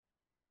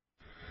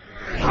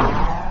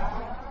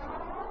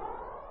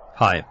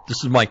Hi,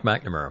 this is Mike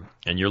McNamara,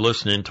 and you're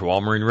listening to All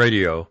Marine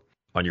Radio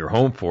on your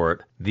home for it,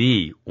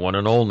 the one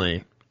and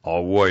only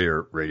All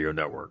Warrior Radio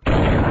Network.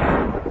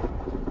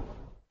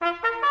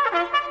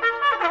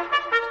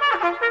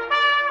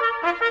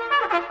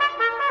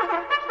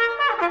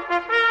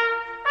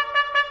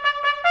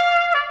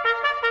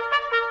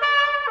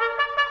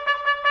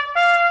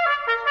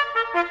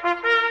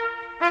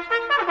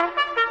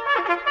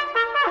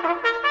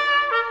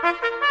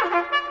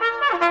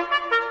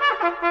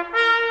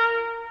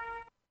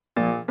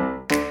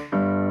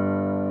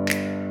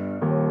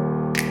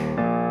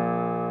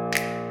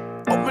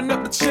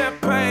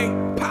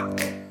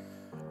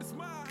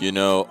 You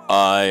know,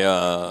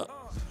 I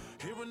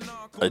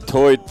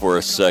toyed for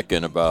a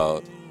second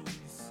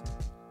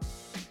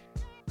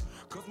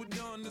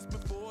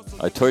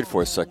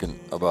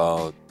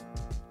about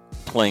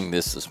playing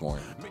this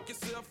morning.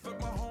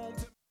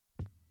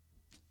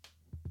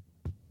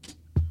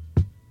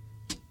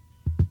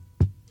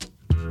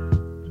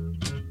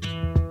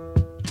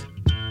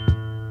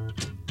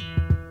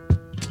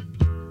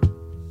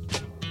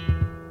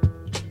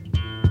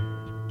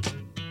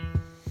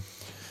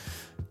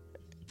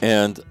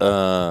 And,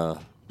 but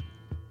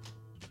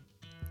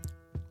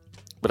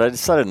I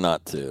decided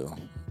not to,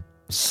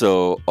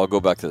 so I'll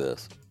go back to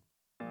this.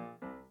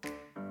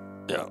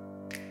 Yeah,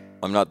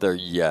 I'm not there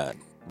yet,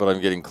 but I'm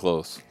getting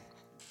close.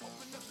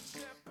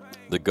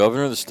 The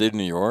governor of the state of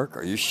New York?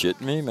 Are you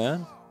shitting me,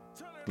 man?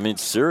 I mean,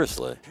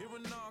 seriously.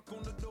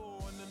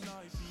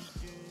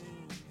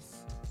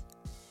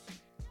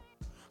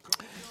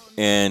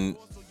 And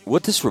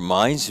what this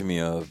reminds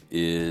me of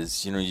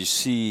is, you know, you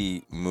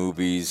see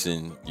movies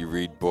and you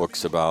read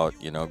books about,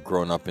 you know,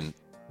 growing up in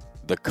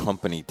the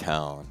company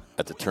town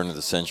at the turn of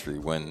the century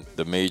when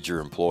the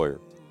major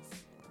employer,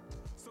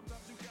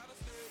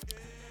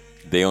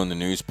 they owned the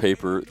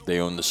newspaper, they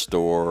owned the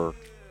store,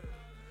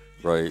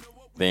 right?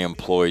 They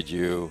employed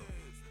you.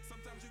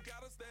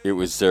 It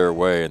was their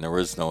way and there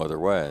was no other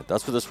way.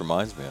 That's what this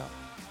reminds me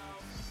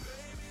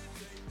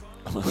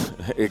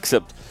of.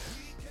 Except,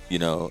 you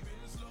know,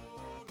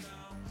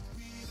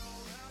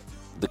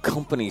 the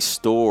company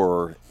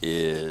store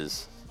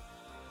is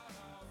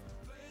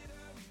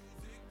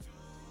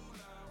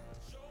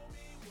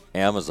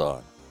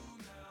Amazon.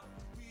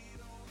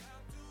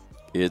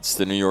 It's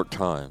the New York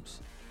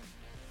Times.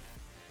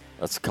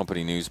 That's the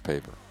company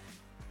newspaper.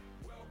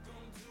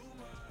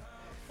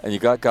 And you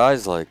got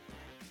guys like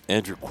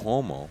Andrew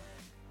Cuomo.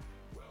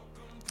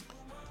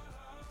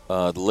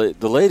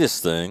 The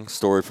latest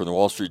story from the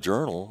Wall Street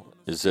Journal,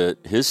 is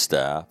that his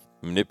staff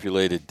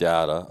manipulated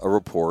data, a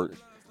report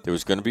that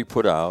was going to be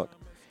put out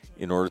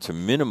in order to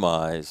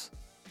minimize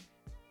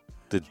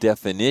the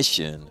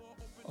definition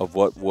of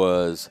what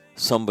was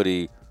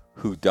somebody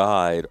who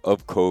died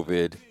of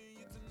COVID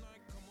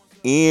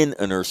in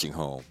a nursing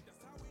home,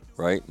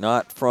 right?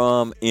 Not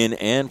from in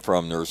and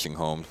from nursing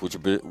homes, which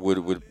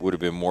would have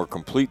been more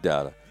complete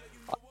data.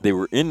 They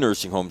were in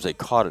nursing homes, they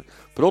caught it,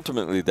 but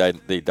ultimately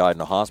they died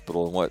in a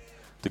hospital. And what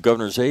the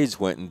governor's aides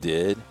went and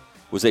did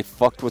was they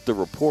fucked with the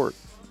report.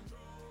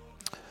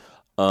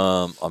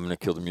 I'm going to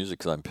kill the music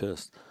because I'm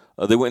pissed.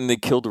 They went and they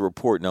killed the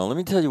report. Now, let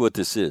me tell you what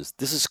this is.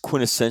 This is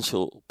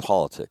quintessential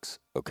politics,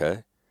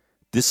 okay?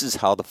 This is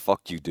how the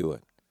fuck you do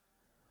it.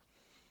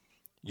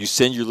 You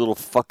send your little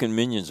fucking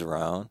minions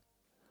around,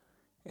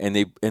 and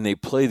they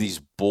play these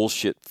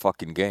bullshit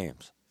fucking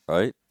games,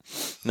 right?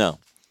 Now,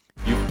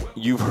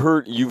 you've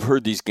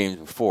heard these games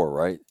before,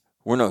 right?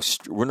 We're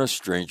no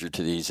stranger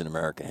to these in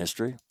American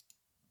history.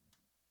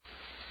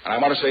 And I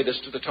want to say this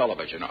to the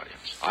television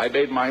audience. I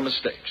made my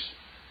mistakes.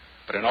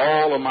 But in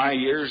all of my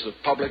years of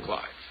public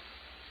life,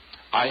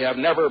 I have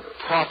never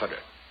profited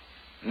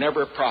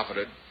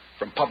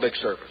from public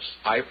service.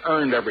 I've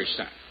earned every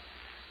cent.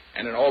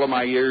 And in all of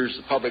my years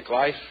of public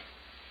life,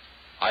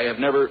 I have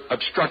never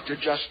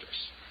obstructed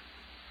justice.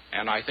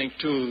 And I think,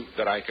 too,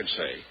 that I can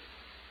say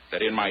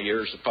that in my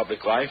years of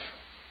public life,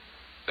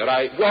 that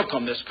I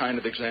welcome this kind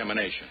of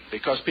examination,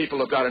 because people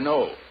have got to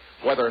know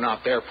whether or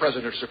not their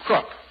president's a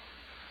crook.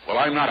 Well,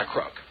 I'm not a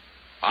crook.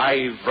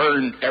 I've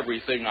earned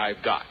everything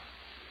I've got.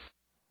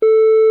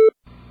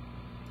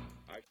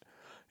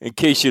 In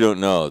case you don't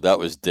know, that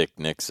was Dick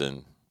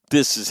Nixon.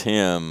 This is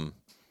him,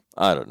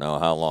 I don't know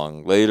how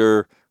long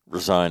later,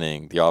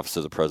 resigning the office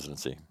of the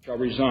presidency. Shall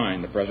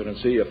resign the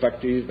presidency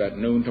effective at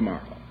noon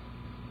tomorrow.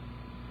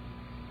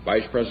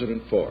 Vice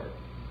President Ford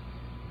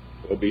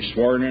will be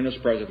sworn in as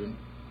president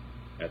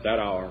at that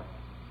hour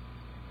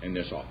in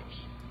this office.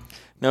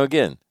 Now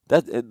again,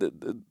 that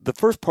the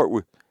first part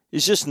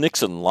is just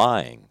Nixon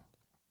lying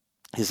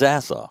his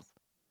ass off.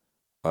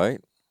 All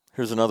right?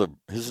 Here's another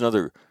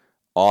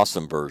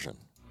awesome version.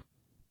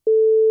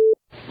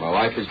 My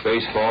life is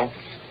baseball.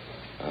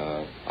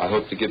 I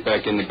hope to get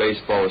back into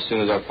baseball as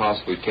soon as I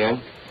possibly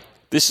can.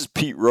 This is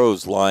Pete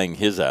Rose lying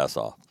his ass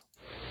off.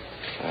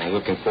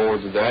 Looking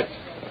forward to that.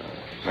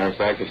 Matter of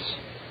fact,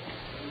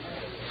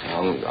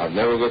 I've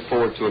never looked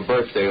forward to a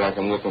birthday like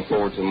I'm looking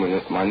forward to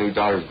my new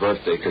daughter's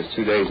birthday, because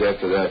 2 days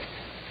after that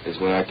is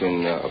when I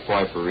can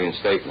apply for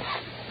reinstatement.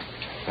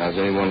 Does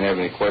anyone have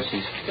any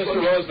questions? Mr.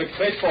 Rose, the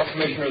baseball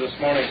commissioner this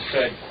morning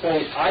said,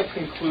 quote, "I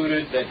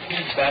concluded that he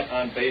bet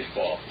on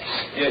baseball."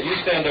 Yet you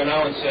stand there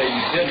now and say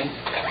you didn't,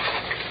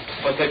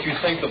 but that you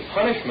think the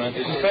punishment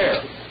is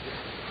fair.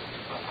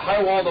 How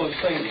do all those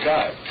things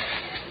jive?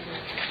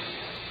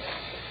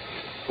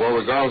 Well,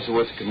 regardless of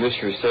what the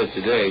commissioner said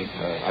today,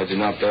 I did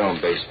not bet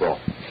on baseball.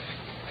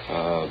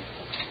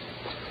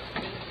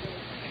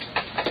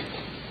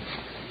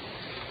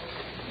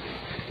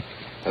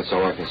 That's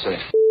all I can say.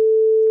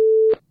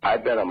 I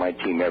bet on my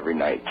team every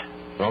night.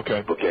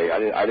 Okay. Okay,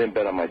 I didn't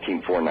bet on my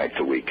team 4 nights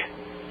a week.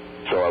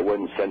 So I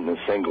wasn't sending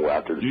a single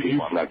out to the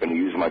people. I'm not going to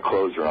use my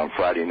closer on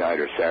Friday night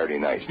or Saturday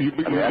night.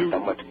 That's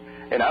not much.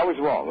 And I was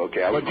wrong,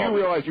 okay? But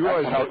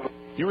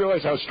you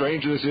realize how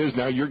strange this is?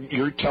 Now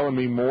you're telling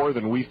me more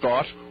than we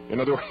thought? In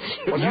other words,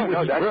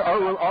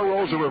 our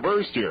roles are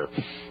reversed here.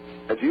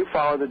 If you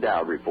follow the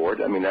Dowd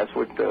report, I mean, that's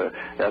what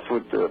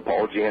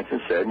Paul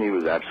Jansen said, and he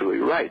was absolutely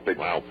right. But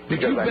wow.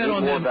 But you bet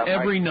on them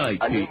every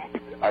night, Pete.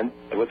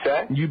 What's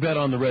that? You bet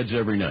on the Reds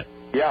every night.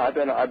 Yeah, I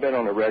bet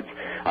on the Reds.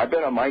 I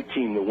bet on my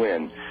team to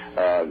win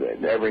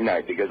every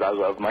night because I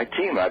love my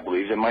team. I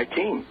believe in my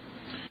team.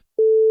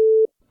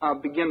 I'll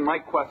begin my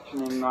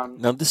questioning on...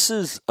 Now, this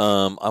is,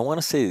 I want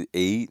to say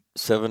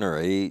 7 or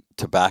 8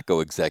 tobacco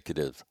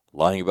executives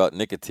lying about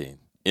nicotine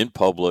in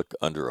public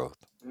under oath.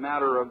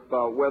 Matter of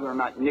whether or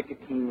not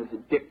nicotine is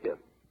addictive.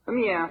 Let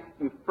me ask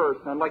you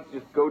first, and I'd like to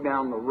just go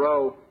down the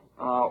row,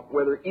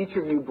 whether each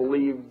of you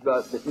believes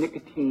that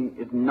nicotine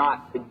is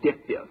not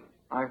addictive.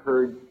 I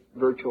heard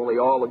virtually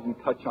all of you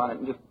touch on it,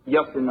 and just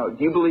yes or no.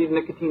 Do you believe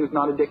nicotine is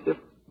not addictive?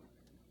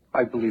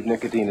 I believe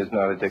nicotine is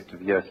not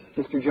addictive, yes.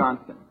 Mr.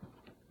 Johnson.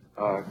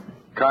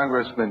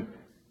 Congressman,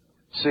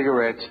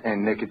 cigarettes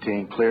and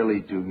nicotine clearly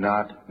do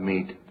not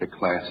meet the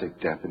classic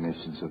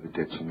definitions of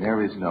addiction.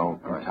 There is no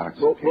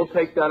intoxication. We'll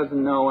take that as a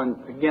no, and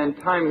again,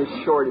 time is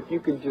short. If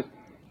you could just,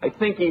 I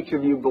think each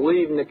of you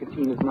believe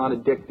nicotine is not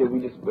addictive.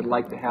 We just would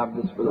like to have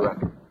this for the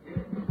record.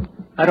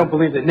 I don't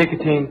believe that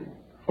nicotine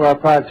or our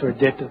products are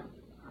addictive.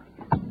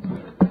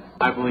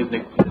 I believe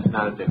nicotine is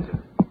not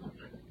addictive.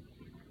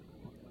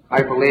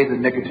 I believe that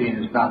nicotine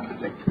is not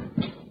addictive.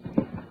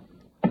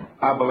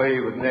 I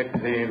believe that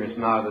nicotine is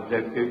not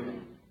addictive.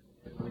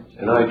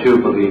 And I too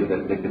believe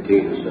that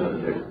nicotine is not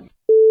addictive.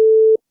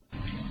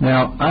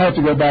 Now, I have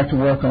to go back to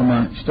work on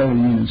my State of the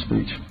Union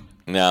speech.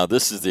 Now,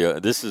 this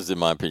is in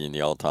my opinion the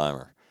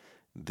all-timer.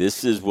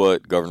 This is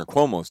what Governor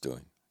Cuomo's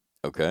doing.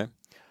 Okay,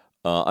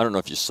 I don't know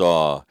if you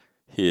saw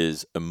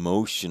his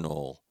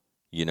emotional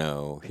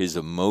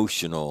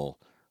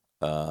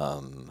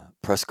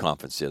press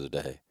conference the other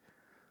day,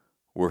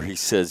 where he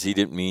says he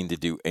didn't mean to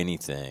do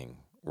anything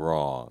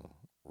wrong.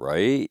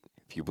 Right?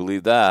 If you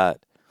believe that,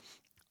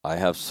 I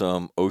have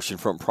some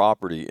oceanfront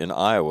property in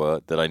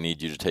Iowa that I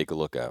need you to take a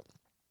look at.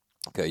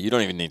 Okay, you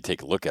don't even need to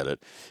take a look at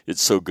it.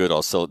 It's so good,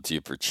 I'll sell it to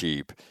you for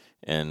cheap.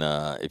 And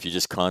if you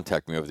just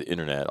contact me over the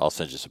internet, I'll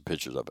send you some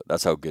pictures of it.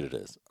 That's how good it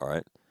is, all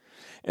right?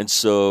 And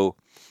so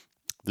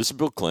this is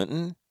Bill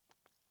Clinton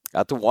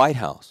at the White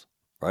House,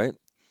 right?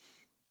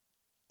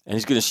 And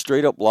he's going to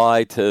straight up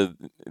lie to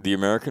the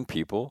American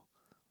people.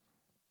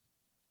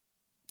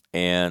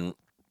 And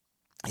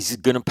he's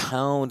going to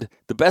pound.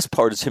 The best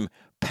part is him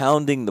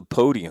pounding the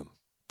podium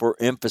for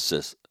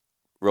emphasis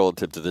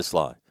relative to this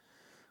lie.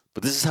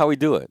 But this is how we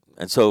do it.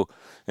 And so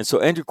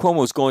Andrew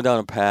Cuomo is going down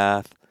a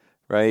path,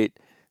 right,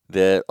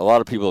 that a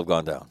lot of people have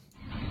gone down.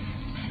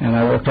 And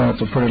I worked on it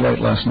till pretty late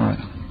last night.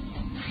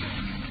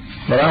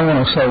 But I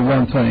want to say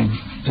one thing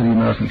to the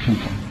American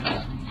people.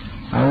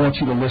 I want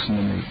you to listen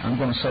to me. I'm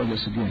going to say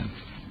this again.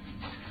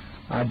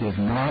 I did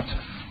not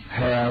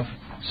have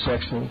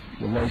sexual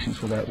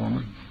relations with that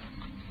woman,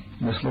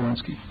 Miss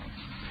Lewinsky.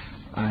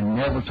 I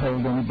never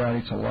told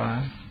anybody to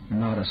lie,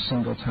 not a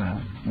single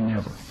time,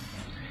 never.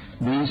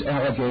 These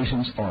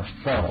allegations are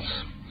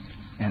false,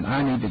 and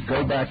I need to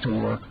go back to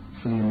work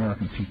for the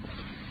American people.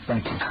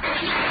 Thank you.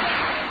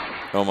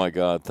 Oh my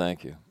God,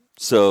 thank you.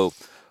 So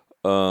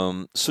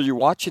you're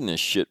watching this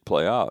shit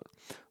play out,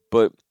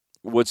 but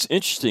what's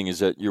interesting is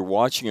that you're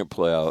watching it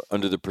play out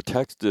under the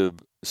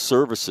protective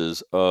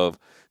services of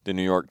the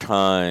New York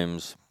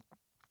Times,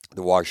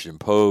 the Washington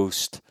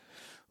Post,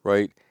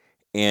 right?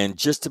 And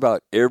just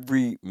about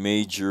every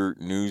major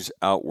news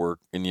outlet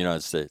in the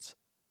United States.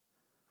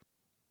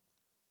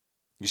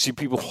 You see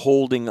people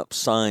holding up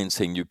signs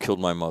saying, "You killed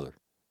my mother."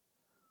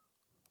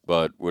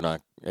 But we're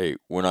not going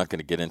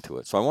to get into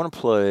it. So I want to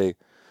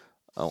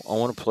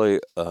play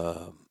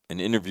an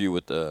interview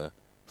with the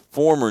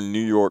former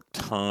New York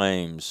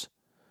Times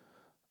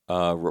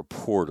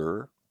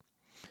reporter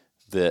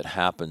that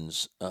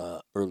happens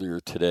earlier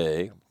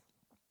today.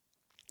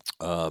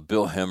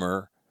 Bill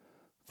Hemmer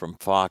from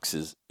Fox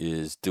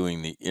is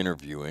doing the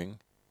interviewing.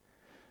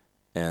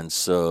 And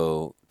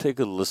so take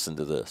a listen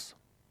to this.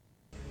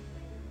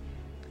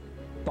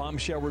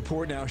 Bombshell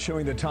report now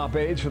showing the top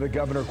aides for the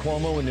Governor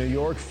Cuomo in New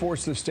York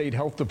forced the state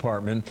health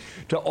department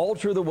to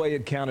alter the way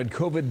it counted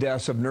COVID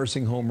deaths of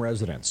nursing home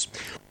residents.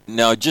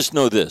 Now, just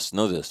know this.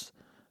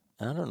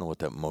 I don't know what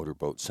that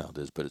motorboat sound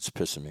is, but it's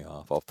pissing me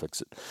off. I'll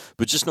fix it.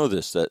 But just know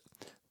this, that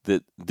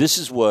this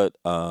is what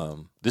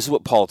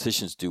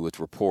politicians do with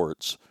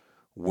reports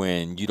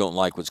when you don't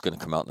like what's going to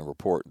come out in the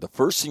report. The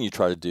first thing you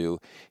try to do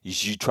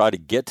is you try to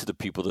get to the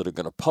people that are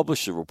going to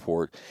publish the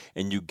report,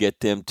 and you get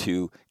them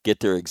to get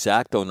their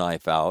X-Acto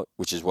knife out,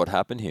 which is what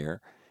happened here,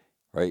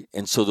 right?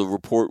 And so the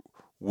report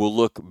will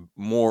look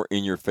more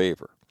in your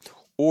favor.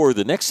 Or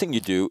the next thing you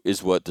do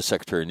is what the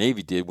Secretary of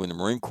Navy did when the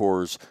Marine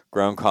Corps'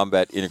 Ground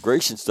Combat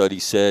Integration Study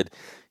said,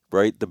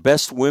 right, the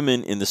best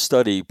women in the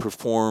study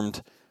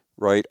performed,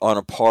 right, on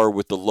a par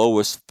with the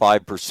lowest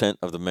 5%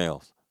 of the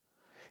males.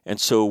 And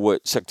so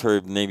what Secretary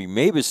of the Navy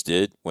Mabus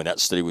did when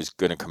that study was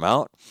going to come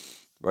out,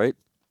 right,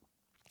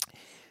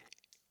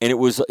 and it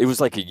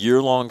was like a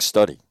year-long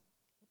study,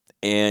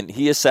 and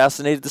he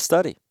assassinated the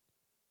study.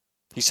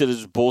 He said it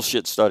was a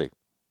bullshit study.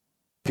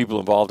 People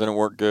involved in it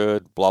weren't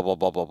good, blah, blah,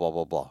 blah, blah, blah,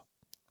 blah, blah.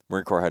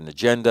 Marine Corps had an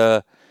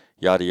agenda,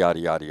 yada, yada,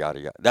 yada, yada,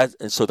 yada.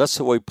 And so that's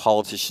the way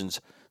politicians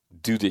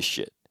do this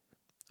shit.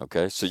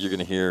 Okay? So you're going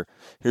to hear,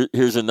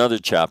 here's another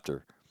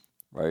chapter,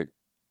 right,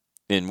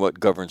 in what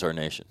governs our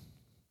nation.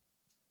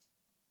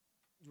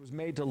 Was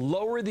made to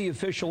lower the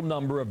official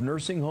number of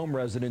nursing home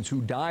residents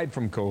who died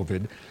from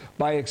COVID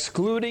by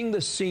excluding the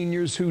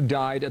seniors who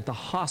died at the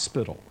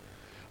hospital.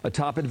 A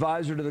top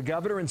advisor to the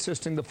governor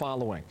insisting the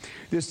following.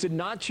 This did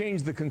not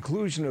change the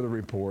conclusion of the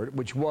report,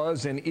 which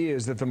was and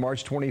is that the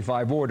March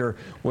 25 order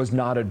was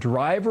not a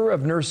driver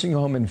of nursing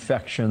home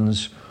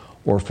infections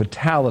or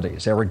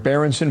fatalities. Eric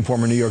Berenson,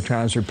 former New York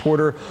Times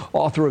reporter,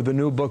 author of the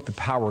new book, The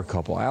Power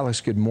Couple.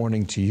 Alex, good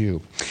morning to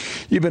you.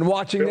 You've been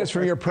watching this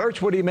from your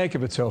perch. What do you make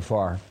of it so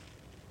far?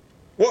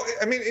 Well,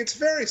 I mean, it's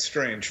very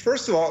strange.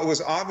 First of all, it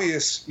was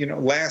obvious,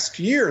 last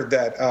year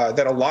that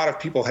that a lot of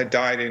people had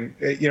died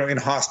in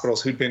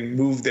hospitals who'd been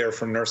moved there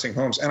from nursing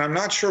homes. And I'm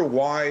not sure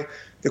why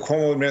the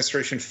Cuomo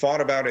administration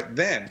thought about it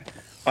then.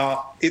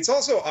 It's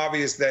also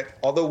obvious that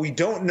although we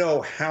don't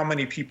know how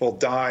many people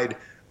died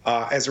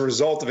as a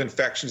result of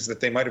infections that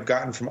they might have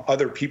gotten from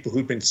other people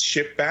who'd been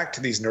shipped back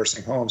to these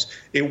nursing homes,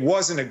 it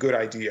wasn't a good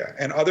idea.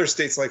 And other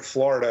states like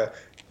Florida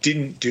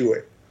didn't do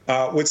it.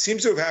 What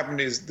seems to have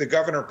happened is the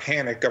governor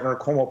panicked. Governor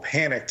Cuomo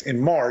panicked in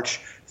March,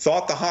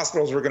 thought the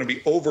hospitals were going to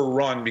be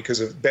overrun because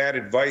of bad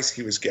advice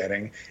he was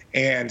getting,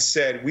 and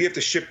said, we have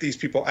to ship these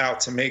people out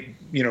to make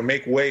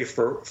way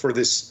for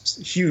this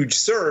huge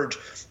surge.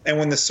 And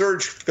when the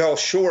surge fell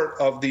short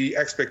of the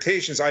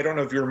expectations, I don't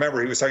know if you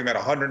remember, he was talking about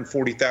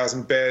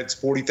 140,000 beds,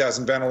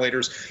 40,000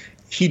 ventilators.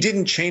 He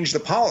didn't change the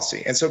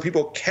policy. And so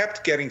people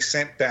kept getting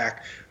sent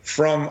back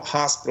from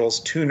hospitals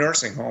to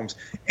nursing homes.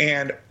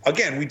 And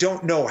again, we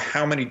don't know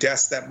how many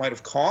deaths that might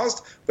have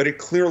caused, but it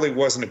clearly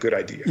wasn't a good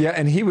idea. Yeah,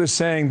 and he was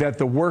saying that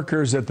the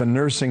workers at the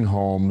nursing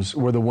homes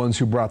were the ones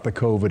who brought the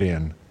COVID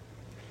in,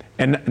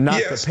 and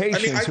not the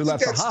patients who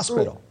left the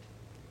hospital.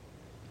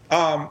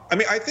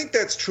 I think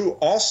that's true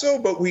also,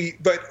 but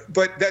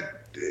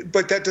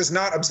that does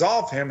not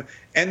absolve him.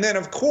 And then,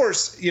 of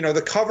course,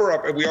 the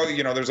cover-up,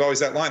 there's always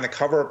that line, the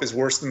cover-up is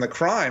worse than the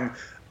crime.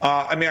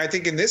 I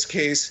think in this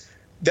case,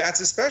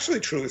 that's especially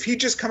true. If he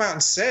just come out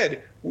and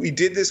said, we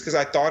did this because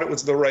I thought it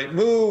was the right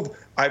move,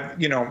 I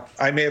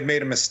may have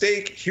made a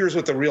mistake, here's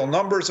what the real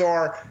numbers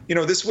are,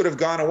 this would have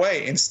gone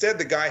away. Instead,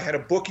 the guy had a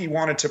book he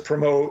wanted to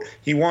promote.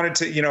 He wanted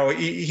to,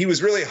 he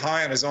was really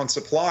high on his own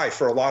supply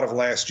for a lot of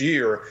last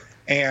year.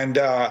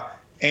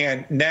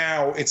 And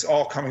now it's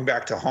all coming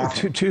back to haunt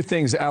him. Two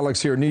things,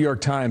 Alex, here. New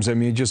York Times,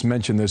 you just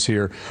mentioned this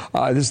here.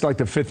 This is like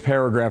the fifth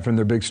paragraph in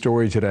their big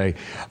story today.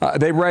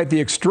 They write, the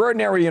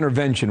extraordinary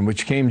intervention,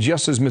 which came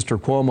just as Mr.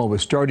 Cuomo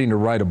was starting to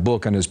write a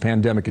book on his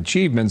pandemic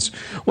achievements,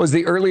 was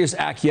the earliest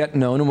act yet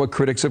known in what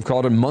critics have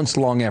called a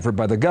months-long effort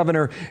by the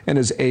governor and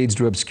his aides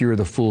to obscure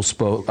the full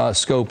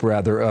scope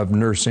of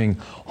nursing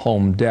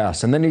home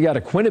deaths. And then you got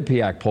a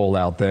Quinnipiac poll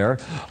out there.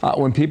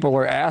 When people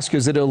are asked,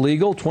 is it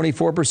illegal?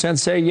 24%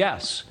 say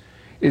yes.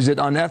 Is it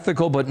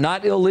unethical but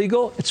not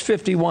illegal? It's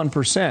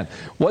 51%.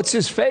 What's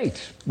his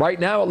fate? Right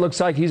now, it looks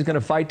like he's going to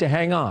fight to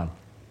hang on.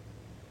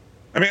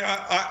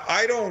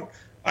 I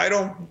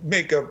don't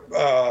make a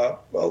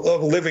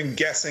living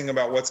guessing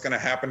about what's going to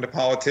happen to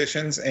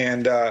politicians,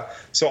 and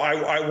so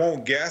I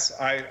won't guess.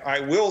 I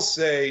will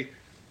say,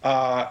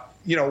 I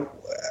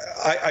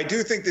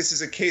do think this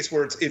is a case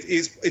where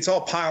it's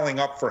all piling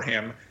up for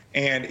him.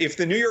 And if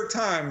the New York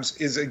Times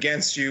is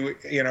against you,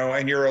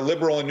 and you're a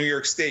liberal in New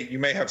York State, you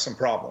may have some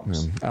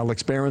problems.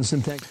 Alex Berenson,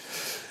 thank you.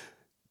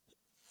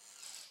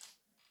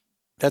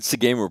 That's the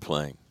game we're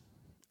playing.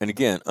 And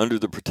again, under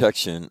the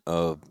protection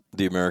of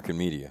the American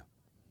media.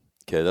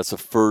 Okay, that's the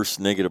first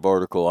negative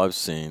article I've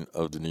seen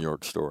of the New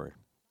York story,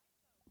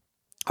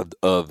 that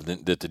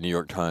the New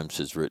York Times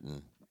has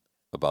written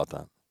about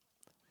that.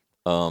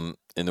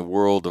 In the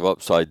world of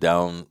upside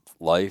down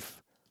life,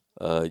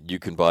 you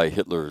can buy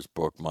Hitler's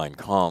book, Mein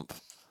Kampf,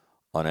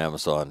 on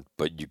Amazon,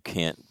 but you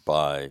can't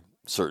buy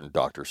certain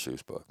Dr.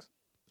 Seuss books.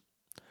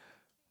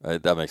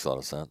 Right? That makes a lot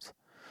of sense.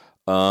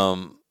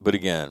 But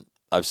again,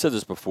 I've said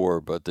this before,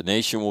 but the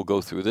nation will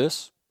go through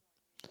this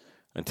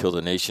until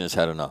the nation has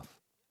had enough.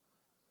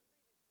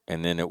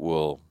 And then it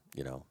will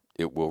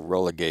it will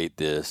relegate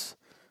this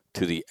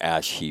to the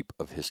ash heap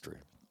of history.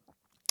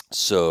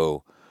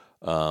 So,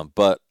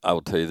 but I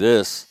will tell you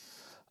this,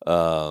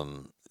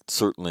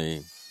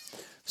 certainly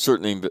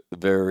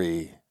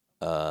very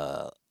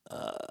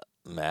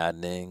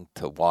maddening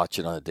to watch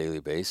it on a daily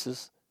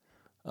basis,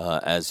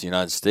 as the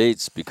United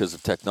States, because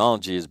of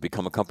technology, has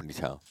become a company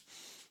town,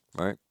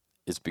 right?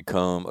 It's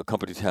become a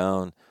company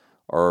town.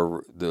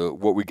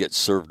 What we get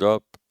served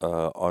up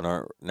on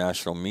our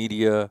national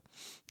media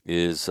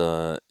is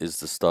the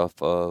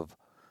stuff of,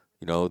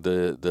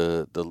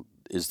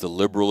 is the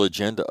liberal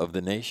agenda of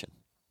the nation,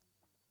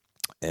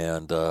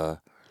 and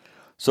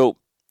so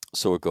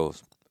it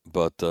goes.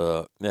 But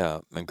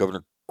and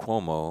Governor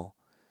Cuomo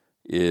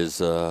is,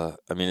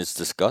 it's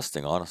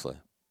disgusting. Honestly,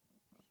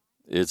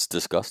 it's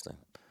disgusting.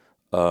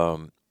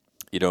 I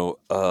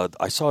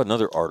saw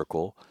another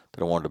article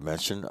that I wanted to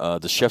mention.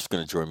 The chef's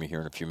going to join me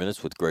here in a few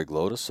minutes with Greg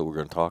Lotus, so we're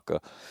going to talk.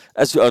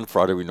 As on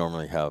Friday, we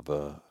normally have.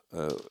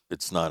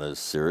 It's not as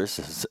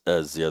serious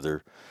as the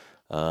other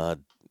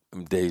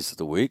days of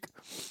the week,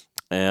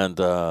 and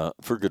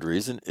for good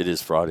reason. It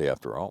is Friday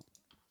after all.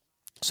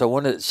 So I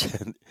wanted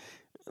to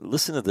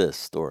listen to this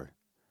story.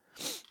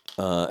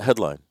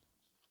 Headline.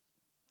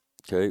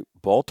 Okay,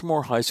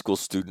 Baltimore high school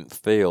student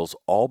fails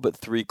all but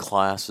 3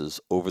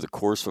 classes over the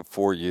course of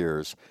 4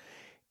 years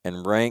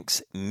and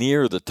ranks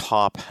near the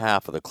top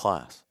half of the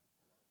class.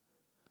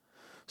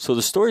 So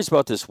the story is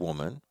about this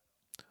woman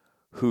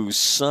whose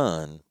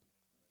son,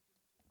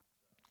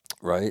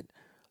 right,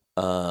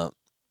 her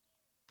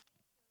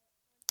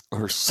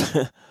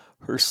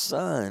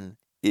son,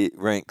 it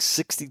ranks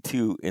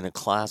 62 in a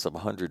class of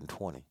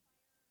 120.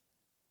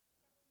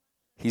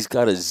 He's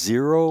got a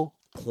 0.13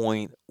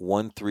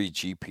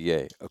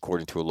 GPA,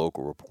 according to a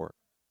local report.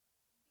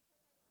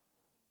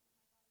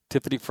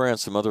 Tiffany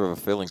France, the mother of a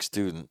failing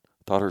student,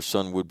 thought her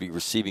son would be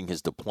receiving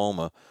his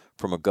diploma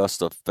from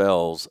Augusta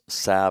Fells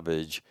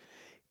Savage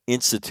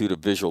Institute of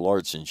Visual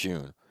Arts in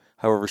June.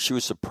 However, she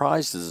was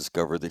surprised to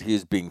discover that he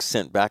is being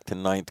sent back to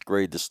 9th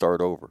grade to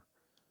start over.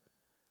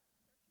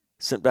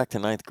 Sent back to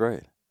 9th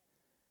grade.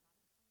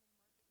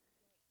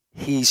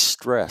 He's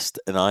stressed,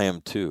 and I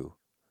am too.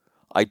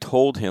 I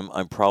told him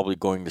I'm probably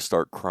going to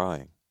start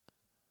crying.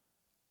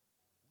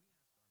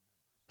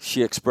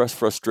 She expressed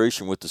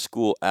frustration with the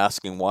school,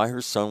 asking why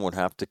her son would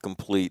have to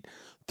complete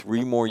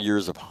 3 more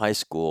years of high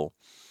school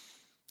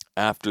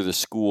after the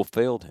school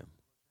failed him.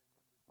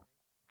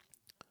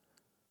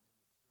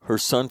 Her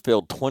son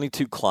failed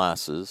 22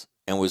 classes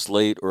and was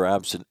late or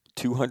absent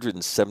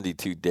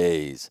 272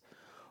 days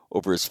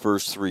over his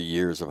first 3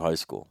 years of high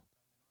school.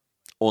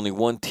 Only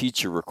one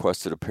teacher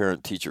requested a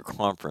parent-teacher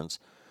conference,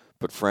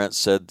 but France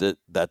said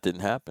that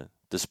didn't happen.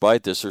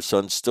 Despite this, her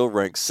son still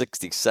ranked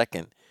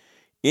 62nd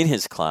in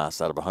his class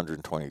out of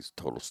 120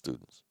 total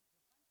students.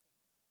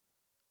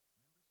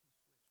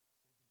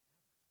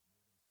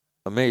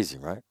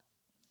 Amazing, right?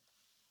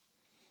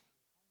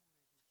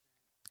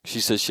 She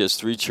says she has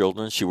 3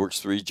 children, she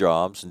works 3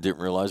 jobs, and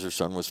didn't realize her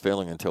son was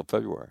failing until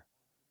February.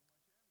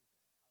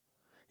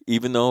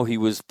 Even though he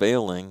was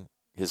failing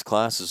his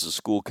classes, the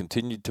school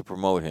continued to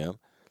promote him.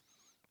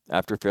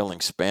 After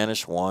failing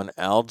Spanish 1,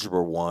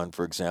 Algebra 1,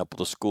 for example,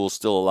 the school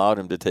still allowed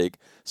him to take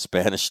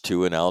Spanish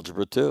 2 and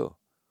Algebra 2.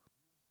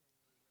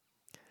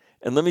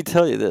 And let me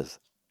tell you this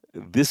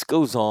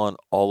goes on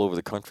all over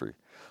the country.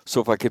 So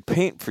if I could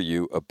paint for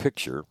you a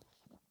picture,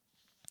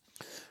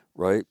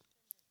 right,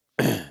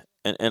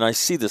 and I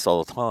see this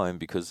all the time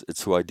because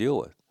it's who I deal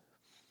with.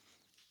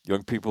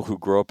 Young people who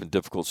grow up in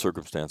difficult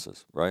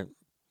circumstances, right?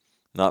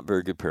 Not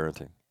very good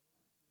parenting.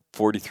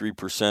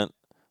 43%,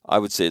 I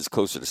would say it's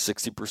closer to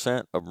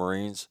 60% of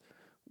Marines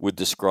would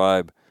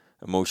describe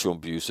emotional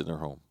abuse in their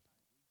home.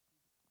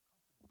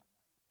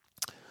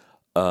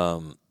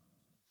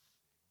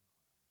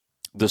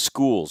 The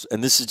schools,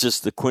 and this is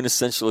just the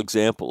quintessential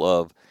example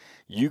of,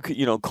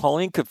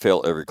 Colleen could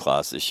fail every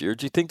class this year.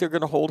 Do you think they're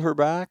going to hold her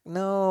back?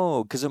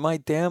 No, because it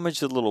might damage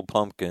the little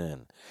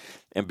pumpkin.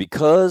 And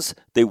because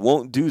they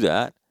won't do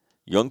that,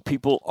 young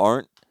people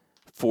aren't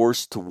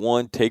forced to,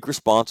 1, take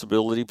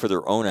responsibility for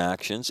their own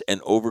actions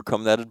and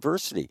overcome that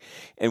adversity.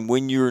 And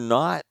when you're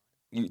not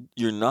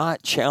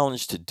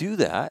challenged to do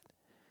that,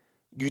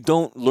 you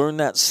don't learn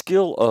that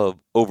skill of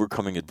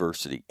overcoming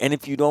adversity. And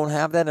if you don't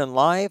have that in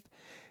life,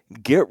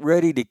 get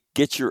ready to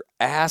get your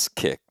ass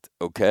kicked,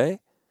 okay?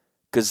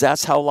 Because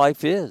that's how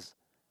life is,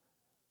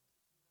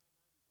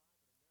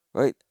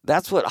 right?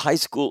 That's what high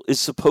school is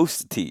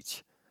supposed to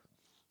teach.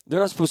 They're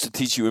not supposed to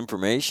teach you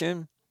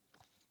information.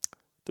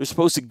 They're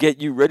supposed to get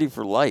you ready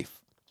for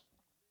life.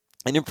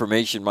 And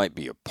information might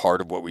be a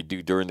part of what we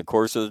do during the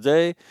course of the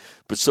day,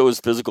 but so is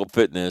physical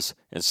fitness,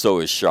 and so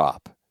is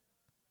shop.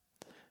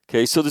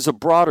 Okay, so there's a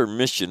broader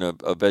mission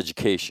of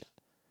education,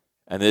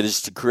 and that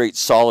is to create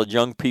solid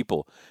young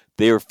people.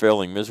 They are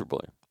failing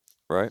miserably,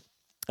 right?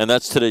 And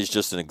that's today's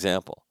just an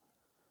example.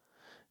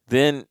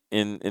 Then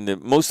a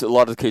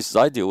lot of the cases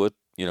I deal with,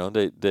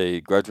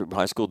 they graduate from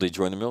high school, they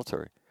join the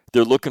military.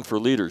 They're looking for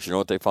leaders. You know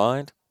what they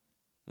find?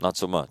 Not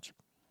so much.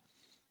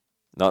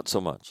 Not so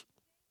much.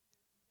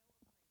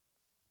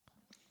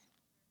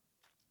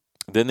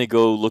 Then they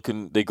go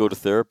to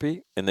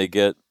therapy, and they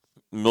get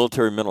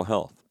military mental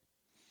health.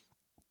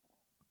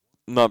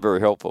 Not very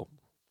helpful.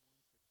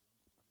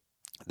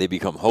 They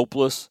become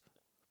hopeless.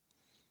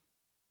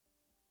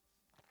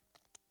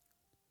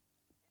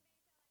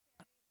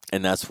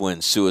 And that's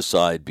when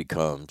suicide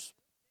becomes,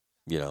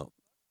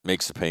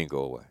 makes the pain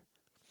go away.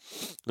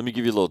 Let me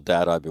give you a little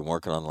data I've been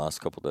working on the last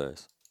couple of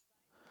days.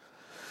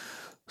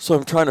 So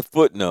I'm trying to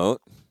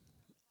footnote,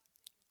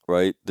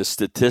 right, the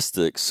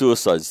statistics,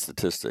 suicide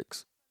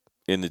statistics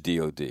in the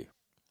DOD.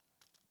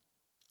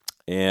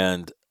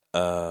 And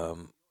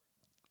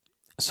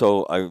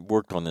so I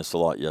worked on this a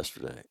lot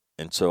yesterday.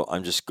 And so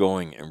I'm just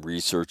going and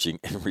researching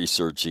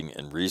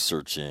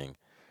the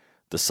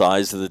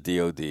size of the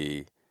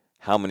DOD,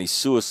 how many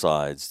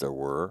suicides there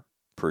were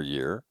per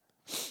year.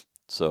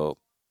 So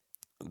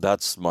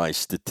that's my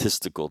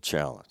statistical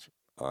challenge,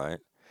 all right?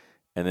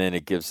 And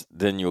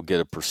then you'll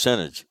get a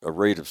percentage, a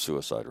rate of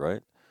suicide,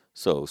 right?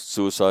 So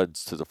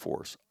suicides to the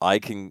force. I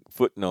can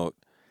footnote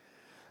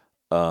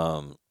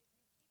back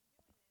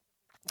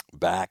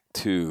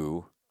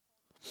to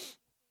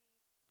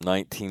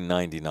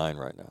 1999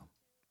 right now.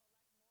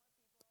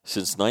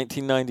 Since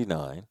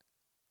 1999,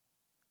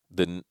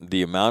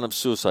 the amount of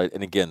suicide,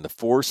 and again, the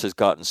force has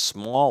gotten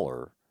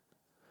smaller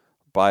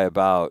by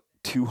about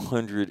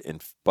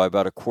by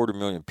about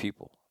 250,000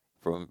 people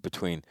from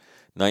between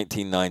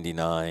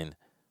 1999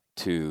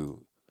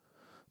 to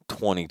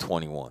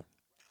 2021.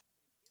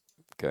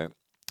 Okay,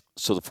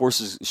 so the force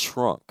has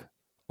shrunk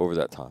over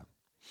that time.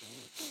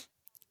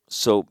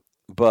 So,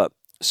 but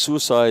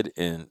suicide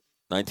in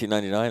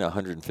 1999,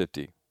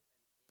 150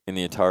 in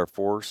the entire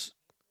force,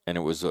 and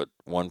it was at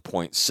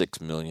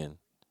 1.6 million.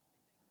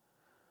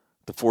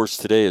 The force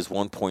today is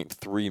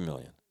 1.3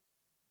 million.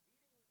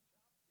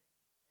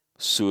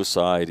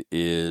 Suicide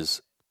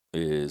is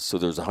so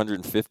there's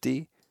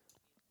 150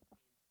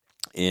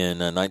 in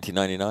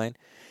 1999.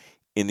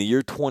 In the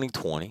year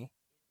 2020,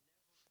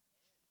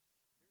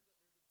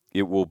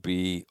 it will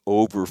be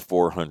over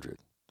 400.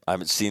 I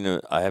haven't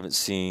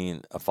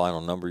seen a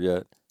final number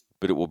yet,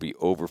 but it will be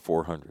over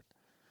 400.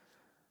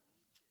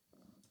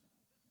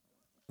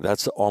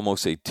 That's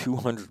almost a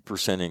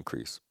 200%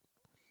 increase.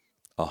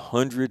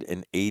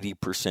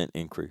 180%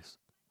 increase.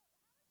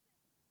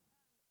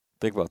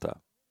 Think about that.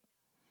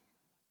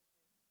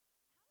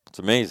 It's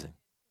amazing.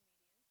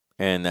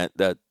 And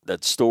that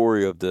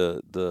story of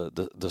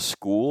the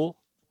school,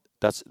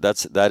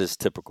 that is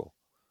typical.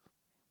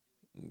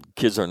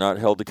 Kids are not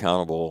held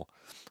accountable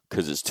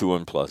because it's too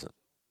unpleasant.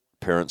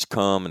 Parents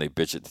come and they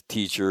bitch at the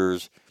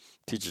teachers.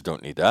 Teachers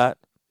don't need that.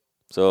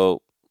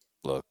 So,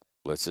 look,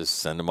 let's just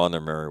send them on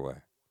their merry way.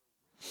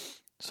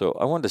 So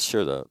I wanted to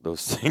share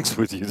those things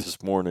with you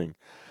this morning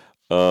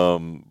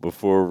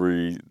before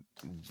we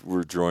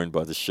were joined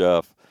by the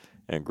chef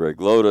and Greg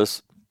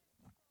Lotus.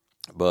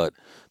 But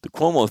the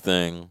Cuomo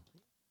thing,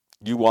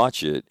 you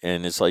watch it,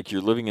 and it's like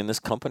you're living in this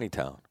company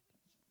town.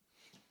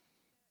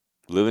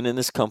 Living in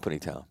this company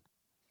town.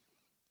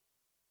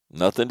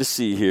 Nothing to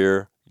see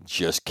here.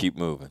 Just keep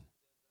moving.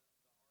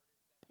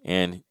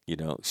 And,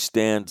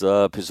 stands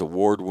up, his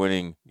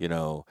award-winning,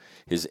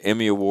 his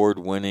Emmy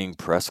Award-winning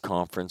press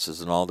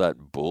conferences and all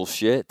that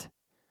bullshit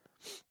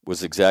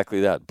was exactly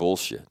that,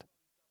 bullshit.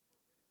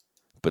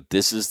 But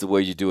this is the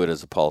way you do it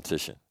as a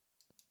politician.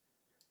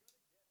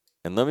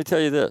 And let me tell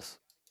you this.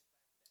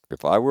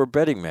 If I were a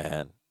betting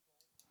man,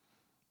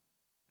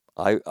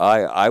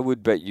 I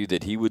would bet you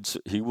that he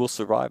will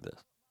survive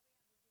this.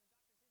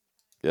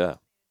 Yeah,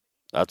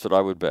 that's what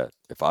I would bet.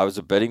 If I was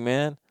a betting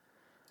man,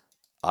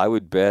 I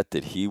would bet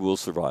that he will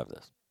survive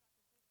this.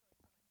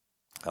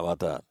 How about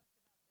that?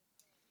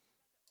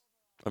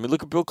 I mean,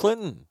 look at Bill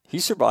Clinton. He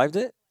survived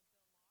it.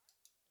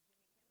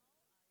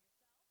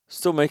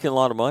 Still making a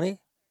lot of money.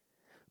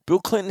 Bill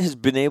Clinton has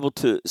been able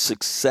to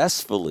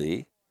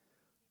successfully,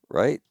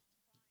 right,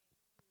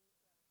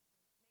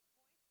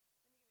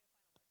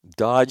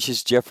 dodge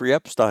his Jeffrey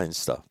Epstein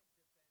stuff.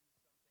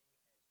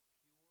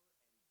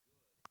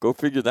 Go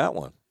figure that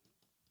one.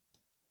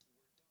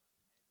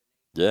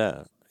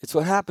 Yeah. It's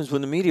what happens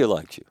when the media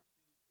likes you.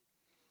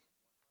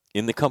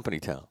 In the company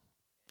town.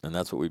 And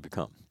that's what we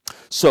become.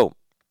 So,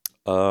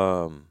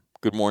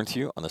 good morning to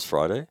you on this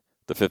Friday,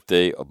 the 5th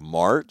day of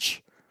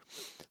March.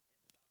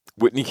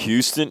 Whitney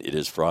Houston, it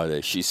is Friday.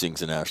 She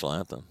sings the national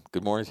anthem.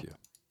 Good morning to you.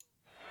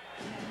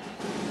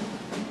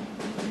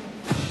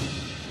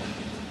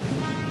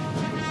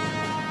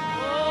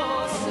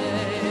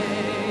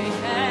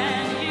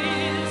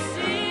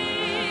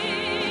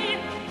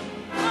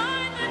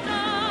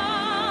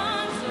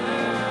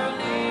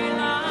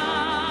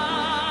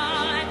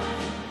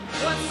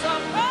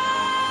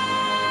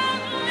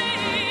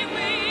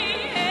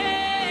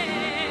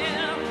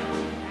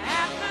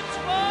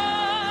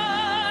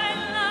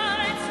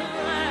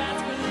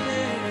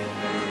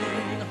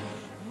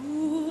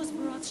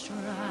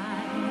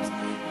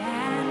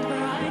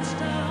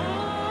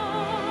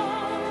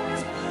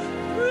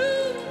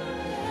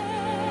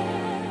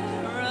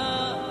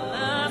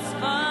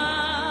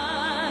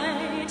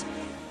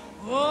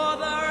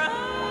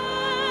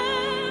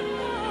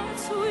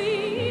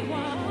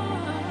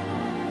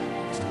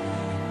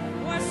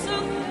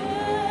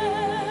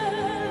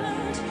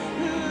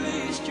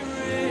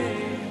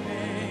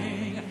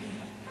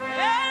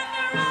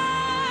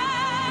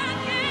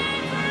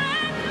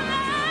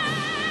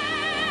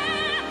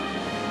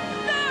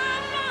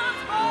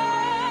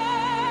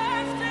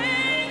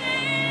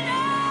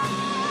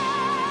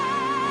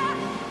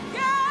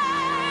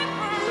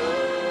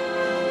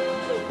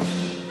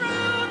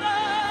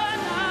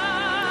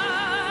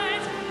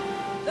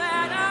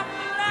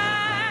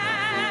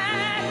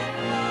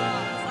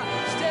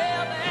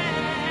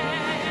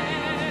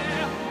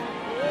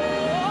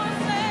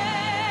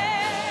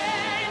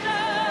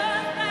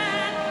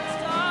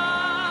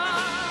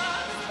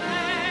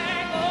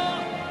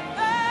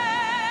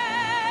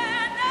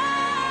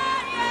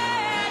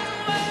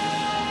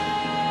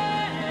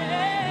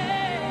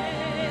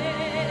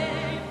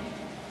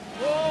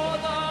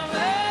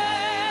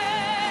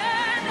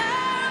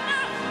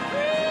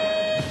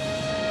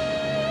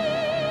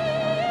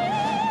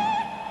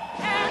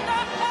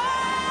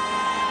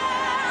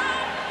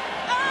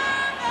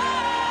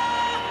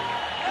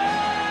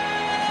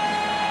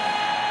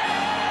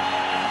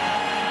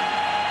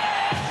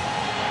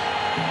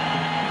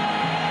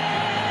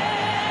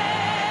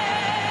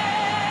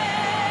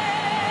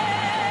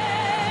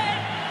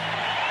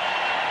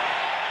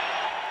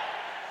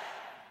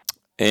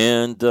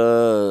 And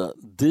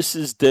this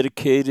is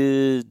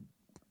dedicated,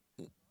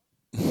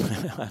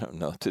 I don't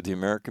know, to the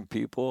American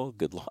people.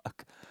 Good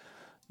luck.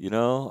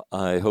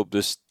 I hope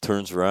this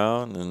turns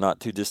around in the not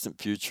too distant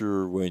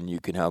future when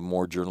you can have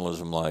more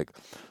journalism like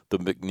the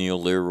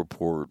McNeil-Lear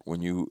report,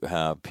 when you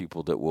have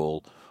people that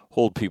will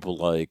hold people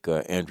like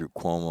Andrew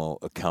Cuomo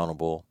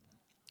accountable,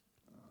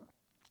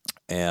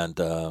 and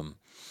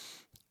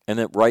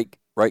that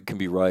right can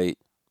be right,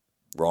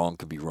 wrong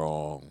can be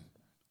wrong,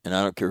 and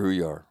I don't care who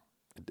you are.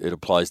 It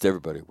applies to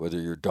everybody, whether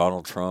you're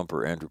Donald Trump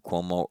or Andrew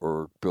Cuomo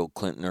or Bill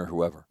Clinton or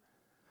whoever.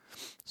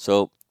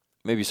 So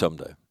maybe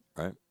someday,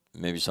 right?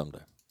 Maybe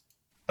someday.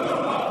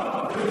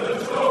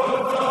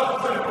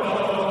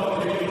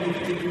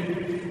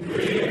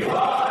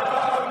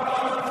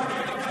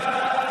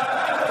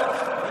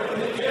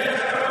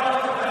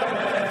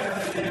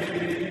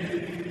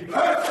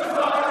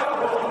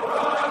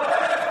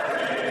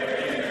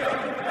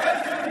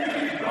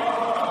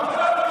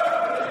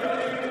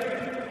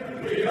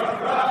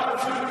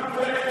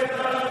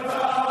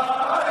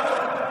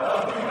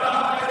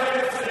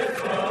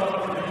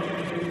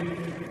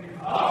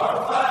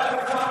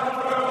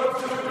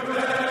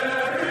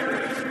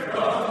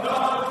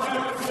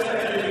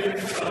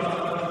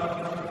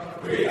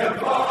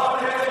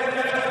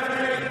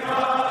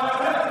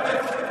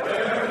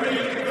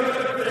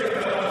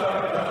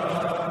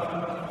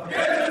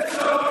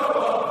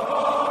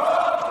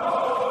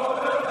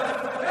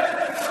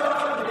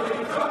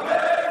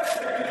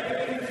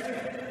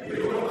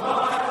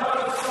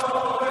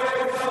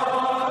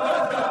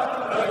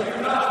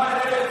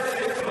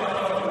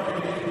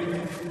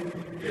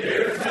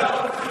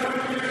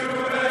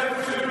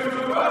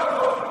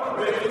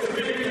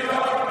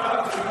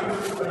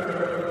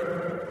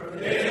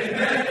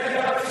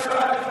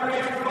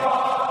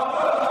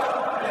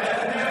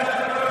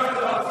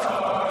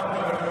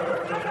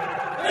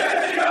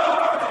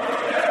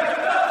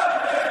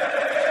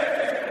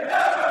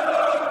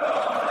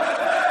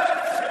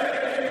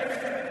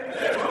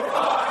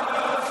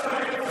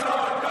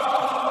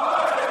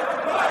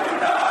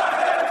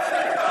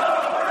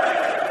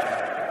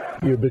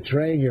 You're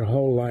betraying your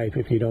whole life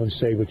if you don't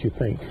say what you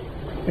think,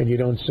 and you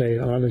don't say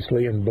it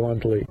honestly and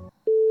bluntly.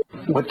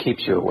 What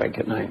keeps you awake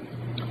at night?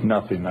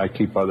 Nothing. I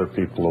keep other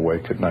people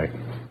awake at night.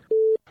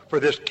 For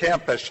this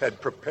campus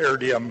had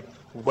prepared him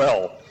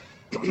well.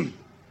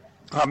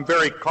 I'm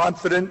very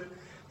confident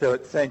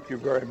that, thank you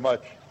very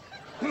much.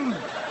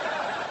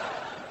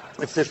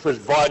 If this was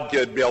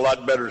vodka, it'd be a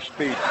lot better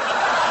speech.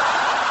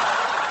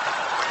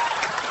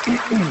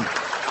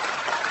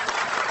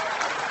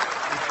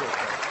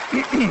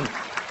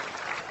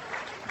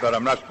 But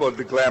I'm not supposed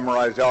to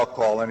glamorize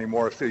alcohol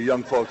anymore, so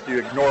young folks, you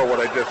ignore what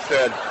I just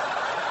said.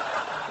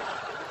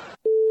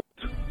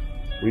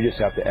 We just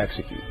have to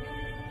execute.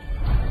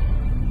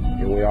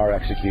 And we are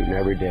executing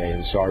every day,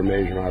 and Sergeant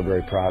Major and I are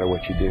very proud of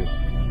what you do.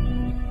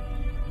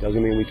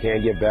 Doesn't mean we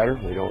can't get better.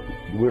 We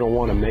don't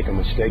want to make a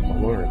mistake to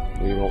learn.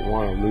 We don't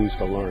want to lose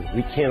to learn.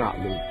 We cannot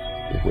lose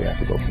if we have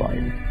to go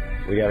fight.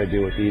 We got to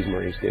do what these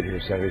Marines did here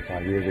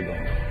 75 years ago.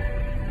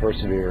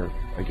 Persevere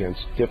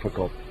against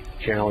difficult,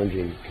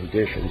 challenging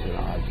conditions and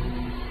odds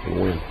and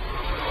win.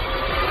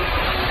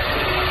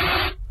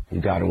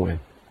 You got to win.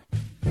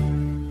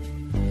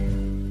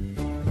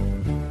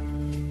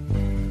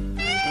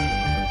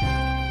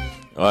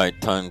 All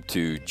right, time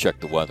to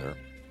check the weather.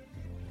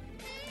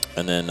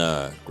 And then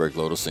Greg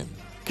Lotus and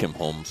Kim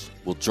Holmes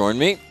will join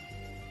me.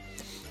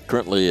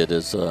 Currently, it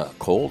is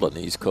cold on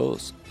the East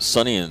Coast.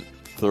 Sunny and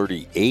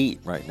 38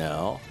 right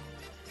now.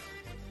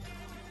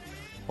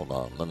 Hold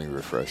on, let me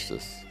refresh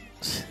this.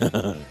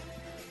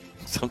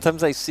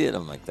 Sometimes I see it,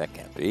 I'm like, that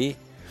can't be.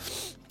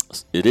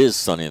 It is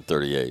sunny and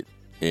 38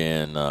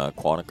 in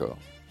Quantico.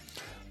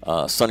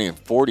 Sunny and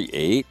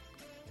 48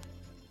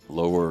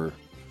 lower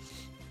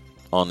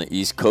on the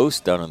East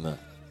Coast, down on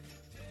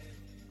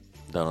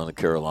the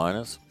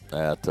Carolinas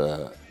at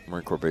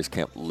Marine Corps Base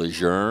Camp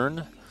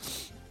Lejeune.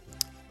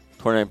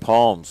 29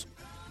 Palms,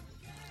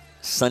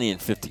 sunny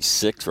and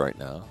 56 right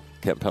now.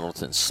 Camp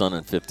Pendleton, sun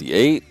and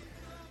 58.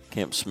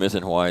 Camp Smith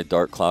in Hawaii,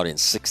 dark, cloudy and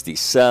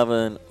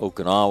 67.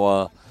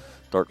 Okinawa,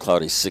 dark,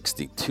 cloudy,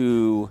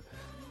 62.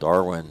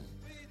 Darwin,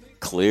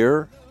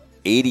 clear,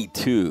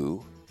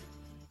 82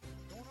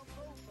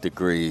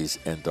 degrees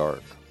and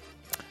dark.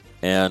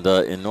 And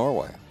in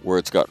Norway, where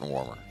it's gotten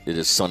warmer, it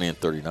is sunny and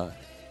 39.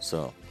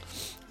 So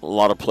a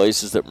lot of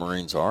places that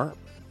Marines are.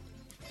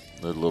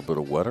 A little bit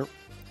of weather.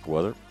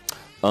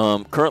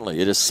 Currently,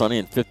 it is sunny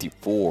and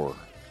 54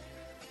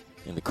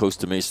 in the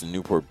Costa Mesa,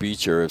 Newport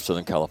Beach area of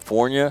Southern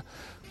California.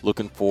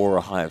 Looking for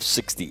a high of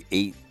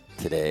 68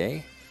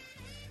 today.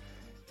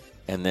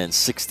 And then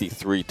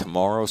 63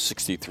 tomorrow,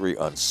 63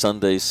 on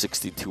Sunday,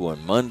 62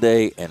 on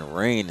Monday, and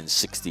rain and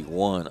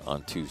 61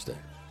 on Tuesday.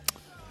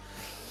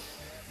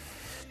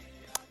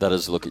 That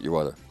is a look at your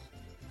weather.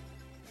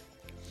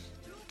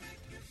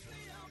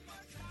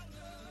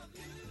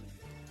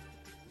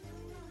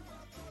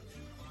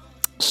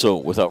 So,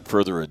 without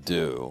further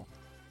ado,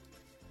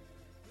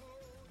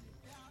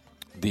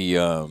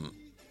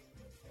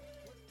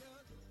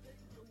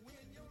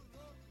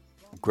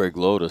 Greg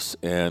Lotus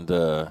and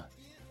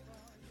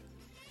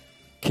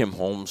Kim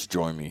Holmes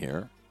join me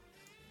here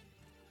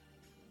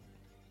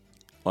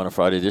on a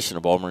Friday edition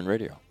of All Marine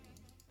Radio.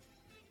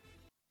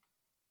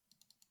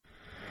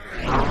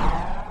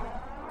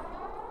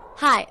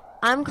 Hi,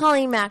 I'm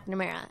Colleen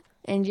McNamara,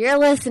 and you're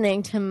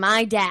listening to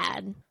my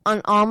dad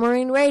on All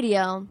Marine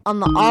Radio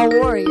on the All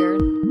Warrior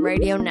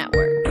Radio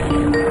Network.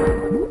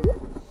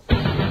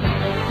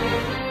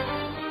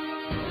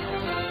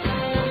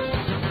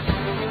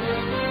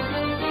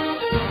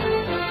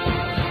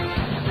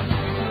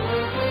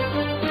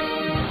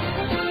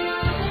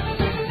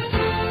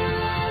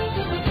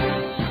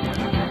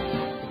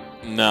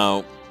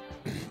 Now,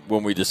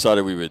 when we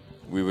decided we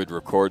would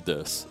record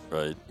this,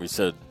 right? We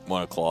said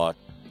 1 o'clock,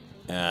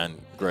 and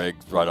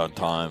Greg's right on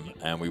time,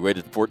 and we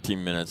waited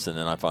 14 minutes, and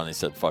then I finally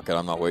said, "Fuck it,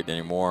 I'm not waiting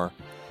anymore."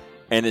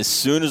 And as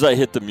soon as I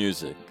hit the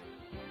music,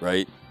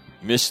 right,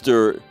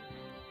 Mr.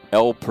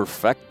 El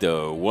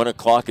Perfecto, 1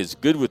 o'clock is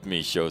good with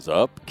me, shows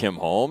up. Kim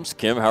Holmes.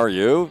 Kim, how are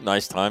you?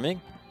 Nice timing.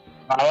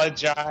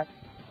 Apologize.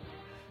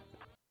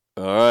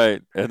 All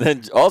right, and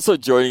then also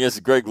joining us is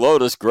Greg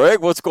Lotus.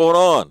 Greg, what's going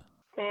on?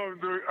 Oh,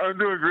 I'm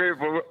doing great,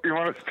 but you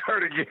want to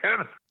start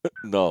again?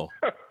 No,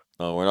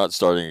 we're not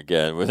starting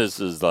again. This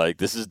is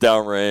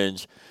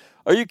downrange.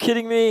 Are you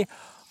kidding me?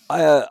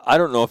 I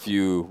don't know if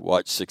you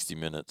watch 60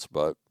 Minutes,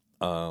 but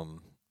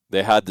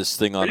they had this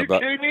thing on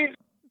about. Are you kidding me?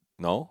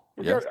 No.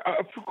 Yes.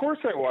 Of course,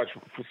 I watch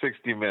for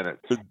 60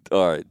 Minutes.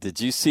 All right. Did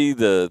you see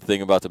the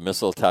thing about the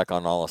missile attack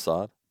on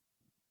al-Assad?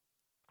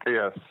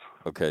 Yes.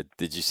 Okay.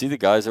 Did you see the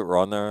guys that were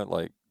on there,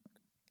 like,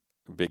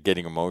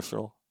 getting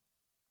emotional?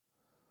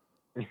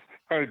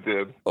 I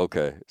did.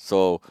 Okay.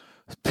 So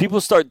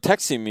people start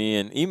texting me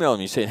and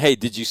emailing me saying, "Hey,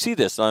 did you see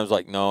this?" And I was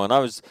like, "No." And I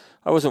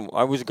wasn't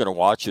going to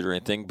watch it or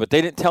anything, but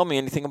they didn't tell me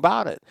anything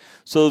about it.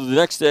 So the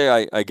next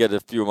day, I get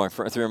three of my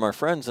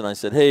friends, and I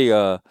said, "Hey,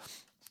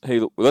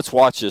 let's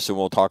watch this and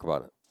we'll talk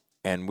about it."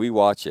 And we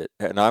watch it,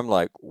 and I'm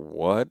like,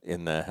 "What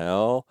in the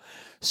hell?"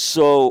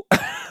 So,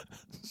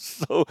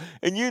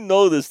 and you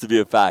know this to be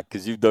a fact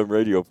because you've done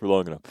radio for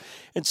long enough.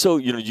 And so,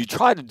 you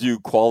try to do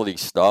quality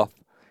stuff,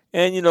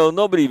 and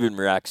nobody even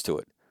reacts to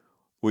it.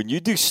 When you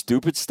do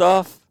stupid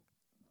stuff,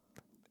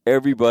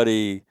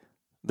 everybody,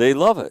 they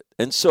love it.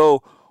 And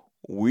so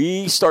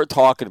we start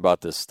talking about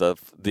this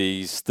stuff,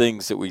 these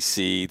things that we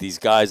see, these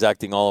guys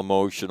acting all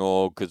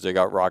emotional because they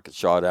got rocket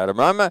shot at them.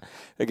 I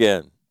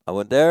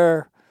went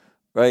there,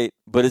 right?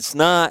 But it's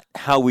not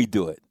how we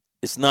do it.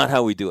 It's not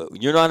how we do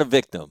it. You're not a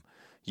victim.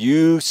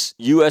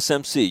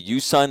 USMC, you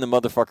signed the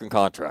motherfucking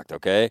contract,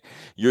 okay?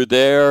 You're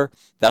there.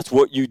 That's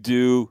what you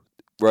do,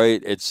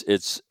 right?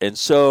 And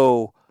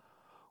so...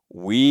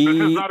 This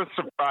is not a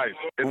surprise.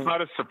 It's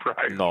not a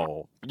surprise.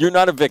 No, you're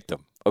not a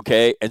victim,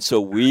 okay? And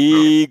so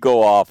we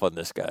go off on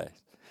this guy,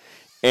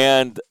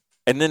 and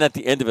then at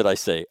the end of it, I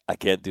say, "I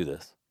can't do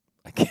this.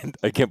 I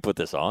can't put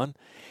this on."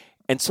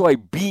 And so I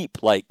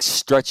beep like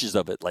stretches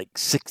of it, like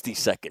 60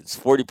 seconds,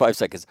 45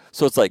 seconds.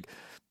 So it's like,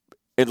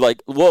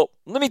 well,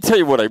 let me tell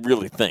you what I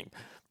really think.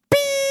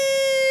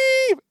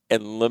 Beep,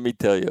 and let me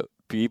tell you,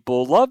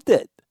 people loved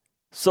it.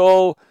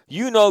 So,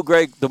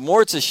 Greg, the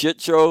more it's a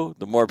shit show,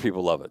 the more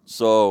people love it.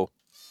 So,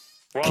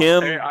 well,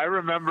 Kim. Hey, I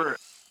remember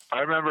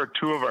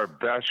two of our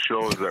best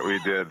shows that we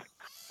did.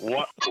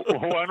 One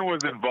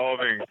was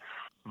involving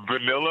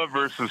vanilla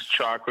versus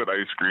chocolate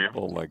ice cream.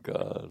 Oh, my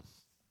God.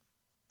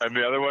 And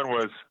the other one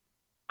was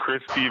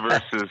crispy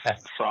versus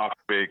soft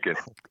bacon.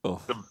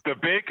 Oh. The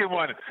bacon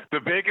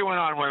went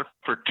on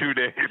for 2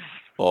 days.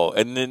 Oh,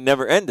 and it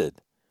never ended.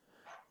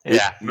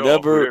 Yeah. It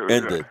never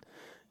ended.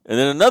 And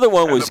then another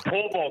one was the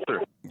pole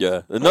vaulter.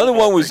 Yeah, another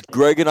one was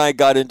Greg and I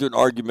got into an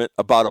argument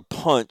about a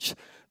punch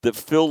that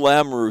Phil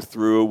Lamoureux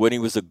threw when he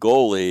was a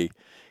goalie,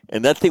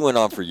 and that thing went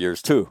on for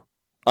years too.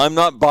 I'm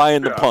not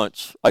buying the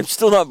punch. I'm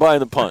still not buying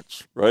the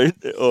punch. Right?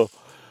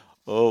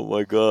 Oh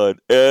my God!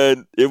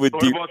 And it would.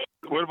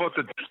 What about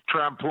the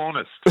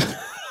tramplonist?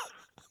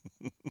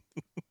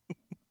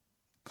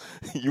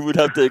 You would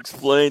have to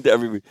explain to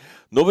everybody.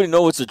 Nobody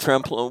knows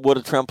what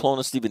a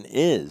tramplonist even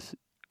is.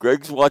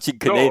 Greg's watching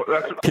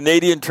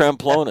Canadian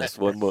tramplonist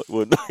one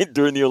night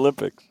during the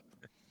Olympics.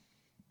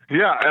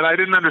 Yeah, and I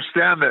didn't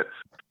understand that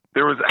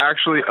there was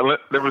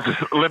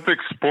this Olympic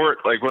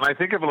sport. Like when I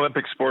think of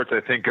Olympic sports, I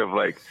think of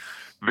like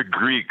the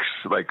Greeks,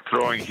 like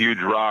throwing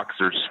huge rocks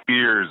or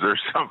spears or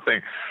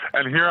something.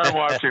 And here I'm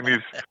watching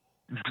these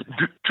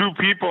two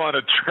people on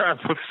a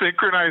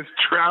synchronized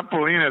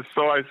trampolinist.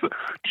 So I said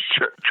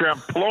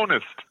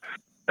tramplonist,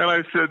 and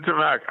I said to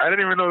Mac, I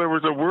didn't even know there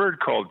was a word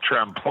called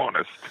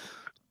tramplonist.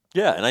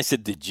 Yeah, and I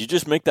said, "Did you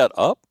just make that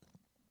up?"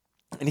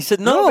 And he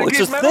said, "No, it's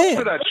a thing."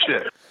 For that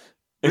shit.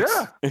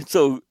 Yeah. And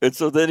so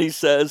then he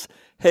says,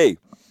 "Hey,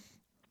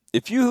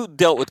 if you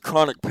dealt with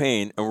chronic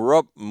pain and were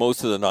up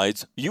most of the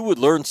nights, you would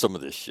learn some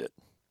of this shit."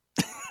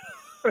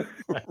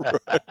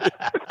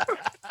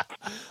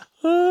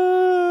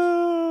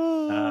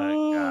 Oh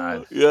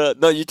God. Yeah.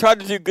 No, you try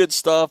to do good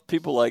stuff.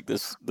 People like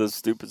this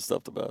stupid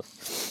stuff the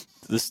best.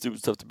 This stupid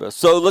stuff the best.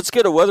 So let's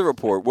get a weather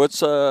report.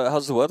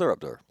 How's the weather up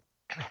there?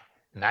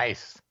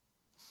 Nice.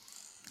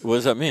 What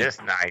does that mean?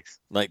 Just nice.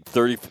 Like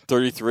 30,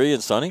 33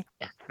 and sunny?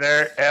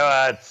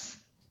 It's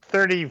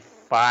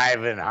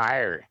 35 and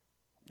higher.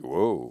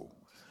 Whoa.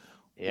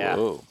 Yeah.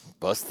 Whoa.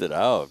 Bust it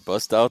out.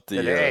 Bust out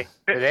the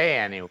today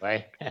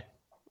anyway.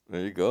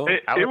 There you go.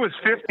 It was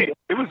 50.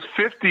 It was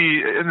 50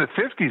 in the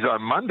 50s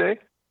on Monday.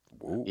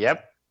 Whoa.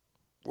 Yep.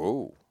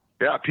 Whoa.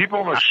 Yeah, people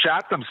almost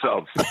shot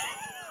themselves.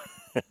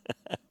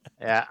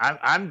 Yeah,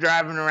 I'm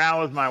driving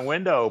around with my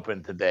window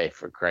open today,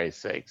 for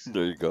Christ's sakes.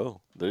 There you go.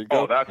 There you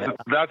go. Oh, that's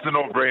a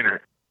no-brainer.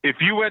 If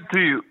you went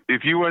to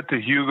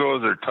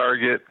Hugo's or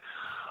Target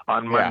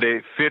on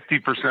Monday,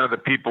 50% of the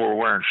people were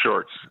wearing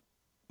shorts.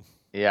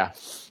 Yeah.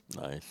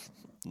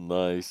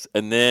 Nice.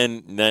 And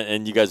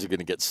then you guys are going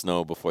to get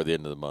snow before the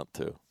end of the month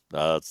too.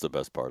 That's the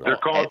best part. They're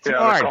calling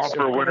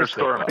for a winter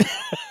storm.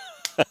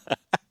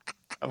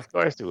 Of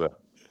course it will.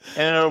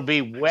 And it'll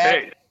be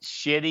wet,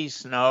 shitty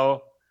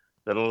snow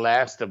that'll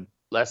last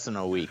less than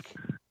a week.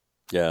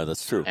 Yeah,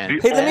 that's true.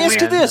 And hey, let me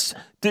ask you this: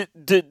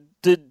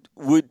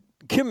 would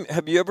Kim?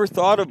 Have you ever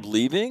thought of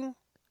leaving?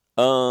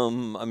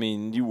 I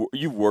mean,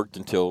 you've worked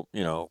until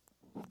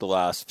the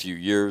last few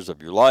years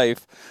of your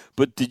life,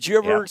 but did you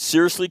ever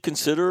seriously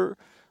consider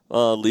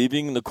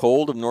leaving the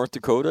cold of North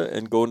Dakota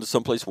and going to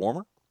someplace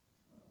warmer?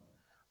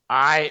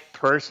 I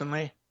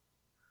personally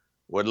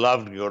would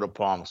love to go to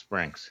Palm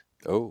Springs.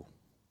 Oh.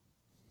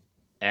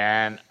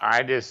 And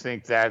I just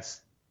think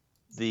that's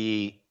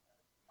the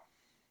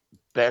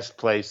best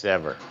place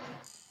ever.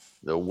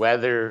 The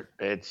weather,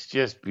 it's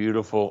just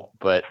beautiful.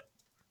 But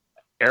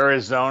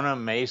Arizona,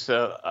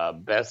 Mesa,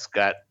 Beth's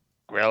got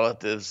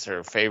relatives,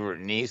 her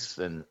favorite niece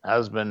and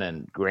husband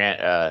and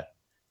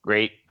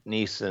great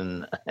niece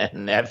and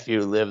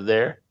nephew live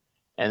there.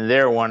 And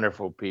they're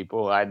wonderful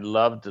people. I'd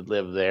love to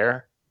live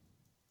there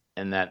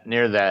and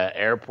near the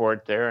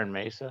airport there in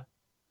Mesa.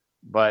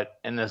 But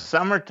in the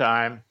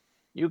summertime,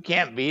 you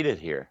can't beat it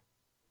here.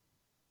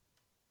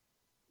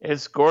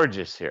 It's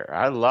gorgeous here.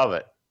 I love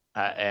it.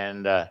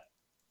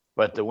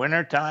 But the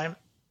wintertime,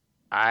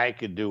 I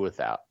could do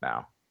without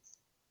now.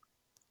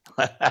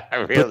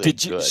 I really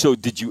could. So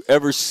did you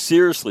ever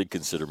seriously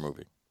consider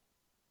moving?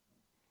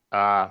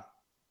 I'd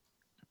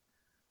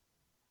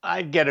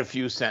get a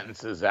few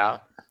sentences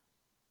out.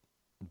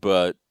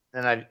 But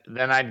then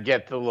I'd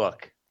get the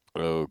look.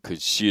 Oh,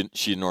 because she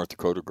a North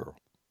Dakota girl.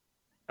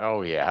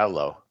 Oh yeah,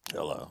 hello.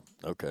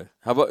 Okay.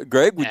 How about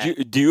Greg?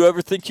 Do you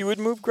ever think you would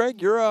move,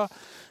 Greg? You're a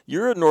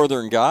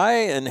northern guy,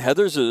 and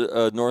Heather's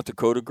a North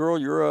Dakota girl.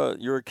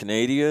 You're a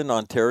Canadian,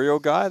 Ontario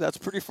guy. That's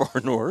pretty far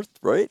north,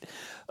 right?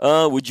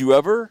 Would you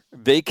ever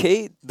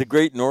vacate the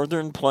Great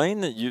Northern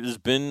Plain that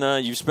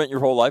you've spent your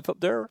whole life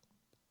up there?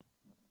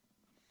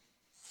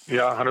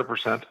 Yeah,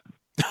 100%.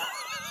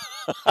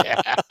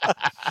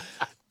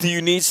 Do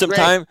you need some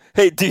time?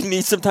 Hey, do you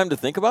need some time to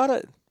think about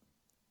it?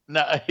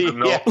 No.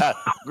 Yeah.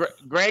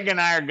 Greg and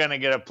I are going to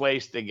get a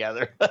place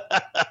together.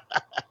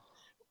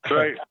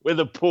 Right. With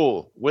a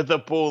pool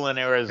in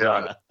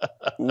Arizona. Yeah.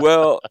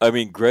 Well, I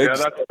mean, Greg's...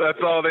 Yeah,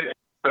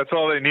 that's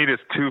all they need is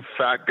two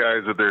fat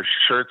guys with their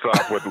shirts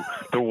off with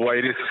the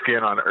whitest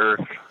skin on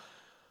earth.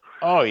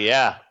 Oh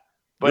yeah.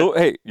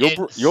 But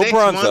you'll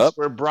bronze up.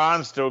 We're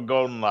bronze to a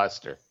golden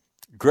luster.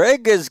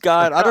 Greg has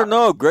got, I don't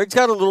know, Greg's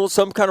got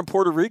some kind of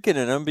Puerto Rican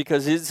in him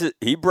because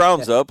he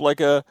browns up like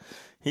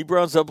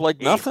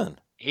nothing.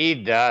 He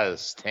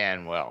does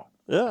tan well.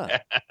 Yeah.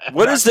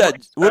 What is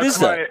that? What is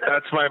that?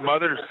 That's my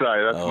mother's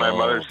side. That's my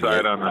mother's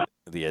side on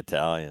the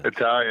Italian.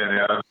 Italian,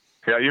 yeah.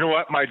 Yeah, you know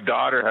what? My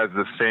daughter has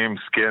the same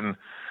skin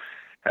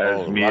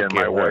as me, and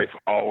my wife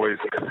always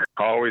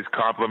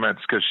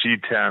compliments because she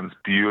tans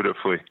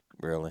beautifully.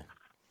 Really?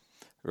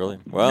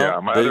 Well, yeah.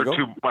 My other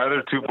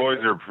two boys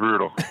are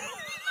brutal.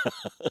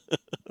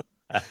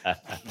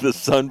 The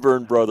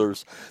Sunburn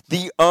brothers.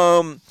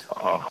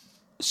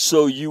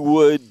 So you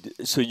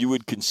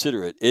would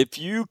consider it if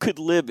you could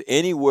live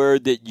anywhere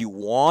that you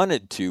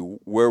wanted to.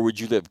 Where would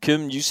you live,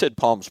 Kim? You said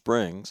Palm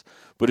Springs,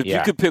 but if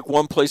you could pick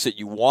one place that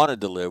you wanted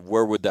to live,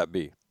 where would that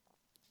be?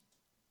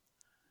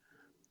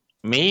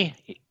 Me,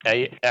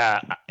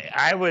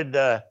 I would.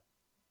 I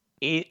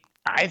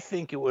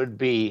think it would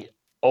be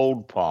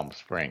Old Palm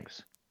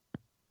Springs.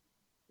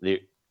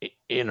 The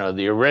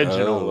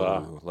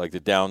original, like the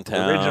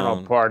downtown, the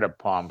original part of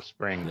Palm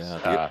Springs.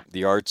 Yeah,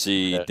 the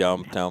artsy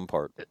downtown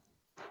part.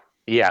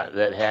 Yeah,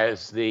 that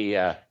has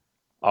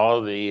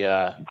all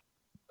the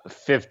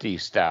 50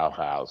 style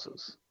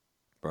houses.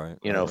 Right.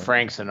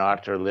 Frank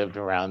Sinatra lived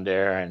around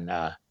there, and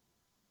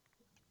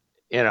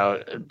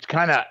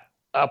kind of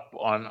up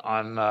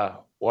on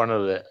one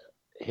of the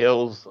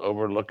hills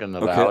overlooking the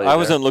valley. I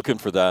wasn't looking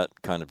for that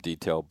kind of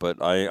detail,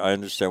 but I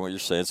understand what you're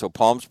saying. So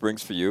Palm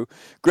Springs for you,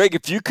 Greg.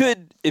 If you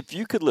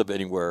could live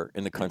anywhere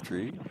in the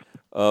country,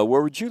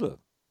 where would you live?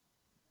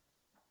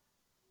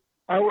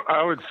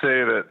 I would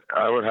say that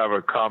I would have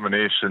a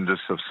combination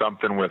just of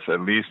something with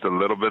at least a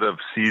little bit of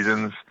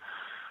seasons.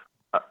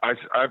 I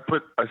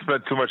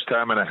spent too much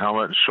time in a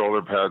helmet and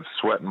shoulder pads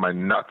sweating my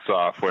nuts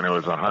off when it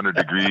was 100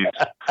 degrees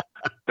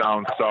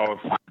down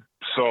south.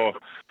 So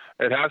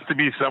it has to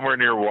be somewhere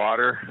near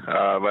water,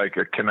 like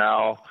a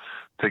canal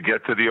to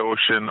get to the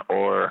ocean,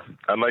 or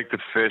I like to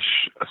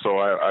fish, so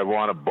I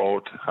want a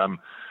boat.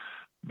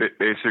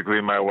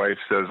 Basically, my wife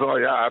says, "Oh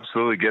yeah,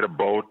 absolutely, get a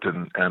boat,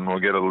 and we'll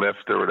get a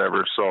lift or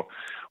whatever." So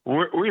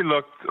we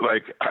looked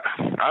like,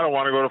 I don't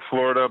want to go to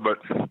Florida, but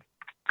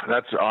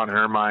that's on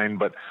her mind.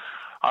 But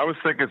I was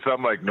thinking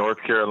something like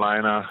North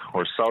Carolina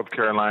or South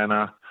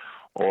Carolina,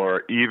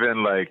 or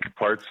even like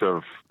parts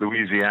of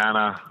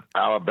Louisiana,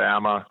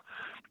 Alabama,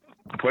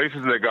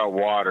 places that got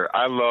water.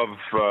 I love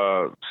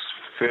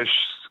fish,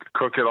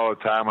 cook it all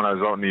the time. When I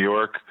was out in New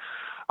York,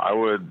 I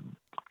would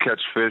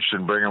catch fish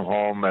and bring them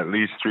home at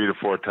least 3 to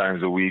 4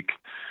 times a week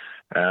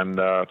and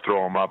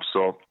throw them up.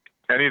 So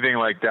anything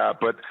like that.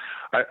 But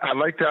I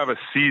like to have a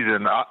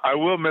season. I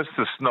will miss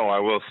the snow, I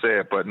will say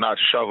it, but not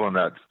shoveling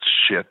that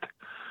shit.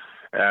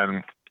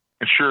 And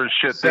sure as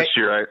shit, this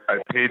year I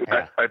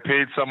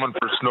paid someone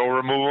for snow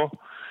removal,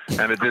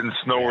 and it didn't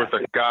snow worth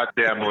a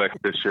goddamn lick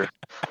this year.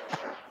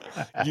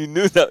 You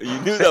knew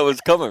that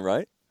was coming,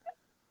 right?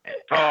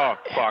 Oh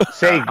fuck!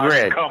 Say,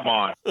 Greg, come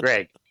on,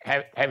 Greg.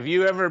 Have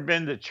you ever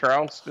been to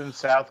Charleston,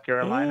 South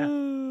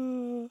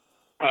Carolina?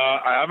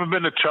 I haven't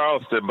been to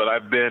Charleston, but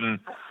I've been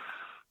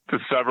to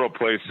several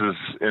places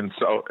in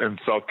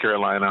South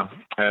Carolina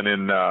and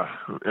in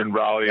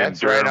Raleigh.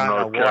 That's and Durham, right on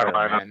North the water,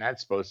 Carolina. man.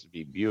 That's supposed to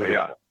be beautiful.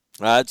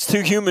 Yeah. It's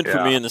too humid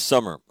for me in the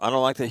summer. I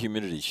don't like that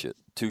humidity shit.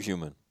 Too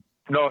humid.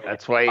 No,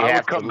 that's why you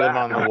have to live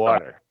on the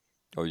water.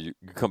 Oh, you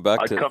come back?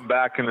 I'd come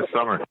back in the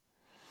summer.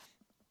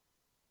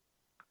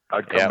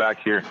 I'd come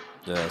back here.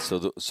 Yeah, so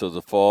the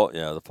fall,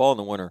 the fall and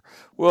the winter.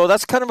 Well,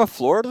 that's kind of a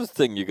Florida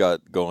thing you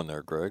got going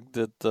there, Greg.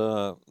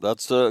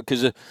 That's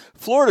because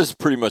Florida's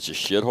pretty much a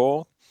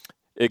shithole,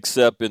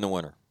 except in the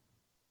winter.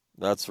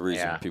 That's the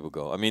reason people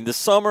go. I mean, the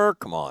summer,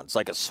 come on, it's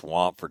like a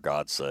swamp, for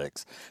God's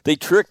sakes. They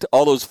tricked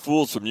all those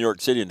fools from New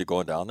York City into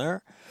going down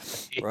there,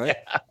 right?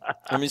 Yeah.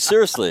 I mean,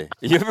 seriously,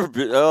 you ever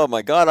been, oh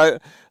my God,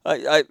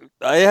 I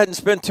hadn't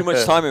spent too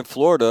much time in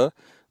Florida,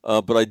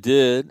 but I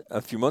did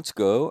a few months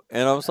ago,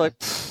 and I was like,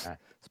 this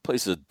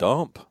place is a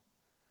dump.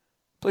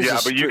 But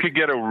you can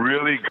get a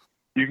really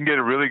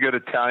good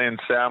Italian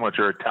sandwich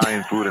or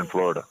Italian food in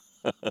Florida.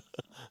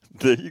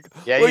 There you go.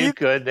 Yeah, well, you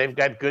could. They've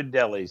got good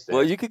delis there.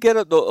 Well, you could get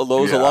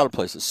those a lot of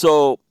places.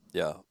 So,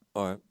 yeah,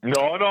 all right.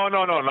 No,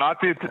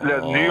 not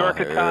the New York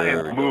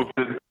Italians moved.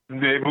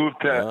 They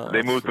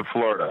moved to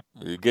Florida.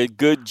 You get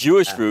good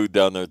Jewish food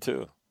down there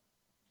too.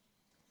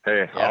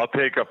 Hey, I'll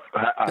take a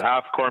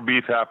half corned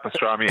beef, half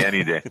pastrami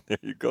any day. There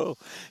you go.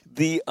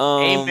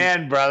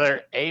 Amen,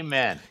 brother.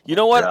 Amen. You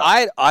know what?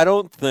 Yeah. I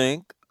don't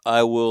think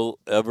I will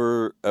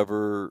ever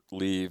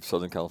leave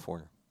Southern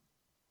California.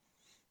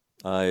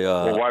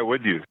 Well, why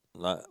would you?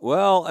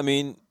 Well, I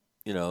mean,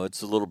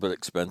 it's a little bit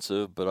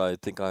expensive, but I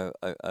think I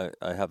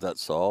have that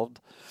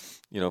solved,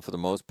 for the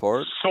most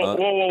part. So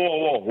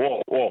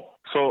whoa.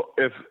 So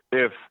if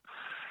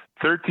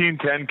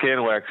 1310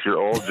 KNOX, your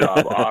old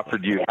job,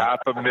 offered you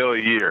 $500,000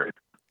 a year,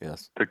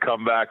 to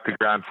come back to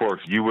Grand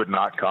Forks, you would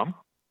not come?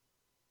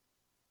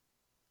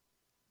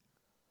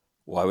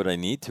 Why would I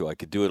need to? I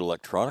could do it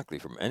electronically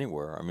from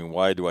anywhere. I mean,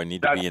 why do I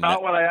need to be in that?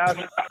 That's not what I asked.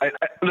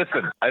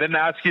 Listen, I didn't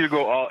ask you to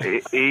go all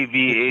AV,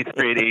 8th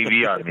grade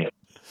AV on me.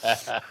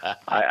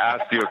 I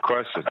asked you a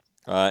question.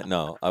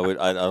 No, I would.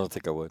 I don't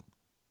think I would.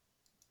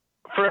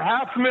 For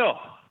 $500,000?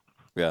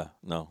 Yeah,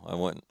 no, I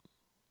wouldn't.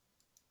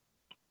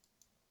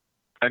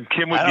 And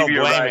Kim would give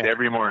you a ride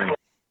every morning.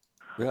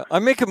 Yeah,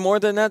 I'm making more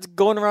than that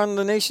going around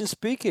the nation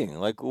speaking.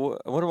 Like, why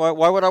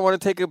would I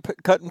want to take a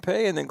cut and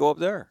pay and then go up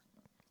there?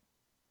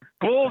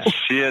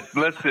 Bullshit.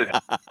 Listen.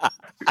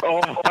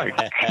 Oh,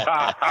 my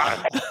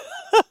God.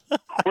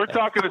 We're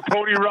talking to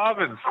Tony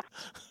Robbins.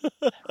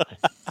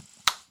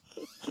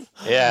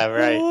 Yeah,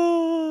 right.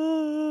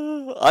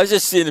 I was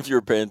just seeing if you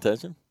were paying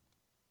attention.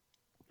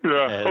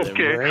 Yeah,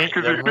 okay.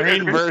 The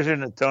Marine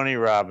version of Tony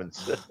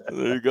Robbins.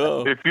 There you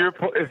go. If you're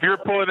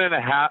pulling in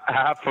a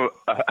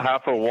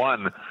half a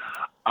one,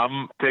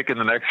 I'm taking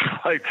the next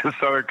flight to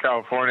Southern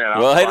California.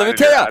 Well, hey, let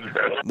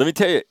me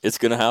tell you, it's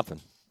going to happen.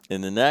 In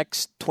the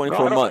next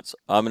 24 months,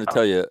 I'm going to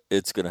tell you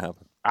it's going to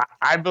happen.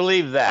 I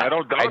believe that.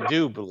 I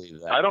do believe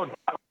that. I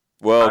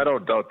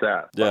don't doubt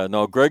that. Yeah,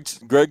 no, Greg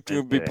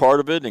can be part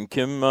of it, and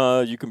Kim,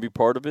 you can be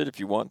part of it if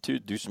you want to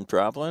do some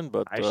traveling.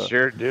 But I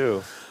sure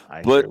do.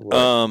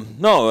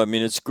 No, I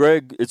mean it's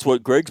Greg. It's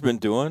what Greg's been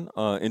doing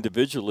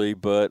individually,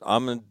 but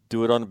I'm gonna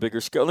do it on a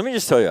bigger scale. Let me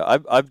just tell you,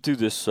 I do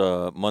this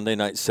Monday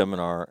night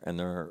seminar, and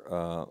they're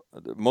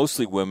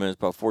mostly women. It's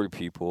about 40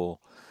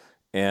 people,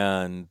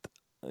 and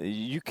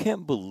you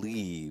can't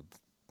believe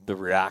the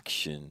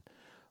reaction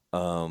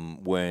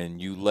when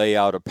you lay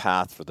out a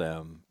path for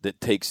them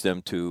that takes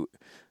them to,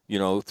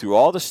 through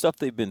all the stuff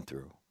they've been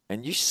through.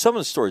 And some of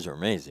the stories are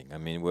amazing. I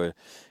mean,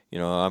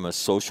 I'm a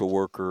social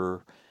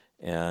worker,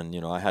 and,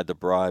 I had to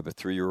bribe a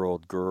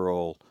 3-year-old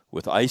girl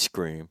with ice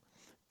cream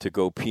to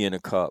go pee in a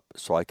cup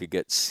so I could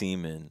get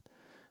semen,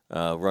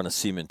 run a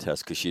semen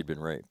test because she'd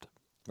been raped.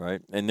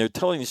 right? And they're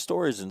telling you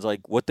stories, and it's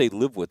like what they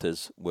live with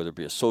is whether it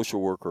be a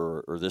social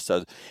worker or this.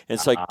 And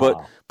it's like,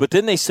 but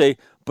then they say,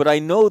 but I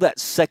know that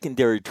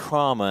secondary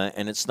trauma,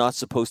 and it's not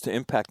supposed to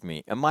impact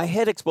me. And my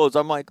head explodes.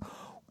 I'm like,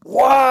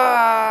 what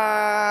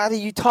are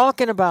you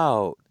talking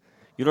about?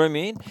 You know what I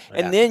mean? Yeah.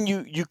 And then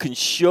you can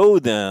show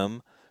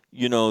them,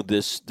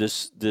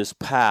 this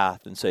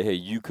path and say, hey,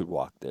 you could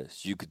walk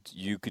this. You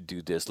could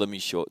do this. Let me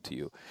show it to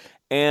you.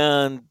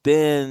 And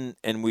then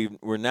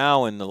we're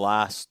now in the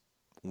last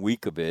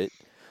week of it.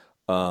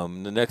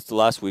 The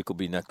last week will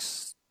be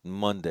next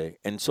Monday.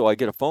 And so I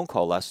get a phone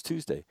call last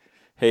Tuesday.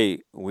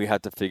 Hey, we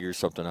had to figure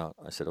something out.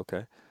 I said,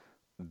 okay.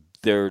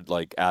 They're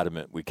like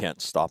adamant, we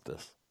can't stop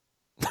this.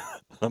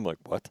 I'm like,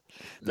 what?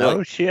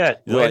 No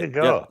shit. Way to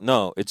go. Yeah,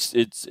 no, it's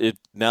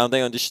now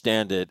they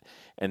understand it,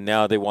 and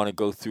now they want to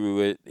go through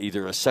it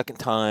either a second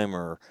time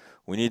or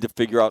we need to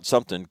figure out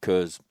something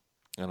and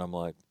I'm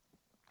like,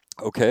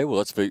 okay, well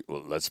let's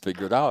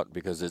figure it out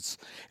because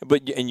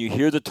and you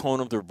hear the tone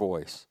of their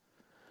voice,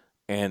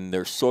 and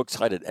they're so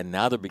excited, and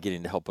now they're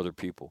beginning to help other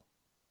people.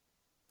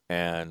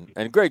 And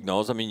Greg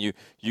knows. I mean,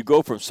 you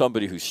go from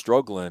somebody who's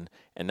struggling,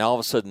 and now all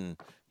of a sudden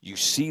you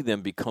see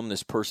them become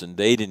this person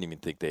they didn't even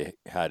think they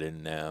had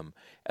in them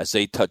as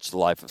they touch the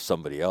life of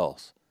somebody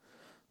else.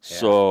 Yeah.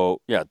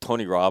 So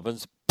Tony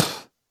Robbins,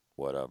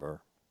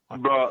 whatever.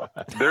 But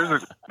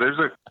there's a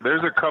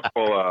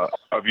couple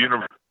of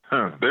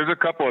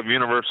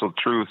universal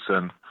truths,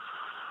 and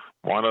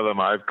one of them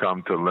I've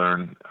come to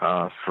learn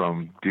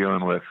from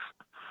dealing with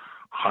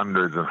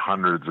hundreds and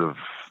hundreds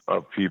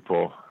of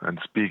people and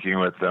speaking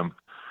with them.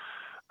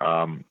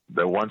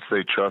 That once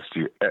they trust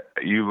you,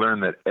 you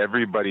learn that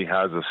everybody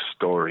has a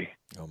story.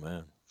 Oh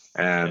man!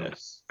 And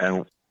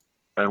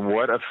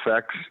what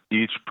affects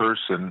each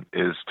person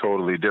is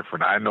totally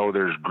different. I know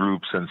there's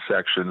groups and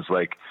sections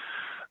like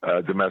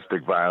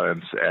domestic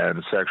violence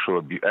and sexual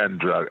abuse and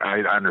drug.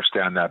 I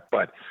understand that,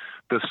 but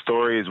the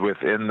stories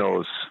within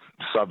those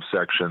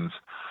subsections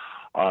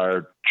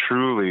are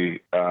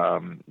truly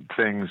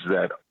things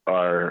that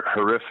are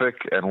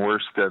horrific and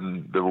worse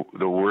than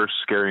the worst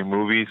scary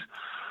movies,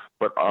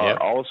 but are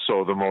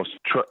also the most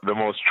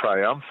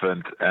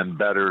triumphant and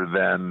better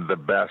than the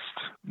best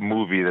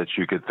movie that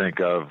you could think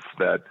of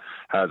that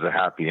has a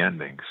happy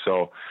ending.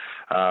 So,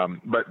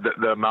 but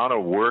the amount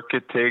of work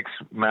it takes,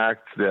 Mac,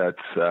 that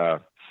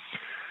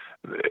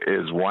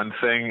is one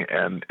thing,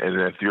 and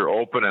if you're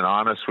open and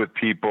honest with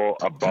people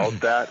about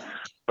that.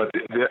 But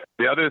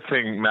the other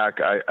thing,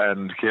 Mac,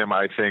 and Kim,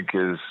 I think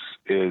is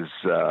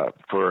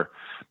for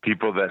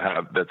people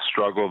that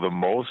struggle the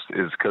most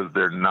is because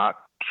they're not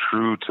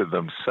true to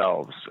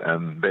themselves,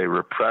 and they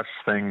repress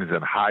things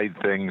and hide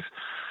things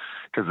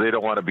because they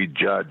don't want to be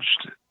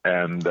judged,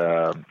 and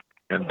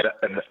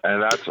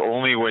that's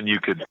only when you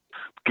could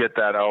get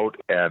that out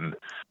and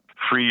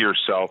free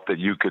yourself that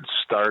you could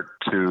start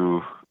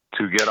to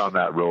get on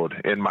that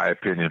road, in my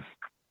opinion.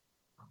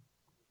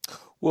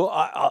 Well,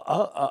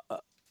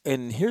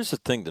 and here's the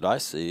thing that I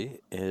see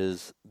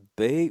is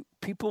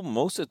people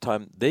most of the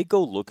time they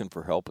go looking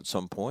for help at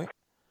some point.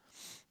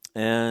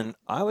 And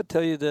I would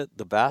tell you that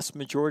the vast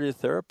majority of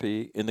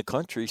therapy in the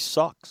country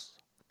sucks.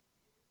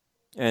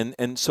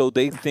 And so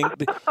they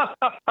think,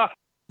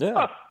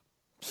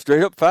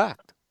 straight up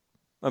fact.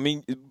 I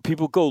mean,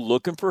 people go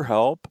looking for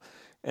help,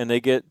 and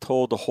they get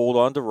told to hold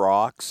on to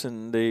rocks,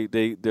 and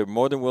they're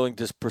more than willing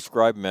to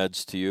prescribe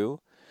meds to you.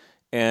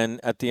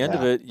 And at the end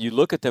of it, you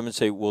look at them and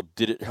say, well,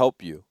 did it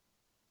help you?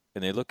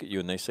 And they look at you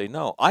and they say,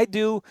 no. I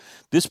do.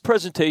 This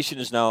presentation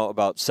is now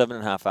about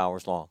 7.5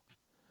 hours long.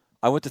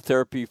 I went to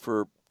therapy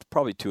for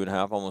probably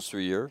 2.5, almost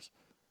 3 years.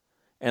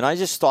 And I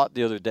just thought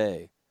the other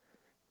day,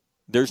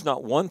 there's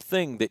not one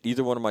thing that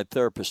either one of my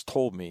therapists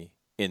told me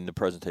in the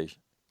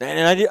presentation.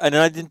 And I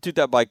didn't do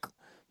that by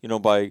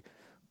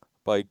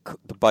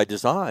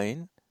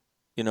design,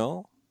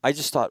 I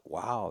just thought,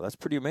 wow, that's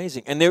pretty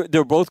amazing. And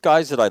they're both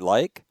guys that I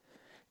like,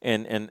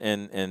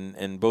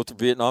 and both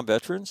Vietnam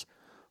veterans.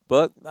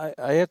 But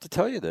I have to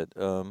tell you that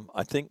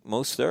I think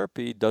most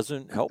therapy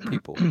doesn't help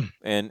people.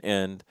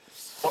 And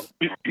well,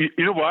 you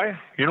know why?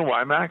 You know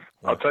why, Mac?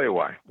 I'll tell you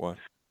why. Why?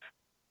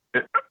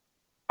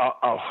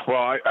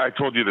 I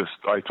told you this.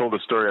 I told a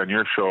story on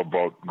your show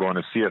about going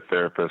to see a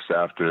therapist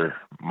after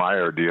my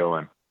ordeal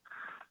and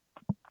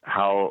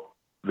how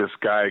this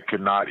guy could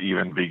not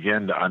even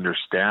begin to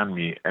understand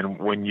me. And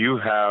when you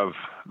have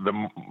the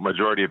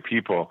majority of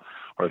people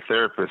or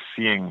therapists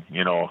seeing,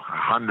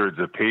 hundreds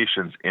of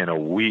patients in a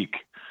week,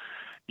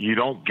 you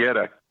don't get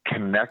a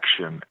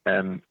connection.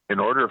 And in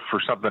order for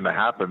something to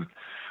happen,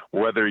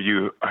 whether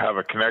you have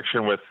a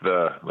connection with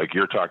like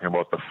you're talking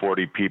about, the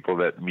 40 people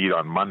that meet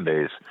on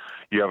Mondays,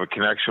 you have a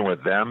connection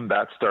with them,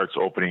 that starts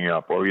opening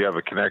up. Or you have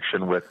a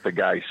connection with the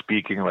guy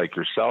speaking like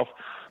yourself,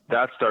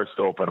 that starts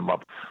to open them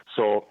up.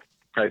 So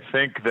I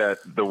think that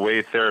the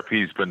way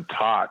therapy's been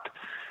taught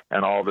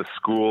and all the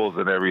schools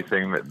and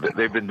everything, that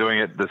they've been doing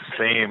it the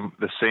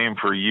same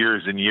for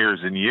years and years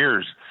and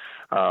years.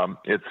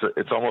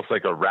 It's almost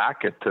like a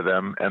racket to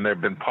them, and they've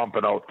been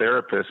pumping out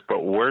therapists,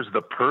 but where's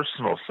the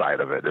personal side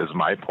of it is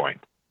my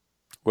point.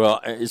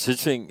 Well, it's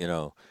interesting,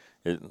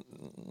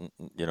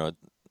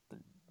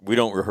 we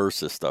don't rehearse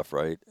this stuff,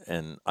 right?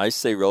 And I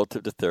say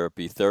relative to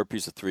therapy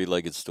is a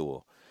three-legged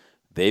stool.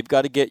 They've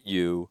got to get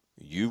you,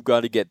 you've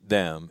got to get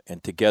them,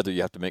 and together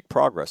you have to make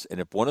progress. And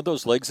if one of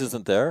those legs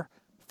isn't there,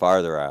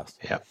 fire their ass.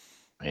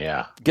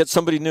 Yeah. Get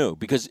somebody new,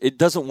 because it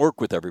doesn't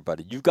work with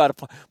everybody. You've got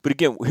to. But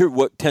again, here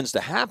what tends to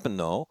happen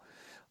though,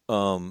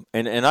 and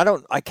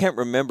I can't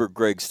remember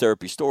Greg's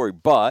therapy story,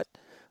 but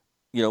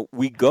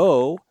we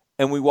go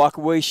and we walk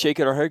away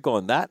shaking our head,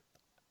 going, "That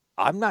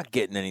I'm not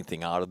getting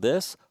anything out of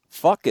this.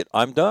 Fuck it,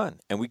 I'm done,"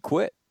 and we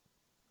quit.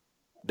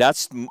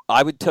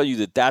 I would tell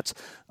you that's.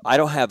 I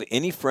don't have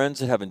any friends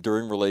that have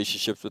enduring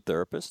relationships with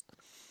therapists.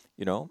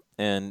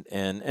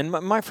 And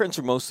my friends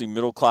are mostly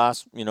middle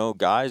class,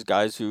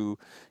 guys who,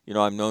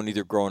 I've known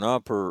either growing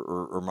up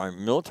or my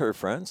military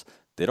friends.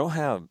 They don't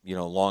have,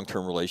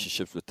 long-term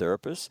relationships with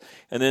therapists.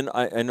 And then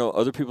I know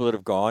other people that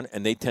have gone,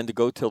 and they tend to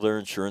go till their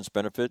insurance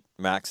benefit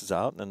maxes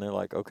out, and they're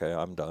like, okay,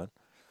 I'm done,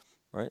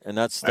 right? And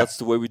that's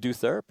the way we do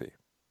therapy.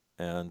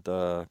 And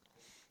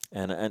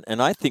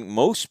I think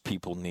most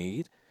people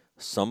need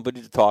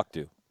somebody to talk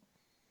to.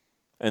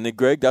 And then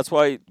Greg, that's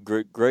why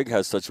Greg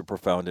has such a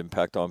profound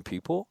impact on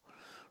people.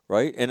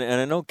 Right? And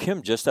I know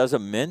Kim, just as a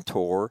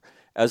mentor,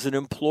 as an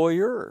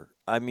employer,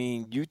 I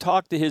mean, you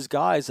talk to his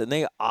guys and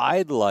they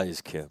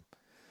idolize Kim.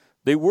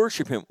 They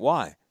worship him.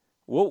 Why?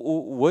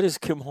 What is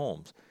Kim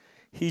Holmes?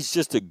 He's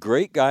just a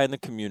great guy in the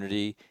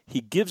community. He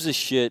gives a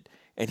shit,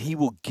 and he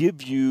will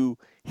give you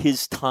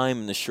his time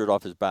and the shirt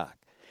off his back.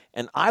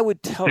 And I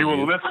would tell you. He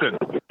will listen.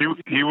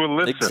 He will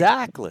listen.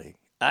 Exactly.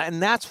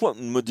 And that's what.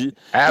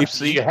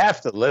 Absolutely. You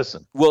have to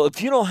listen. Well,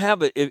 if you don't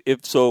have it,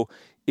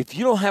 if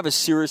you don't have a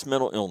serious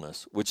mental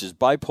illness, which is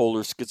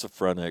bipolar,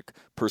 schizophrenic,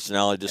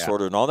 personality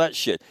disorder, and all that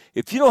shit,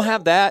 if you don't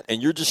have that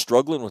and you're just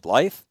struggling with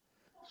life,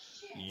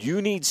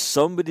 you need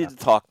somebody to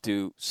talk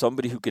to,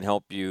 somebody who can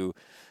help you,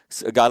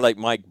 a guy like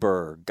Mike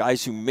Burr,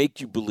 guys who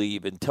make you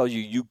believe and tell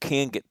you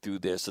can get through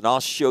this, and I'll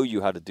show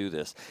you how to do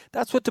this.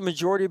 That's what the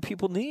majority of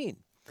people need.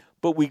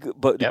 But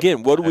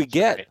again, what do we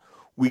get? Right.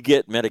 We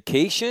get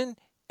medication,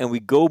 and we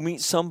go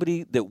meet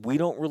somebody that we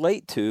don't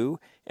relate to,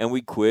 and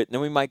we quit, and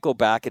then we might go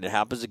back, and it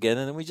happens again,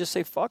 and then we just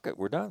say, fuck it,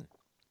 we're done.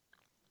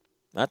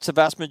 That's the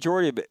vast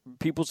majority of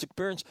people's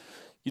experience,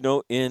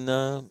 in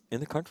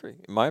the country,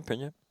 in my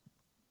opinion.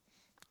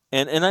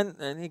 And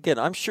again,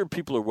 I'm sure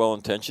people are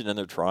well-intentioned, and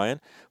they're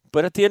trying,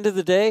 but at the end of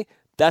the day,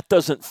 that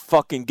doesn't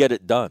fucking get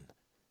it done.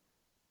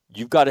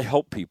 You've got to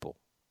help people.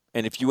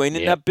 And if you ain't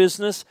in that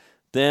business,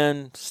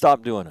 then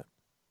stop doing it.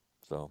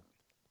 So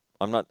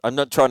I'm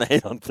not trying to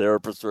hate on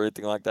therapists or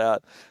anything like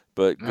that,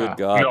 but good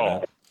God. No.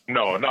 Man.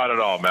 No, not at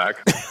all, Mac.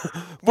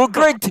 Well,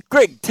 Greg,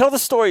 tell the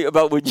story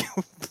about when you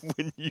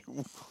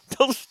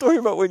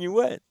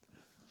went.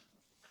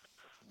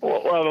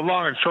 Well, the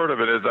long and short of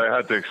it is I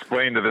had to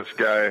explain to this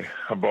guy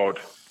about,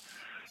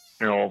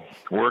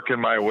 working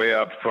my way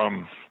up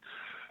from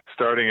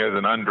starting as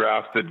an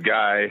undrafted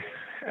guy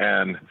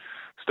and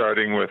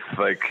starting with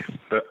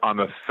on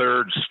the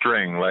third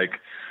string. Like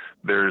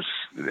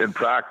in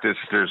practice,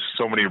 there's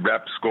so many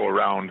reps go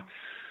around.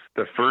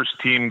 The first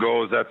team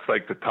goes, that's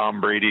like the Tom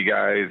Brady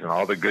guys and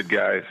all the good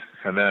guys.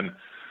 And then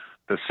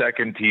the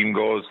second team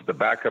goes, the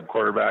backup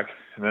quarterback.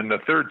 And then the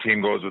third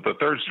team goes with the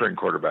third string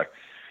quarterback.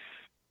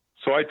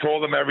 So I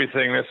told him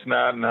everything, this and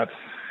that. And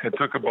it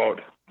took about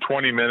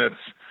 20 minutes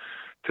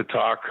to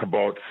talk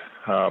about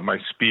my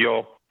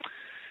spiel.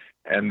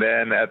 And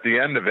then at the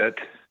end of it,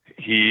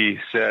 he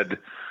said,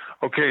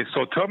 okay,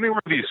 so tell me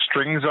where these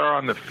strings are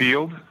on the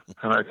field.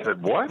 And I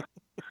said, what?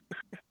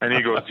 And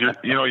he goes,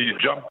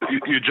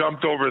 you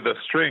jumped over the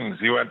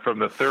strings. You went from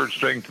the third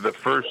string to the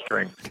first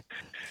string.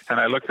 And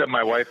I looked at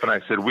my wife and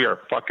I said, we are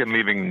fucking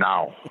leaving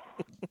now.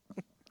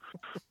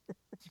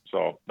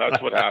 So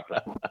that's what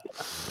happened.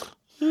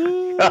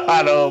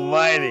 God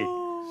almighty.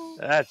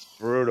 That's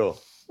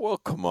brutal. Well,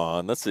 come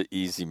on. That's an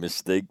easy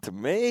mistake to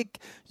make.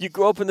 You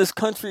grow up in this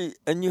country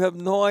and you have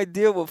no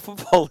idea what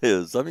football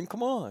is. I mean,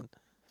 come on.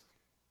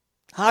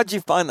 How'd you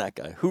find that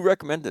guy? Who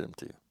recommended him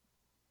to you?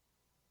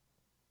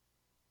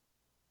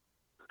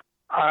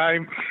 I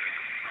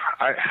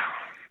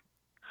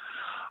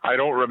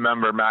don't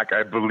remember, Mac.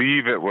 I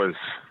believe it was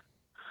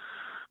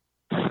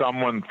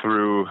someone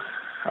through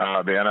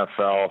the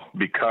NFL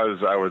because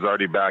I was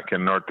already back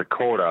in North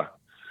Dakota.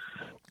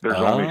 There's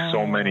only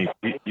so many.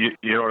 You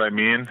know what I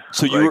mean?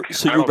 So you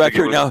were back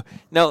here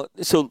now.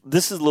 So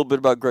this is a little bit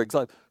about Greg's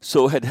life.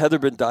 So had Heather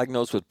been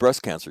diagnosed with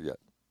breast cancer yet?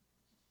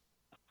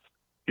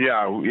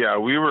 Yeah.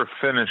 We were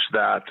finished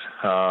that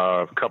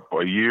a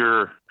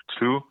year or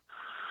two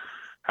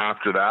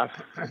after that.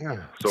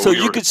 So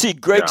you could see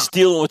Greg's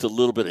dealing with a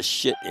little bit of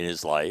shit in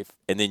his life,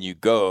 and then you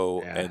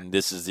go, and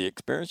this is the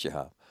experience you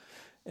have.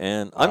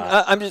 And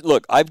I'm just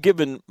look. I've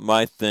given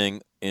my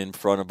thing in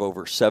front of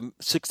over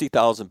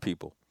 60,000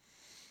 people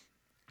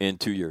in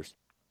 2 years,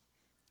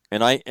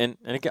 and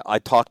again, I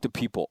talk to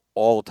people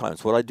all the time.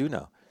 It's what I do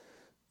now.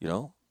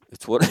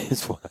 It's what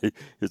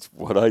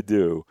I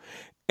do,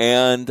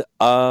 and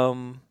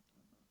I'm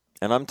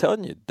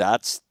telling you,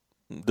 that's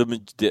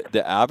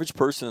the average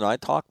person that I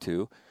talk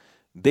to,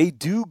 they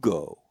do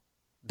go.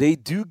 They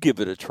do give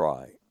it a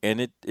try,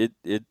 and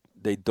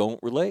they don't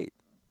relate.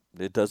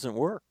 It doesn't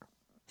work.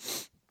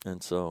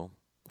 And so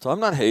I'm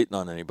not hating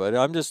on anybody.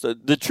 I'm just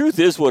the truth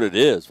is what it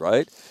is,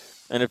 right?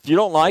 And if you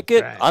don't like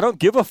it, I don't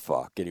give a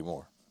fuck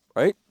anymore,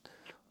 right?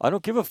 I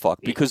don't give a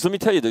fuck because let me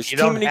tell you, there's too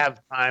many. You don't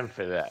have time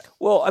for that.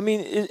 Well, I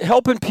mean,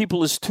 helping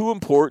people is too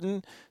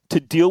important to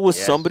deal with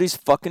somebody's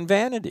fucking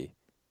vanity,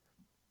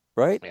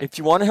 right? Yeah. If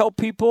you want to help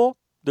people,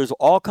 there's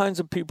all kinds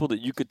of people that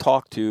you could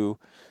talk to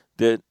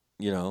that,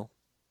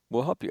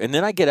 will help you. And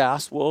then I get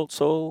asked, well,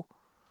 so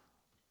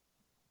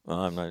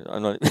I'm not even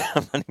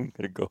going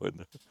to go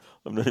into.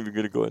 I'm not even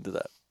going to go into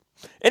that.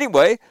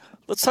 Anyway,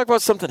 let's talk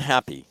about something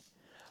happy.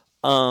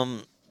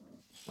 I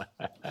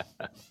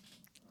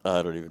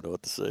don't even know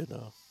what to say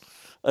now.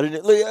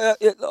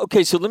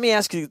 Okay, so let me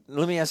ask you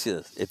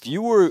this: if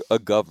you were a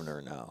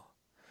governor now,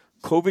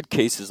 COVID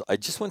cases. I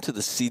just went to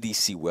the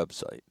CDC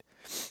website,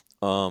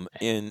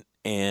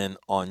 and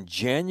on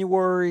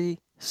January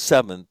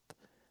 7th,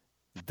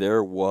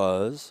 there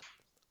was.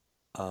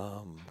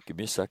 Give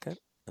me a second,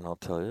 and I'll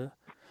tell you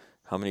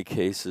how many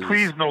cases.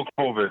 Please, no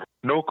COVID.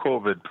 No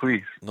COVID,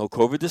 please. No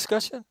COVID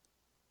discussion?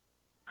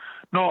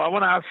 No, I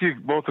want to ask you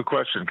both a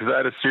question because I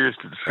had a serious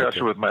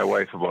discussion with my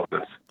wife about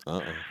this.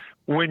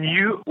 When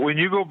you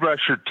go brush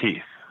your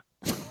teeth,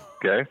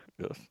 okay?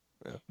 Yes.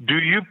 Yeah. Do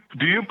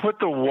you put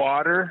the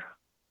water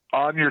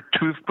on your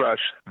toothbrush,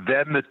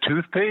 then the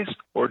toothpaste,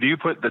 or do you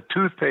put the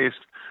toothpaste,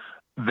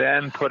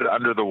 then put it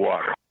under the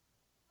water?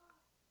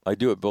 I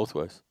do it both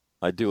ways.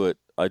 I do it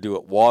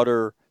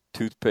water,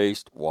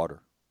 toothpaste,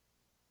 water.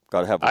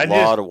 Got to have a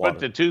lot of water. I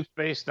just put the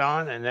toothpaste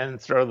on and then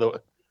throw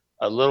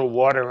a little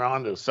water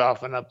on to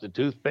soften up the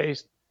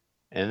toothpaste,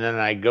 and then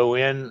I go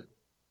in,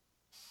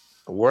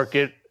 work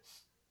it,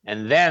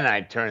 and then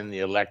I turn the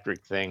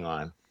electric thing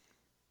on.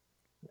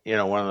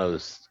 One of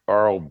those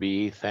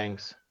Oral-B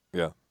things.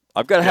 Yeah,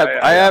 I've got to have.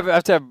 I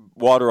have to have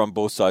water on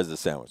both sides of the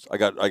sandwich. I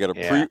got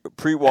a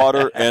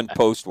pre-water and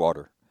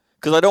post-water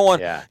because I don't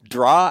want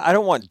dry. I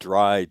don't want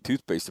dry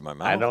toothpaste in my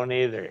mouth. I don't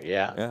either.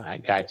 Yeah. I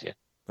got you.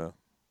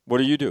 What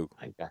do you do?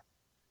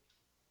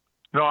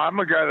 No, I'm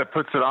a guy that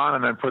puts it on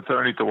and then puts it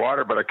underneath the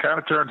water, but I kind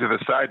of turn to the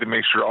side to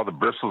make sure all the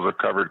bristles are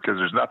covered because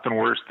there's nothing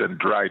worse than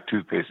dry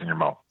toothpaste in your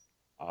mouth.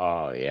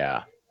 Oh,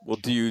 yeah. Well,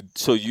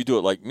 so you do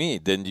it like me?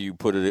 Then do you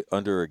put it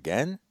under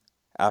again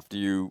after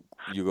you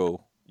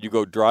go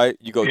dry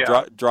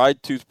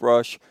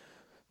toothbrush,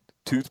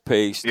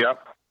 toothpaste,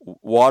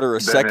 water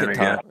a second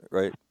time,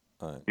 right?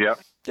 Yep.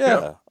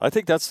 Yeah, yep. I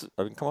think that's.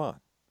 I mean, come on.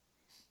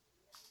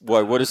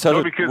 Why? What does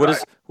Heather?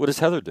 What does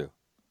Heather do?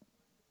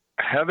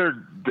 Heather,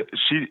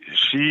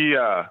 she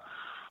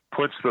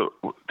puts the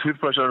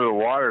toothbrush under the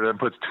water, then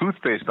puts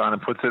toothpaste on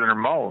and puts it in her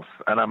mouth,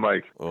 and I'm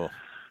like,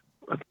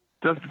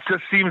 that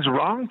just seems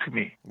wrong to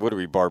me. What are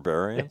we,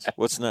 barbarians?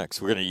 What's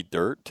next? We're gonna eat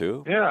dirt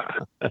too? Yeah,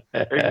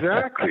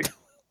 exactly.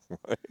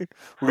 Right?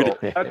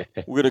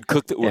 We're gonna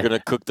cook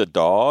the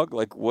dog.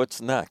 Like,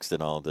 what's next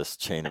in all this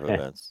chain of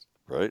events?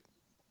 Right.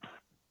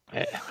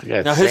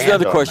 Now here's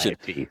another question: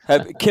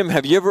 Kim,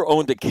 have you ever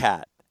owned a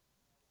cat?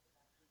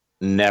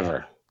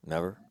 Never.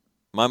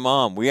 My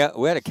mom, we had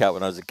a cat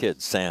when I was a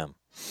kid, Sam.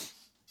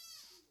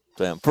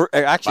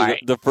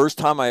 The first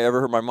time I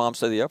ever heard my mom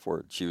say the F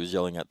word, she was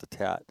yelling at the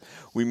cat.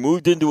 We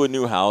moved into a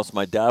new house.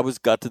 My dad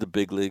got to the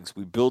big leagues.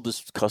 We built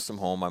this custom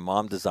home. My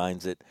mom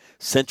designs it,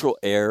 central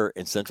air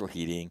and central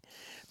heating.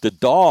 A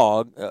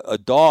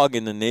dog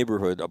in the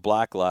neighborhood, a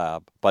black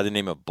lab by the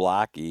name of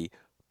Blackie,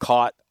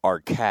 caught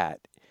our cat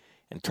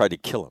and tried to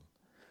kill him.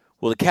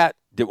 Well, the cat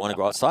didn't want to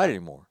go outside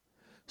anymore.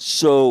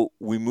 So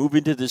we move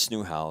into this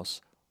new house.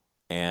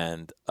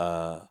 And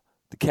the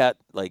cat,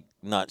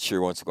 not sure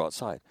wants to go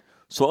outside.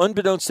 So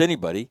unbeknownst to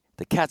anybody,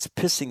 the cat's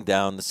pissing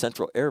down the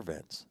central air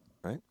vents,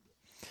 right?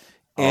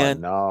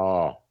 And,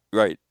 no.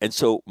 Right. And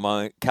so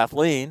my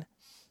Kathleen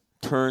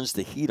turns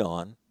the heat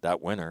on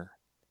that winter.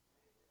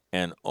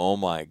 And, oh,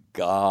 my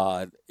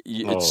God,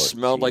 it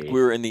smelled like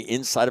we were in the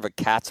inside of a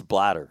cat's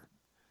bladder,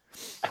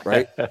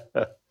 right?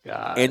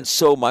 God. And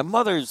so my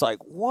mother's like,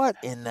 what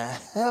in the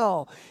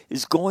hell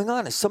is going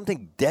on? Is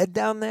something dead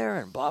down there?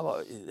 And blah,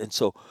 blah. And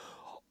so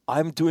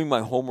I'm doing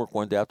my homework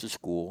one day after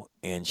school,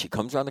 and she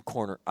comes around the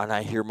corner, and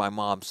I hear my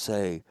mom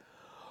say,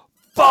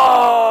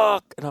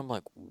 fuck! And I'm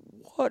like,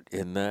 what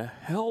in the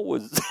hell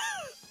was that?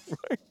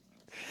 Right?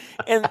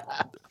 And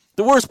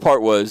the worst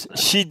part was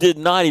she did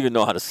not even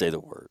know how to say the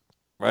word,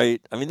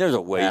 right? I mean, there's a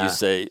way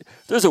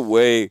there's a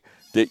way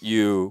that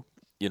you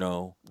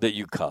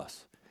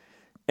cuss.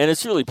 And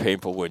it's really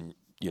painful when,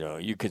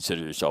 you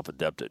consider yourself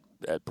adept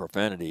at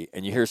profanity,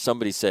 and you hear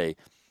somebody say,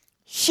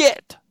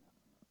 shit!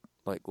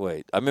 Like,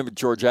 wait, I remember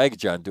George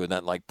Agajon doing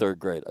that in third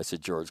grade. I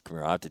said, George, come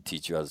here. I have to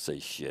teach you how to say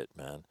shit,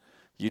 man.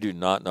 You do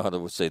not know how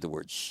to say the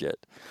word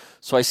shit.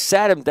 So I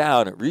sat him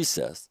down at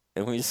recess,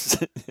 and we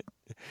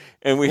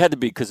had to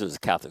be, because it was a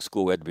Catholic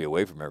school, we had to be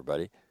away from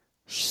everybody.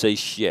 Say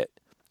shit.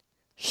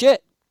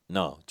 Shit.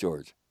 No,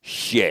 George.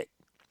 Shit.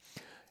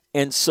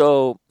 And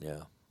so,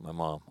 my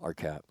mom, our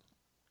cat.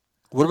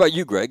 What about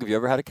you, Greg? Have you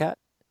ever had a cat?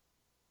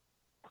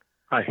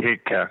 I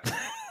hate cats.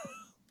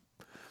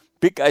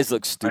 Big guys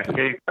look stupid.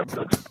 I hate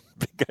cats.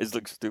 Big guys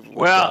look stupid.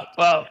 Well,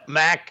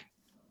 Mac,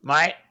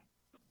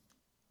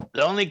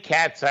 the only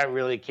cats I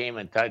really came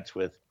in touch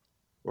with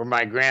were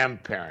my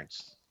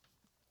grandparents,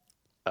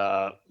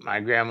 my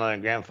grandmother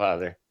and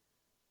grandfather,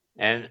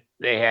 and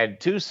they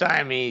had 2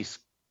 Siamese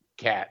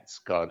cats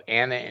called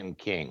Anna and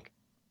King,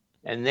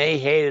 and they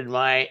hated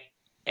my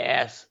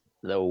ass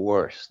the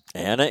worst.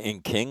 Anna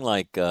and King,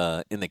 like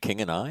in The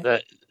King and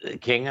I? The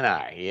King and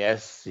I,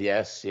 yes.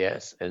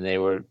 And they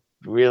were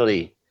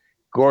really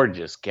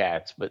gorgeous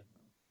cats, but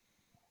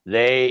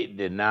they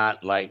did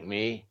not like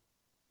me.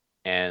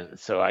 And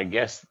so I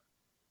guess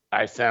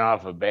I sent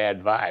off a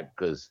bad vibe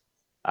because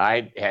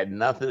I had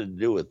nothing to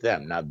do with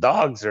them. Now,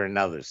 dogs are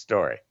another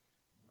story,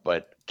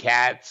 but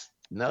cats,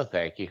 no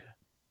thank you.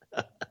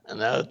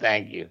 No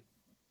thank you.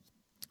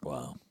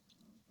 Wow.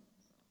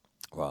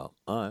 All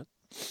right.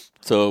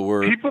 So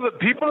we're people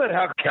that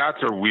have cats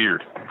are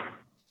weird.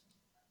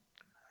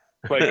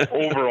 Like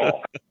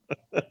overall.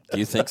 Do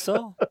you think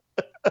so?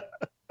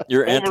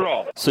 You're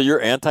overall. So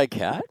you're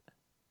anti-cat?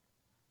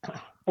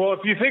 Well, if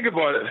you think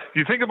about it,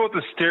 you think about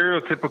the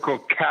stereotypical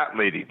cat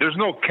lady. There's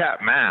no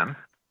cat man.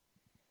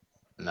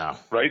 No.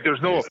 Right?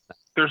 There's no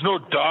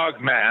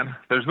dog man.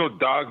 There's no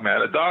dog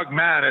man. A dog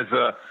man is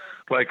a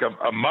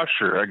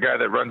musher, a guy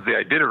that runs the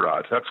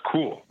Iditarod. That's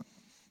cool.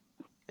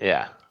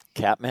 Yeah.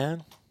 Cat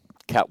man?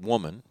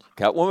 Catwoman.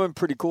 Catwoman,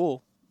 pretty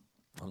cool.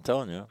 I'm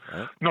telling you.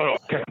 Right? No.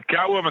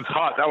 Catwoman's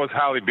hot. That was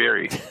Halle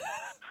Berry.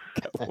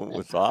 Catwoman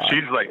was hot.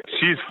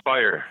 She's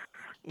fire.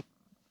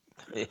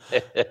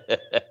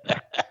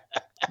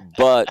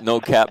 But no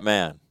cat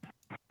man.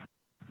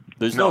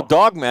 There's no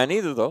dog man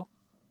either, though.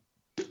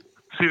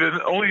 See,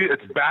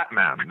 it's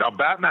Batman. Now,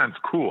 Batman's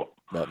cool.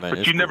 Batman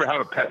but you never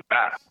have a pet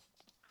bat.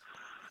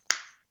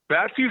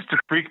 Bats used to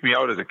freak me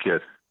out as a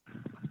kid.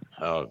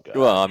 Oh, God.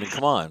 Well, I mean,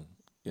 come on.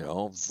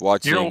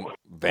 Watching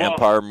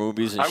vampire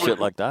movies and shit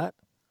like that.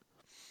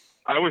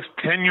 I was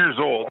 10 years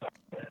old,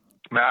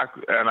 Mac,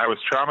 and I was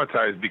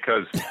traumatized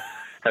because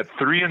at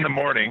 3 a.m,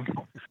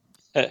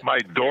 my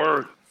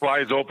door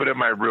flies open in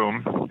my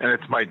room, and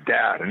it's my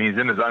dad, and he's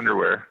in his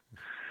underwear,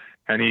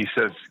 and he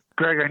says,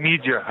 "Greg, I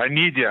need you.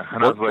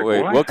 And I was like,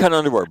 wait, what kind of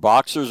underwear?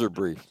 Boxers or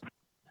briefs?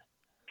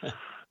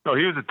 No,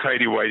 he was a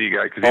tighty whitey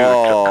guy because he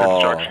was a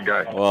construction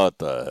guy. What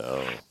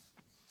the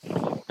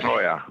hell? Oh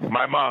yeah,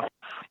 my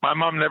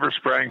mom never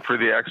sprang for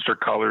the extra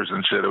colors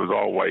and shit. It was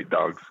all white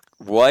dogs.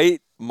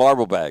 White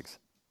marble bags.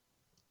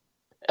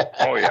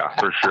 Oh yeah,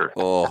 for sure.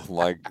 Oh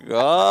my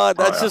God,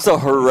 that's just a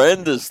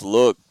horrendous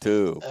look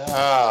too.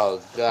 Oh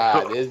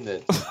God, isn't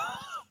it?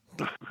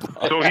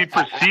 So he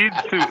proceeds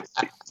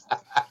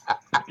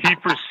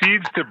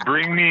to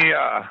bring me.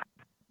 I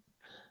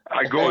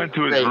go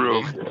into his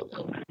room.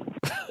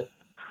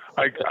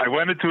 I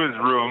went into his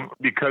room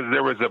because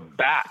there was a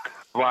bat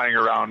flying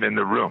around in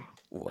the room.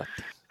 What?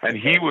 And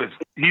he's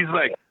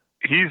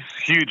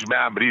huge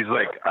man, but he's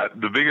like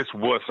the biggest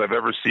wuss I've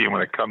ever seen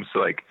when it comes to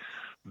like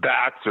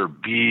bats or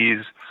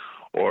bees,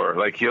 or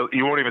like he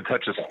won't even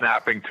touch a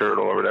snapping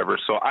turtle or whatever.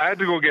 So I had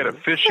to go get a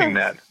fishing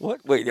net.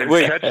 What? Wait.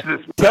 Catch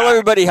this Tell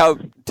everybody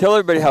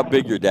how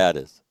big your dad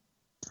is.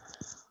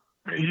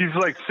 He's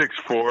like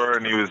 6'4",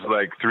 and he was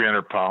like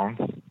 300 pounds.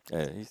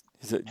 Yeah,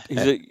 he's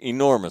an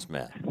enormous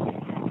man.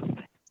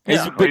 He's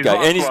Yeah, a big he's guy,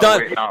 lost and a lot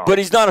of weight now. but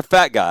he's not a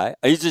fat guy.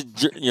 He's just,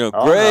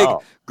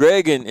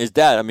 Greg and his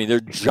dad. I mean, they're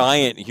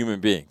giant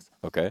human beings.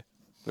 Okay,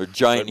 they're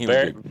giant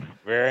human beings.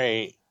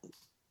 Very.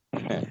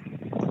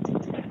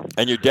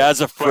 And your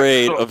dad's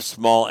afraid of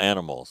small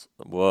animals.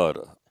 What?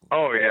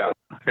 Oh yeah,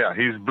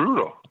 he's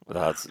brutal.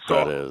 That's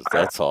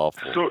awful.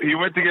 So he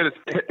went to get his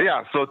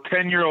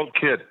 10-year-old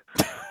kid.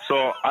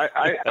 So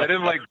I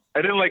didn't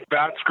like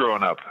bats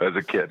growing up as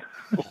a kid.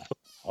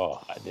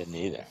 Oh, I didn't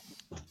either.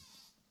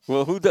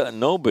 Well, who does?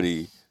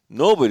 Nobody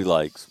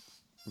likes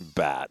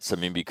bats. I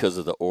mean, because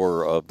of the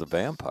aura of the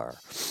vampire.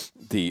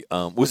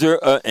 Was there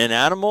an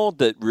animal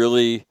that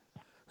really?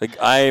 Like,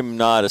 I'm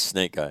not a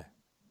snake guy.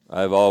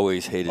 I've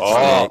always hated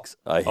snakes.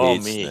 I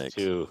hate me snakes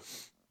too.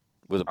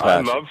 with a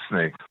passion. I love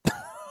snakes.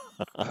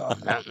 Oh,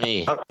 not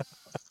me.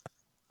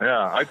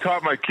 Yeah, I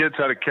taught my kids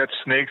how to catch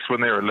snakes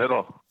when they were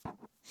little.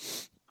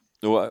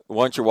 Why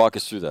don't you walk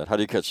us through that? How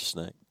do you catch a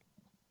snake?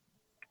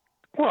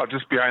 Well,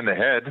 just behind the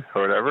head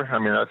or whatever. I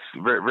mean, that's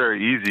very,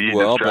 very easy.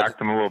 You distract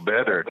them a little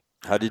bit. Or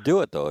how do you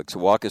do it, though? Like, so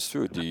walk us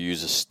through it. Do you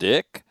use a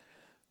stick,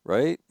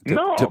 right?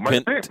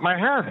 My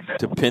hand.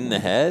 To pin the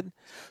head?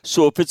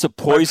 So if it's a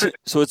poison,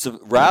 so it's a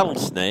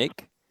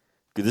rattlesnake.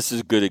 This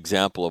is a good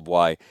example of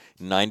why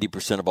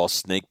 90% of all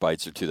snake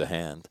bites are to the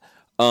hand.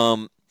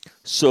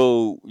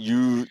 So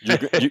you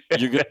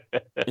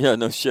yeah,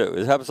 no shit.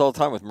 It happens all the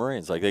time with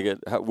Marines. Like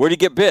where do you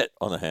get bit?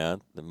 On the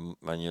hand, and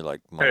you're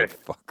like,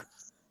 motherfucker.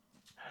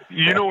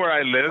 You know where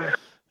I live?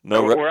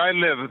 Where I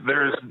live,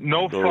 there's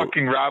no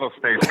fucking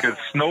rattlesnakes because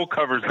snow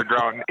covers the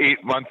ground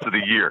 8 months of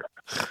the year.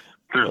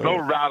 There's no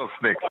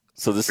rattlesnakes.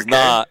 So this is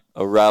not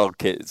a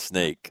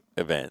rattlesnake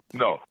event.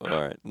 No. All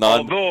right.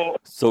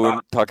 So we're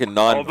talking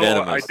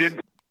non-venomous.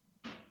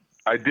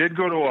 I did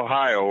go to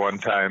Ohio one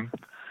time,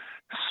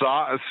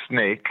 saw a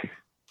snake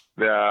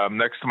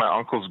next to my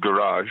uncle's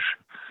garage.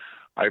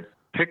 I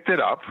picked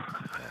it up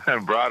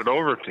and brought it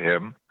over to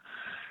him,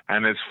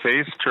 and his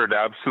face turned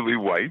absolutely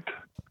white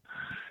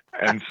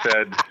and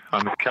said,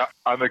 on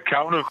the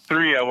count of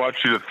 3, I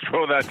want you to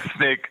throw that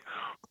snake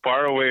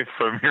far away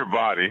from your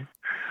body.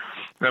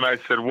 And I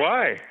said,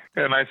 why?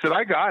 And I said,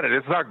 I got it.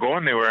 It's not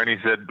going anywhere. And he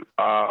said,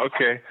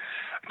 okay.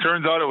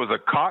 Turns out it was a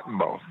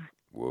cottonmouth.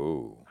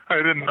 Whoa. I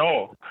didn't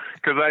know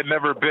because I'd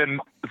never been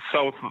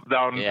south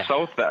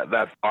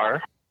that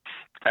far.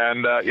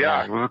 And,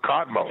 it was a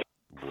cottonmouth.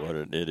 What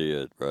an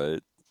idiot,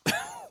 right?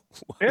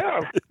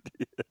 Yeah.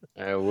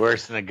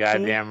 Worse than a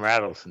goddamn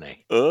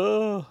rattlesnake.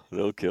 Oh,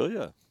 they'll kill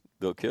you.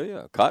 They'll kill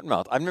you.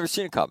 Cottonmouth. I've never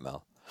seen a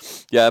cottonmouth.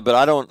 Yeah, but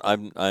I don't.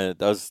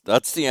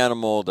 That's the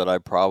animal that I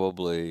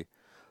probably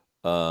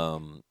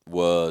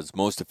was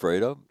most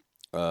afraid of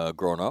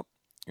growing up,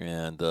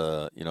 and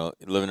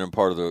living in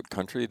part of the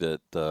country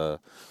that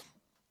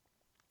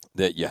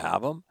you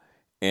have them.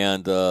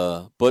 And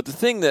but the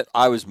thing that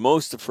I was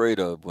most afraid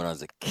of when I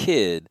was a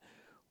kid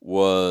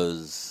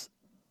was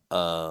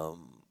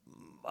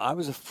I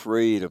was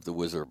afraid of the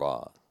Wizard of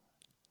Oz.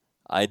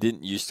 I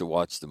didn't used to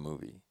watch the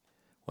movie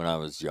when I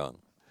was young.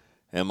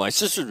 And my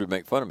sisters would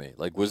make fun of me.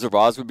 Like, Wizard of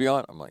Oz would be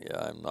on. I'm like,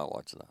 yeah, I'm not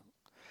watching that.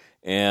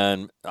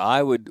 And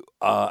I would,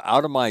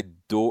 out of my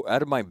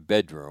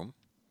bedroom,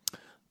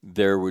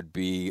 there would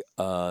be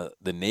the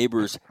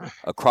neighbors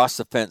across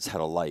the fence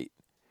had a light.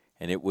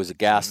 And it was a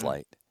gas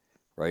light,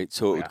 right?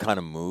 So it would kind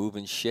of move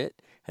and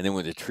shit. And then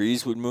when the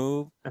trees would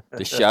move,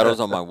 the shadows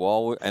on my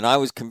wall would, and I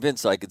was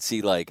convinced I could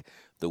see, like,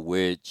 the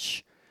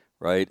witch,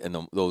 right?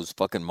 And those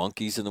fucking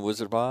monkeys in the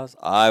Wizard of Oz.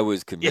 I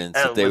was convinced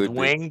that they would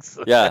wings.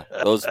 Yeah,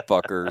 those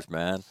fuckers,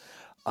 man.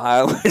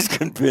 I was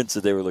convinced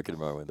that they were looking at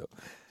my window,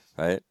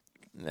 right?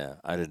 Yeah,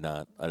 I did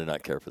not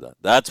care for that.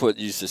 That's what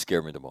used to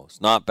scare me the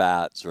most. Not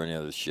bats or any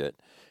other shit.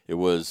 It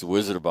was the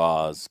Wizard of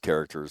Oz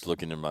characters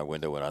looking in my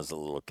window when I was a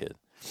little kid.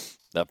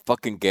 That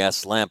fucking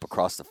gas lamp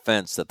across the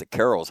fence that the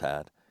Carrolls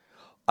had.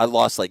 I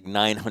lost like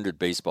 900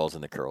 baseballs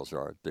in the Carrolls'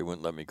 yard. They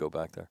wouldn't let me go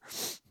back there.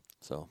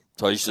 So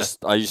I used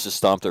to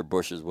stomp their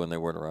bushes when they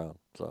weren't around.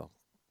 So,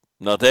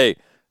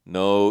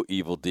 no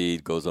evil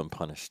deed goes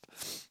unpunished.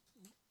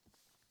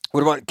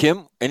 What about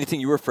Kim? Anything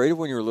you were afraid of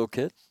when you were a little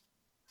kid?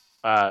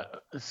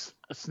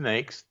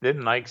 Snakes.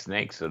 Didn't like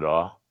snakes at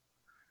all.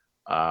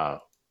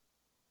 But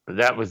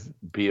that would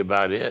be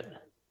about it.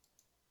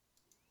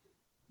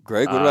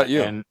 Greg, what about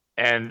you?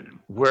 And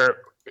we're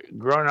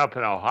growing up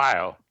in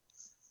Ohio,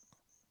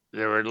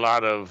 there were a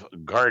lot of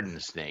garden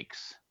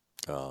snakes.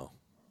 Oh.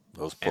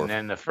 Those poor... And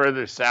then the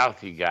further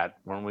south you got,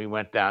 when we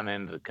went down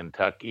into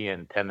Kentucky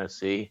and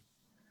Tennessee,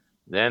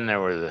 then there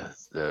were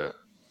the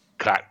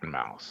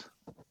cottonmouths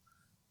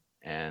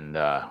and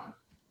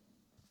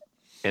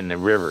in the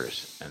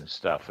rivers and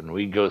stuff. And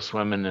we'd go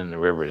swimming in the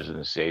rivers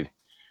and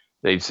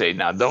they'd say,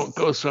 now don't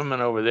go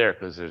swimming over there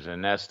because there's a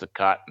nest of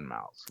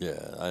cottonmouths.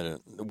 Yeah, I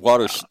didn't.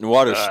 Water.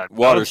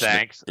 No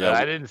thanks. Yeah,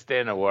 I didn't stay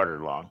in the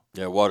water long.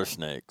 Yeah, water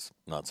snakes,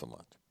 not so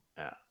much.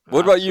 Yeah.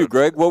 What about you,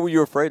 Greg? What were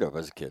you afraid of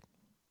as a kid?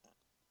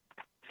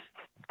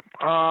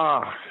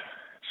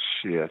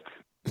 Shit.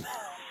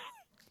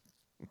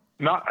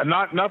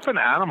 Not nothing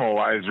animal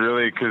wise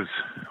really, because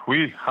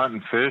we hunt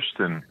and fished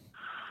and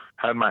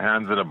had my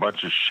hands in a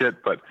bunch of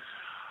shit. But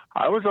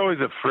I was always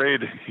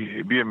afraid.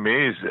 You'd be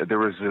amazed. There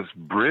was this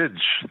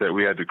bridge that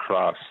we had to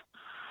cross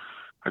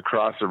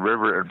across a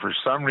river, and for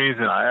some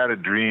reason I had a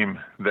dream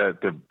that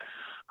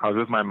I was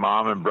with my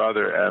mom and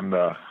brother, and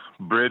the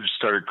bridge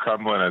started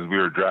crumbling as we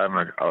were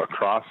driving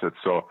across it.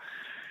 So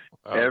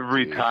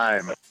every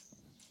time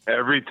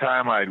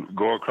I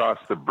go across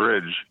the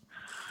bridge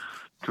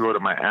to go to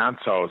my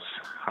aunt's house,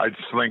 I'd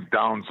slink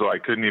down so I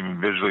couldn't even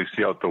visually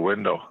see out the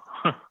window.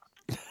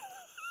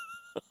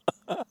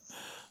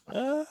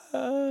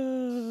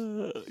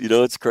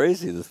 It's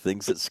crazy, the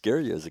things that scare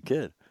you as a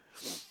kid.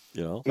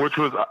 Which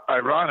was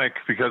ironic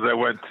because I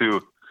went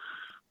to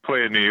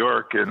play in New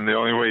York, and the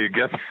only way you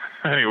get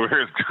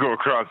anywhere is to go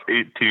across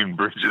 18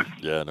 bridges.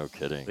 Yeah, no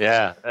kidding.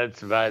 Yeah,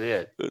 that's about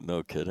it.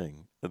 No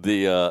kidding.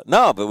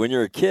 But when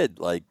you're a kid,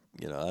 like,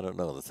 I don't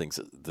know, the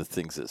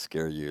things that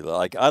scare you.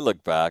 Like, I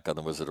look back on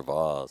the Wizard of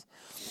Oz,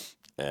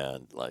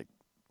 and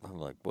I'm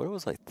like, what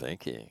was I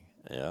thinking?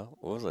 Yeah,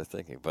 what was I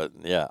thinking? But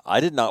yeah, I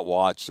did not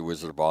watch the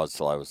Wizard of Oz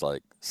till I was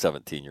like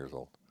 17 years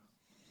old.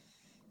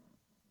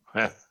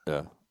 Yeah,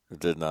 it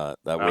did not.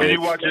 Can you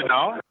watch it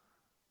now?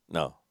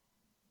 No.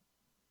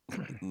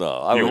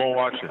 No, you won't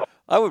watch it.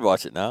 I would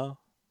watch it now.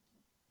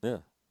 Yeah.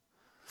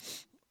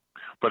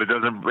 But it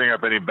doesn't bring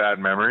up any bad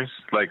memories?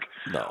 Like,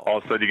 no. All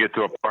of a sudden you get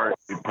to a part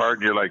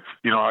and you're like,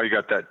 how you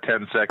got that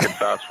 10-second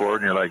fast forward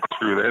and you're like,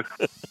 screw this.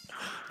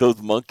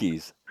 Those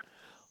monkeys,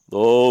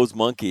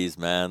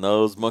 man.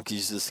 Those monkeys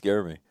used to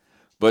scare me.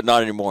 But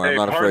not anymore. Hey, I'm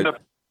not afraid.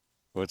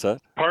 What's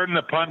that? Pardon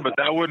the pun, but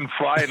that wouldn't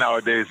fly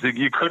nowadays.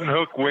 You couldn't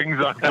hook wings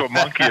onto a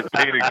monkey and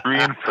paint it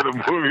green for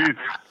the movies.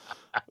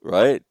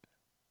 Right.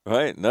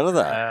 None of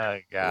that. Oh,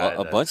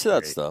 God, a bunch of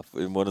that stuff.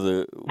 In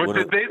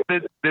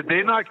did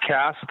they not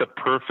cast the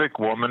perfect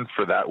woman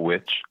for that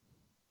witch?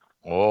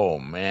 Oh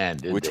man,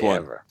 did Which they one?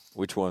 ever?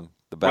 Which one?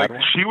 The bad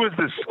one? She was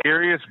the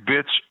scariest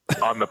bitch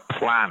on the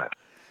planet.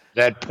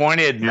 That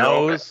pointed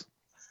nose.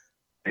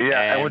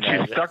 Yeah, and when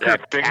she stuck her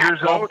fingers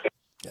out.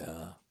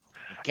 Yeah.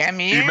 Come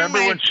here, remember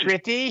my when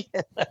pretty?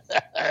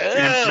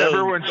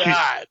 Remember when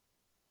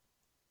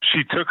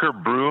she took her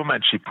broom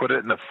and she put it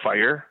in the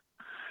fire,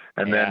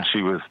 and then she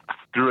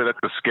threw it at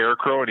the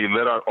scarecrow, and he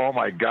lit out. Oh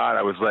my God!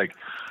 I was like,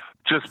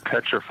 just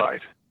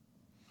petrified.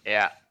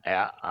 Yeah,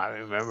 I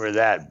remember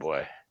that,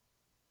 boy.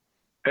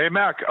 Hey,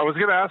 Mac, I was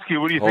going to ask you,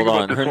 what do you Hold think on.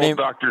 about this Her whole name-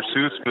 Dr.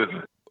 Seuss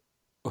business?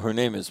 Her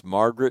name is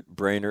Margaret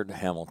Brainerd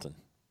Hamilton.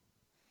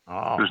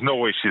 Oh. There's no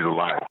way she's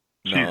alive.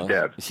 She's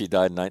dead. She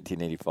died in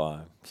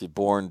 1985. She was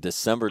born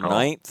December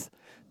 9th,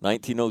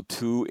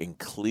 1902 in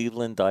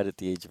Cleveland, died at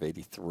the age of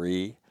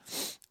 83.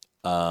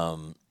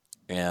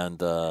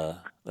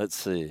 Let's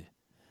see.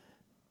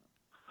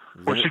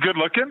 Was she good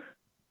looking?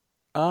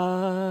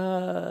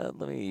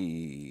 Let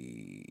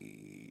me.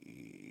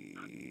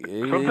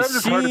 Sometimes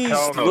it's hard to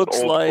tell in those looks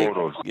old like,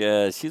 photos.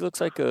 Yeah, she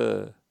looks like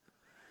a.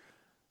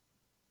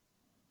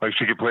 Like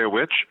she could play a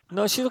witch?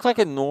 No, she looked like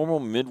a normal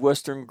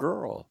Midwestern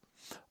girl.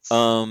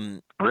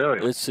 Really?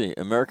 Let's see.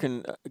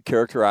 American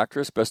character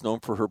actress, best known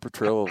for her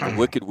portrayal of the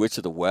Wicked Witch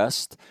of the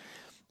West.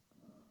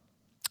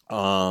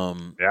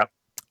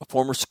 A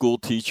former school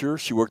teacher.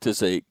 She worked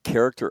as a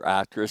character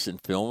actress in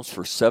films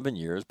for 7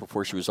 years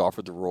before she was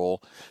offered the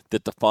role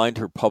that defined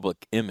her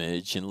public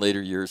image. In later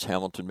years,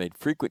 Hamilton made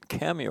frequent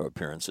cameo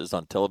appearances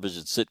on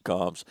television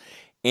sitcoms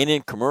and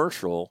in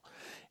commercial,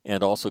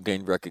 and also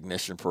gained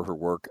recognition for her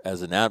work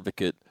as an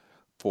advocate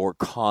for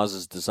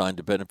causes designed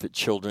to benefit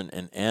children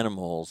and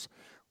animals,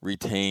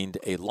 retained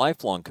a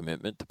lifelong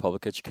commitment to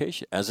public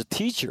education. As a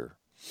teacher.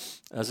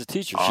 Awesome.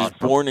 She's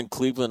born in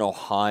Cleveland,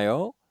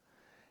 Ohio.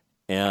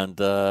 And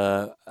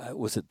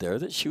was it there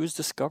that she was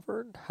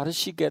discovered? How did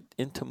she get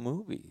into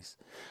movies?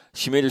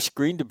 She made her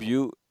screen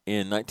debut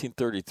in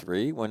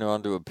 1933, went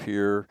on to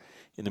appear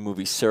in the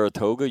movie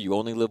Saratoga, You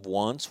Only Live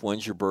Once,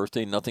 When's Your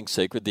Birthday, Nothing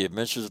Sacred, The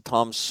Adventures of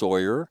Tom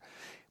Sawyer,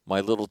 My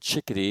Little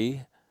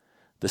Chickadee,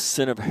 The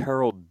Sin of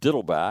Harold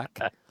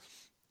Diddleback,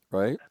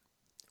 right?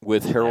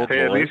 With Harold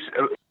Lloyd.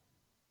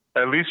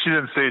 At least she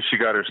didn't say she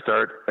got her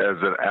start as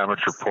an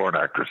amateur porn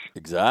actress.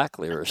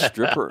 Exactly, or a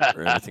stripper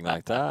or anything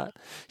like that.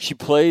 She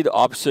played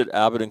opposite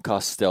Abbott and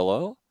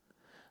Costello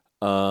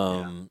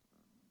in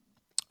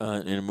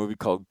a movie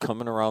called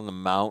Coming Around the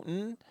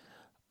Mountain.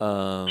 She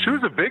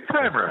was a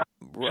big-timer.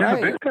 Right. She was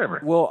a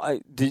big-timer. Well,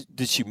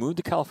 did she move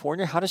to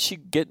California? How does she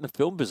get in the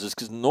film business?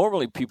 Because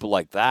normally people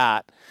like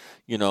that,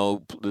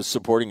 the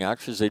supporting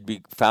actors, they'd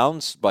be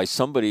found by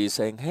somebody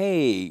saying,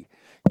 hey,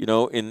 in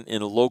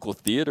a local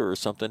theater or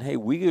something, hey,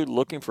 we're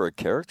looking for a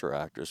character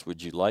actress.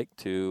 Would you like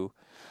to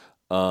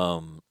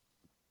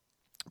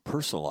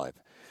personal life?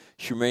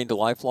 She remained a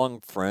lifelong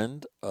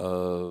friend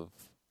of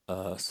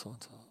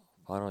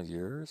final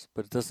years,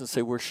 but it doesn't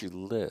say where she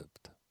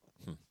lived.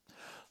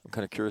 I'm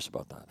kind of curious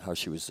about that, how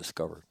she was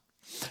discovered.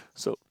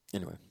 So,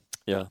 anyway,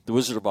 yeah, The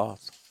Wizard of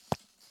Oz.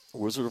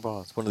 Wizard of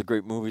Oz, one of the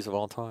great movies of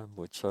all time,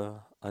 which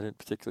I didn't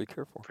particularly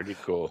care for. Pretty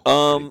cool.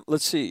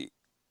 Let's see.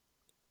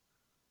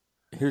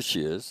 Here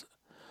she is.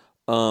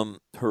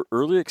 Her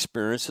early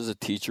experience as a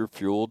teacher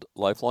fueled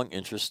lifelong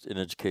interest in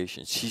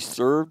education. She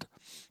served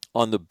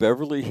on the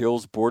Beverly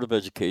Hills Board of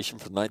Education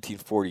from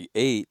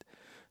 1948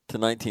 to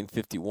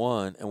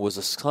 1951 and was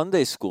a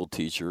Sunday school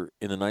teacher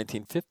in the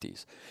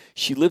 1950s.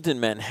 She lived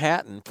in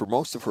Manhattan for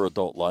most of her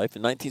adult life.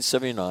 In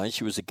 1979,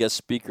 she was a guest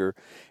speaker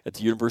at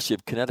the University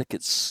of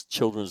Connecticut's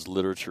children's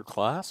literature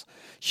class.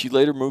 She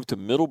later moved to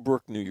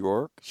Middlebrook, New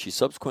York. She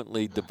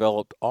subsequently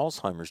developed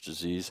Alzheimer's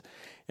disease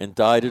and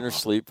died in her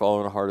sleep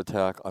following a heart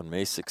attack on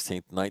May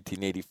 16,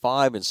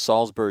 1985 in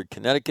Salisbury,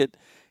 Connecticut.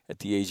 At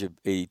the age of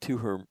 82,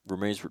 her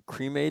remains were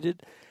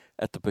cremated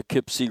at the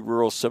Poughkeepsie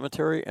Rural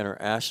Cemetery, and her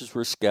ashes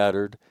were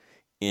scattered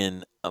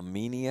in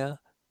Amenia,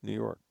 New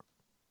York.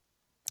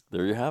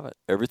 There you have it.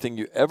 Everything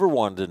you ever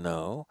wanted to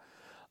know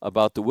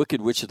about the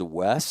Wicked Witch of the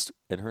West,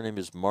 and her name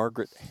is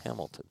Margaret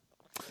Hamilton.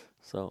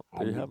 So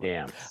there you have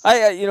it.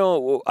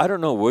 I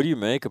don't know. What do you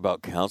make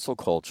about cancel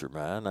culture,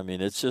 man? I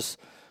mean, I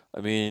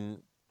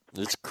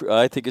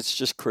think it's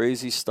just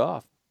crazy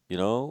stuff. What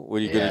are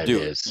you going to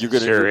do? You're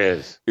going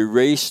to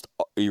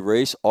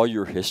erase all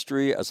your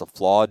history as a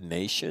flawed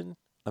nation?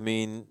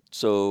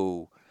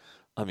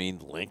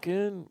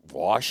 Lincoln,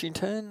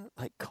 Washington,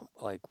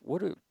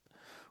 what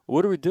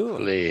are we doing?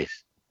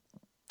 Please.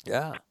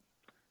 Yeah.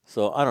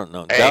 So I don't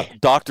know. Hey.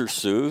 Dr.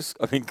 Seuss.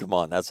 Come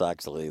on. That's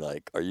actually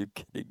are you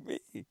kidding me?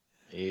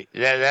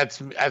 Yeah, that's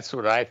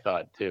what I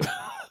thought too.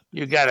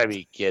 You got to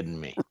be kidding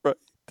me.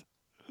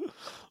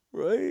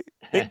 Right.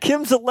 And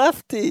Kim's a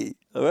lefty.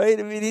 Right.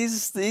 he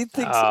thinks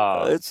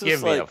it's just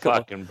give me a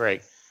fucking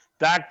break.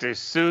 Dr.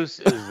 Seuss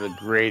is the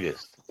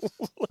greatest.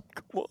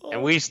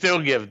 And we still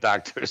give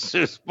Dr.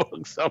 Seuss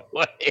books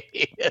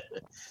away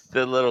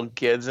to little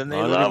kids, and they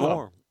love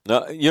them.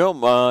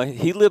 No,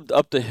 he lived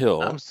up the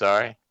hill. I'm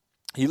sorry.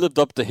 He lived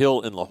up the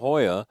hill in La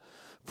Jolla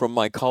from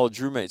my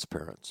college roommate's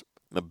parents.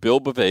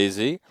 Bill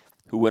Bavasi,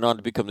 who went on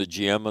to become the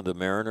GM of the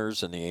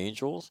Mariners and the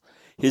Angels.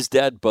 His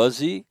dad,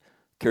 Buzzy,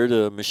 carried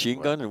a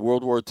machine gun in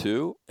World War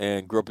II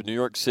and grew up in New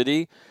York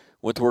City,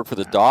 went to work for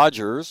the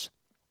Dodgers.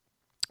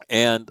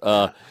 And,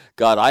 God,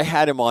 I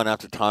had him on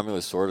after Tommy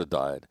Lasorda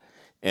died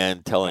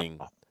and telling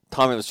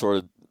Tommy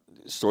Lasorda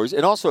stories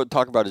and also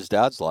talking about his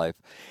dad's life.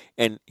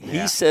 And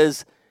he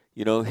says,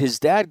 his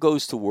dad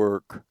goes to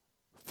work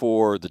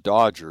for the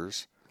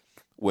Dodgers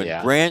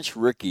when Branch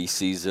Rickey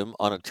sees him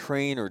on a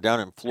train or down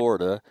in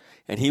Florida,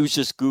 and he was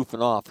just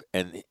goofing off.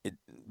 And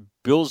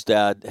Bill's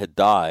dad had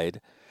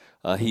died.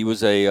 He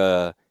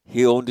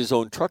owned his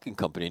own trucking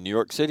company in New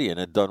York City and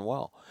had done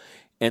well.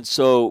 And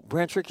so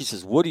Branch Rickey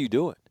says, "What are you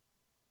doing?"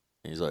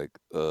 And he's like,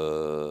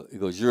 he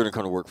goes, "You're going to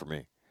come to work for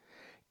me."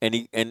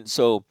 And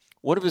so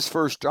one of his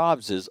first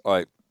jobs is, all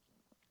right,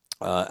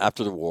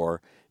 after the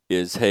war,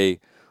 is, hey,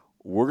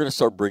 we're going to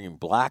start bringing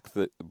black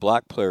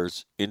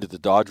players into the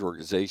Dodger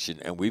organization,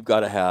 and we've got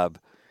to have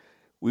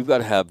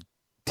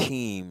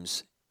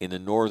teams in the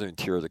northern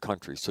tier of the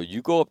country. So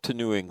you go up to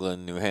New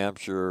England, New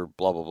Hampshire,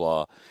 blah blah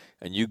blah,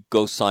 and you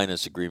go sign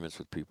us agreements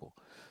with people.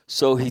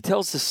 So he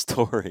tells this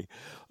story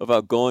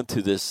about going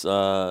to this,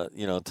 to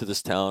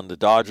this town. The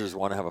Dodgers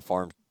want to have a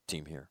farm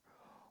team here.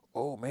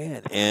 Oh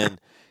man,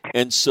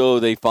 and so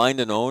they find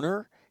an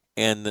owner,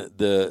 and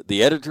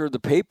the editor of the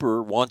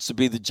paper wants to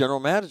be the general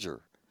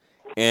manager.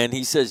 And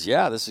he says,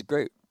 "Yeah, this is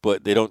great,"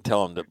 but they don't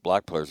tell him that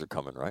black players are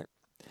coming, right?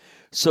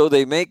 So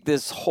they make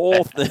this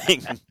whole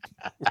thing,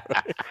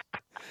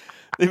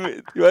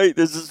 right?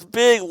 There's this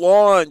big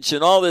launch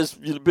and all this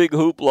big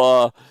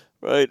hoopla,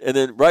 right? And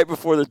then right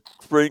before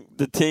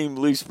the team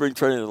leaves spring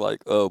training, they're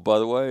like, "Oh, by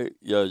the way,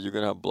 yeah, you're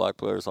gonna have black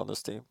players on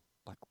this team."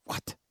 Like,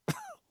 what?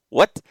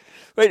 What?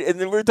 Right? And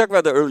then we were talking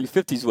about the early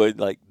 '50s when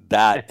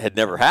that had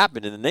never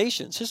happened in the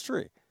nation's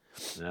history.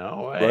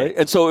 No way. Right?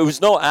 And so it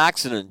was no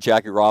accident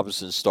Jackie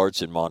Robinson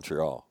starts in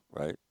Montreal,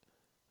 right?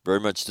 Very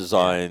much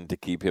designed to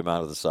keep him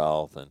out of the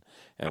South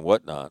and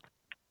whatnot.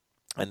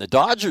 And the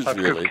Dodgers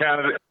really...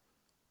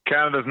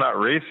 Canada's not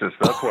racist.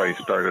 That's why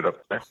he started up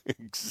there.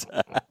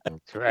 Exactly.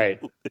 That's right.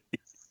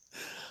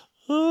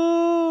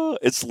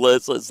 It's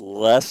less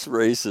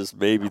racist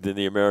maybe than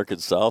the American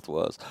South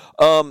was.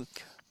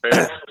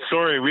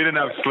 Sorry, we didn't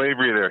have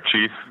slavery there,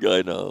 Chief.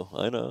 I know.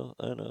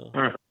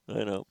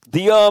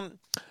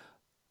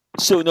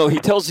 So no, he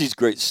tells these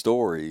great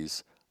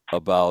stories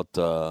about,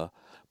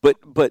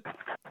 but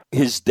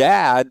his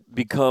dad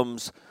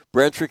becomes,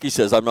 Branch Rickey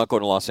says, "I'm not going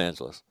to Los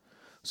Angeles."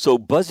 So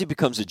Buzzy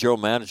becomes the general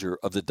manager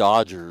of the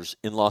Dodgers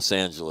in Los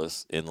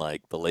Angeles in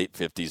the late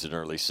 50s and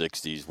early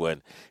 60s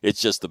when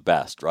it's just the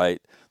best,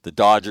 right? The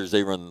Dodgers,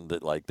 they run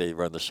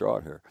the show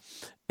out here.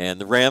 And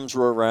the Rams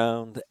were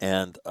around,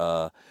 and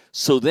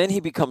so then he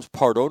becomes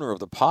part owner of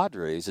the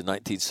Padres in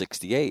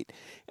 1968,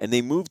 and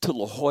they moved to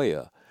La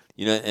Jolla.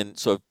 And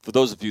so for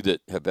those of you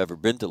that have ever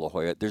been to La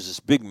Jolla, there's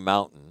this big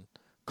mountain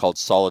called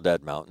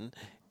Soledad Mountain,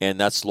 and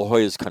that's La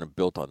Jolla is kind of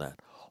built on that.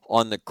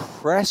 On the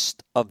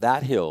crest of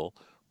that hill,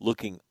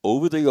 looking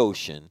over the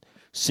ocean,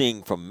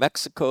 seeing from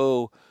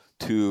Mexico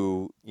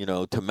to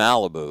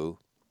Malibu,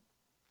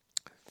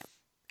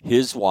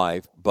 his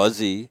wife,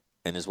 Buzzy,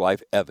 and his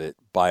wife, Evette,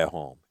 buy a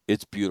home.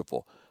 It's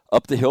beautiful.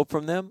 Up the hill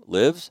from them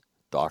lives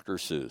Dr.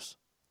 Seuss,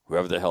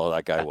 whoever the hell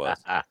that guy was.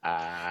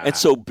 And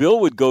so Bill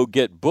would go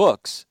get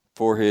books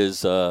for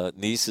his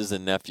nieces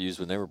and nephews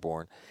when they were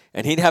born,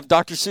 and he'd have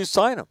Dr. Seuss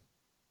sign them.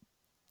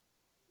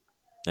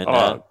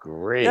 And,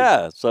 great!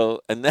 Yeah.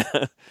 So and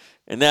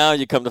now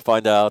you come to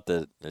find out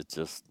that it's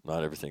just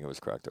not everything it was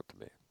cracked up to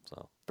be.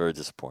 So very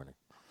disappointing.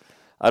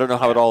 I don't know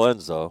how it all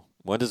ends though.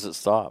 When does it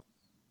stop?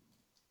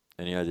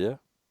 Any idea?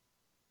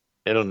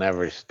 It'll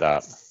never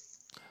stop.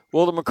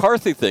 Well, the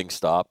McCarthy thing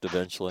stopped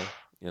eventually.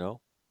 Well,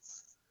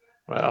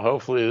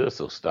 hopefully this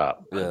will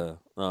stop. Yeah.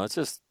 No, it's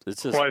just.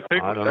 Well,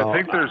 I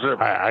think there's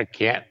I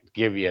can't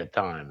give you a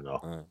time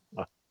though.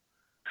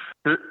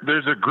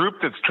 There's a group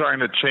that's trying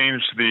to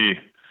change the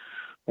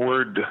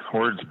words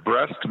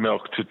breast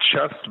milk to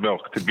chest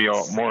milk to be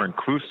more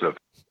inclusive.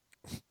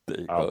 There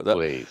you go.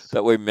 Please.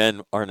 That way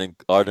men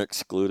aren't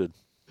excluded.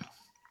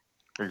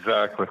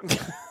 Exactly.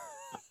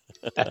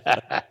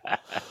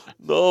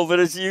 No, but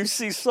as you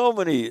see so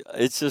many,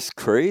 it's just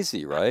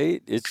crazy,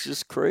 right? It's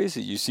just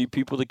crazy. You see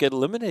people that get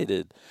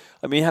eliminated.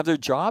 I mean, have their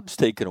jobs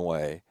taken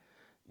away.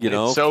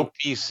 It's so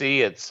PC,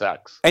 it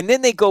sucks. And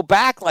then they go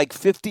back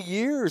 50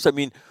 years. I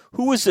mean,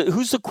 who's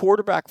the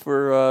quarterback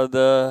for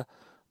the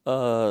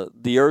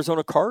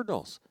Arizona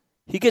Cardinals?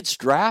 He gets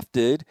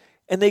drafted,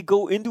 and they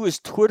go into his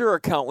Twitter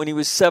account when he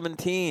was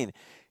 17.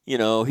 He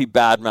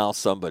badmouths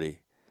somebody.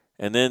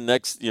 And then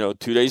 2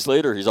 days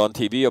later, he's on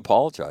TV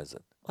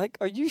apologizing.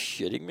 Are you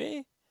shitting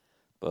me?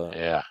 But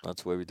yeah,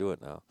 that's the way we do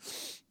it now.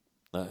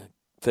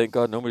 Thank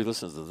God nobody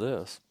listens to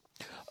this.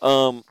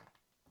 So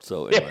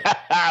anyway.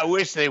 I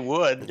wish they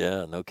would.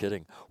 Yeah, no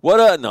kidding.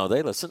 No,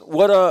 they listen.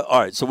 All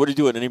right, so what are you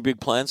doing? Any big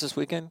plans this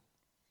weekend?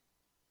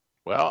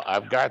 Well,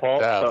 I've got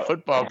a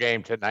football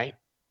game tonight.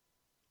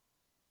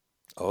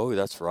 Oh,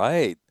 that's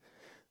right.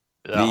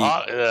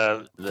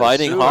 The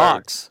Fighting Sioux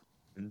Hawks.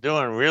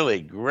 doing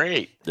really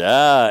great.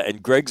 Yeah,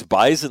 and Greg's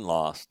Bison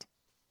lost.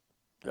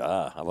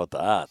 Yeah, how about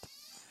that?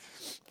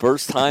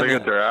 First time. They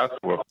got their ass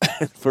whooped.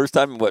 First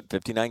time in, what,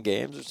 59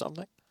 games or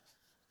something?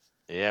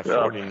 Yeah,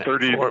 39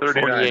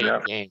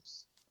 48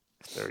 games.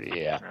 30,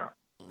 yeah.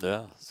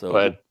 Yeah. So,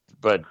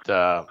 but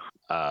they're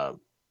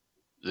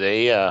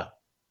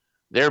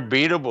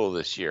beatable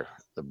this year,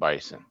 the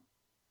Bison.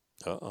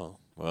 Uh-oh.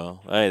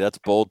 Well, hey, that's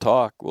bold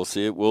talk. We'll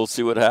see. We'll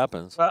see what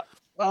happens.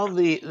 Well,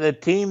 the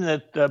team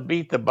that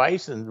beat the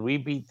Bison, we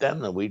beat them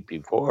the week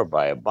before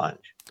by a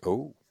bunch.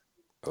 Oh.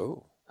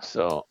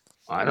 So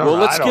I don't know.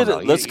 Well,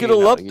 let's get a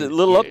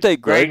little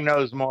update. Greg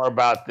knows more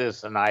about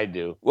this than I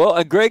do. Well,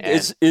 and Greg,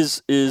 is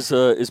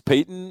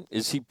Peyton?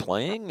 Is he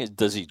playing?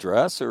 Does he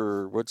dress,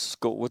 or what's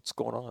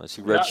going on? Is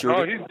he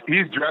redshirted?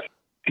 No,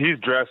 he's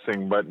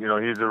dressing, but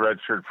he's a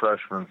redshirt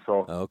freshman.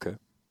 So okay.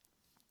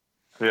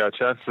 Yeah,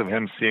 chances of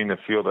him seeing the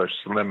field are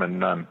slim and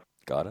none.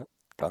 Got it.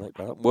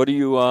 What do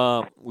you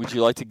would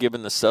you like to give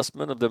an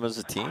assessment of them as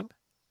a team?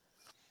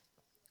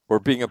 Or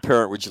being a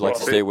parent, would you like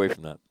to stay away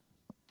from that?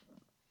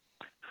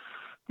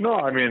 No,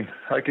 I mean,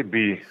 I could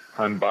be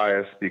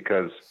unbiased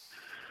because,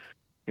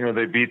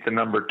 they beat the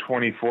number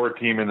 24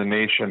 team in the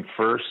nation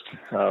first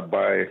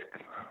by,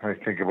 I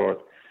think,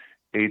 about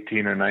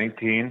 18 or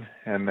 19.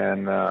 And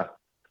then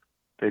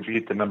they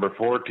beat the number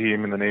 4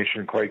 team in the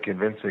nation quite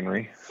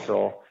convincingly.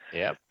 So,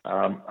 yep.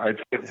 I'd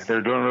say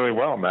they're doing really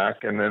well,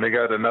 Mac. And then they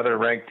got another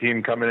ranked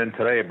team coming in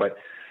today. But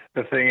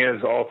the thing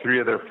is, all 3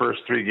 of their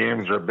first 3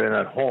 games have been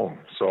at home.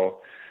 So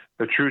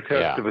the true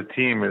test of a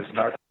team is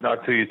not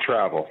till you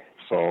travel.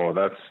 So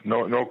that's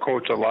no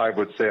coach alive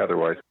would say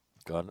otherwise.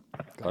 Got it.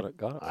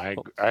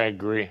 I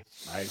agree.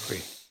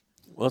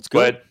 Well, that's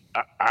good.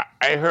 But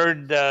I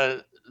heard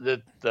that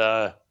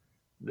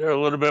they're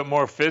a little bit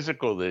more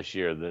physical this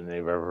year than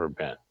they've ever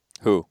been.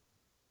 Who?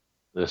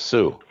 The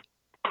Sioux.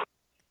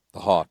 The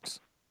Hawks.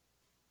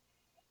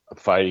 The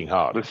Fighting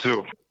Hawks. The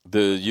Sioux.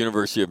 The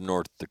University of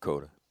North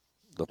Dakota.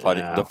 The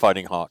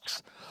Fighting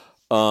Hawks.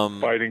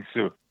 Fighting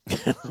Sioux.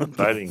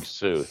 Fighting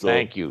Sioux.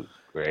 Thank you,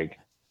 Greg.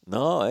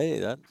 No,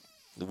 hey,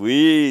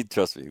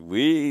 trust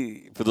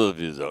me. For those of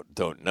you who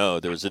don't know,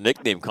 there was a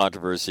nickname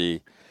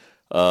controversy,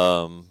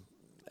 and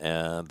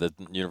the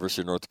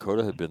University of North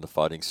Dakota had been the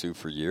Fighting Sioux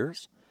for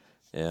years,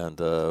 and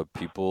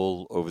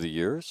people over the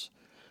years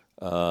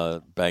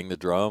banged the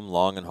drum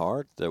long and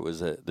hard.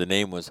 The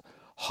name was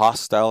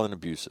Hostile and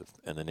Abusive,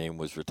 and the name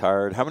was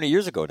retired. How many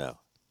years ago now?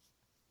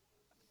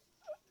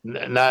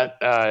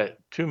 Not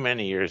too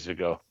many years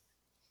ago.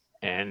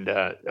 And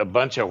a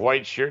bunch of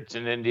white shirts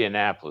in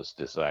Indianapolis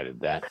decided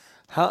that.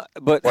 How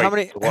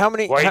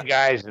many white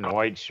guys in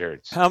white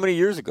shirts? How many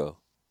years ago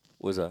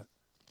was that?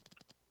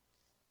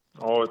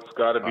 Oh, it's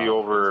got to be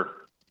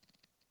over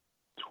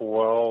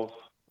 12.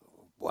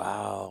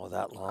 Wow,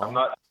 that long? I'm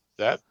not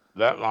that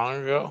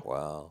long ago.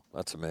 Wow,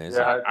 that's amazing.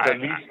 Yeah, it's at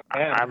least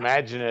 10. I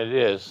imagine it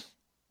is.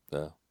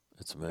 Yeah,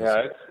 it's amazing.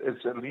 Yeah,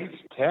 it's at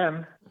least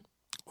 10.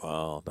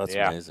 Wow, that's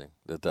amazing.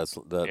 That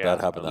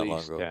happened that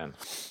long ago. 10.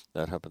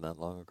 That happened that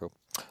long ago.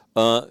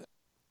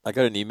 I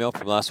got an email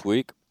from last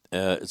week.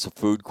 It's a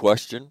food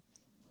question.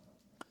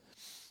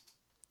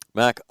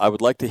 Mac, I would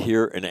like to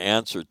hear an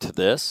answer to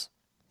this.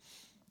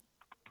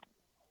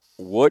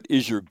 What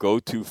is your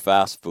go-to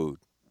fast food?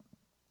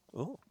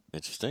 Oh,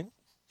 interesting.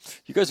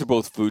 You guys are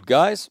both food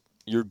guys.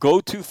 Your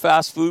go-to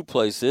fast food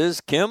place is,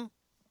 Kim?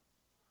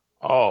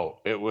 Oh,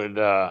 it would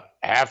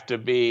have to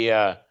be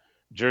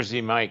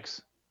Jersey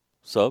Mike's.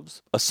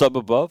 Subs? A sub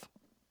above?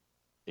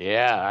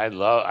 Yeah, I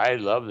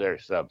love their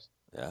subs.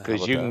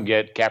 Because you can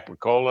get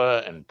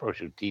capricola and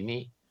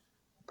prosciutto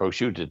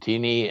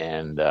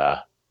and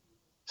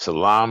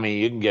salami.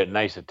 You can get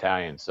nice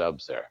Italian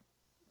subs there.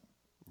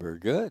 Very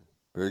good.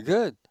 Very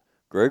good.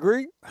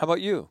 Gregory, how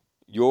about you?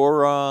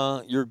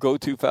 Your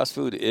go-to fast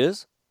food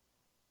is?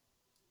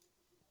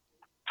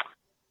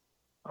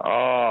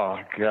 Oh,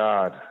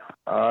 God.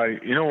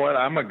 You know what?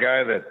 I'm a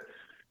guy that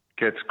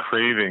gets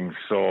cravings,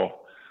 so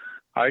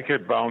I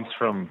could bounce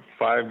from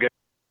Five Guys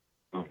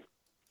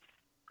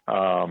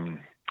to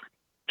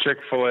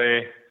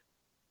Chick-fil-A,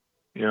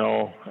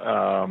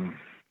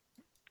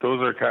 those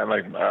are kind of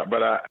like,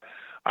 but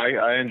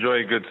I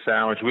enjoy a good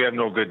sandwich. We have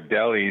no good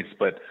delis,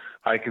 but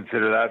I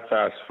consider that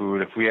fast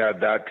food if we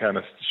had that kind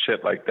of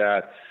shit like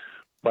that.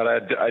 But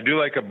I do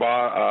like a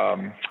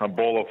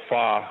bowl of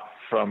pho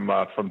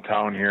from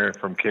town here,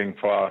 from King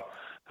Pho.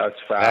 That's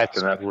fast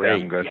and that's great.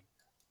 damn good.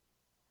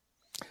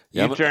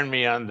 You turned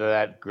me on to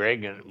that,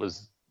 Greg, and it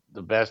was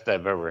the best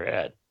I've ever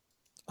had.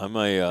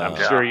 I'm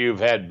sure you've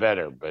had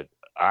better, but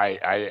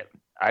I'd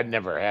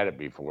never had it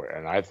before,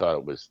 and I thought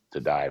it was to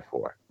die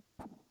for.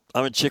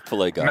 I'm a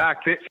Chick-fil-A guy.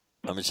 Mac,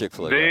 I'm a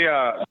Chick-fil-A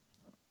guy.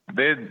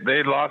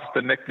 They lost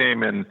the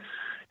nickname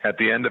at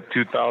the end of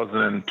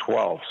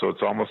 2012, so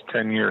it's almost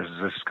 10 years.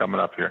 This is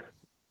coming up here.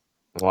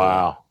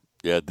 Wow.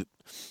 Yeah,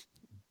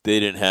 they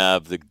didn't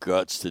have the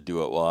guts to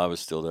do it while I was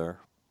still there.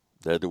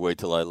 They had to wait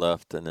till I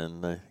left, and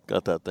then they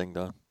got that thing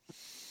done.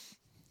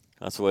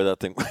 That's the way that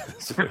thing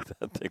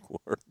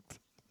worked.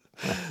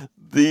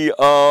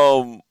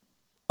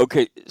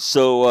 Okay,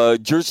 so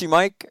Jersey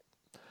Mike,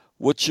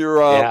 what's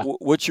your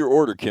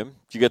order, Kim? Do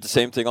you get the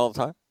same thing all the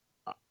time?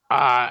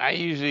 I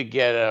usually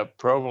get a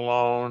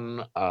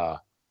provolone,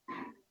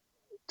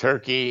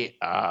 turkey,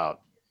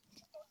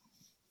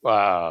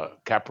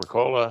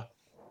 capricola,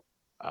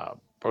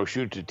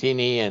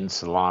 prosciutto and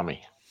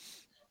salami.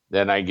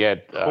 Then I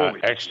get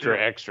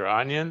extra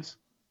onions,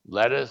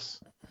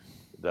 lettuce,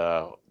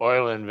 the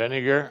oil and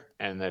vinegar,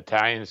 and the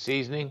Italian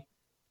seasoning.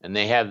 And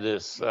they have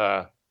this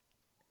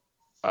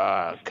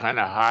kind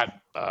of hot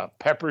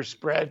pepper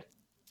spread,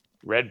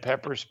 red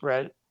pepper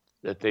spread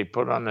that they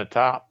put on the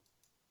top.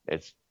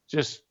 It's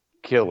just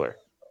killer.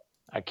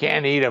 I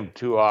can't eat them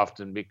too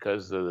often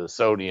because of the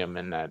sodium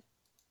in that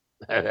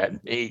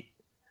meat.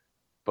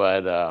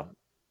 But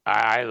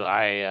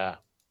I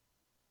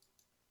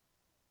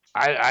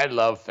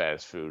love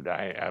fast food.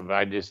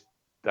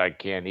 I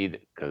can't eat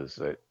it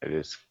because I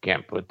just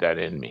can't put that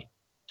in me.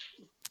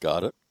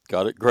 Got it.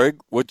 Greg,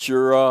 what's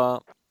your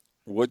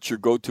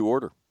go-to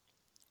order?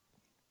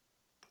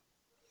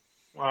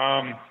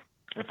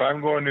 If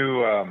I'm going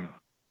to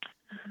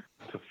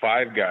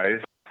Five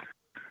Guys,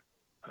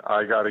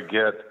 I got to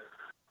get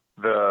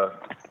the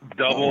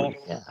double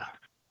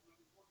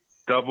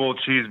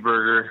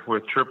cheeseburger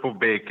with triple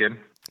bacon,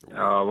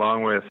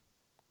 along with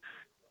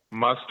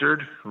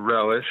mustard,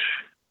 relish,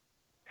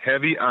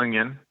 heavy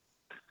onion,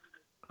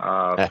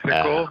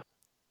 pickle,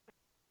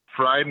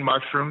 fried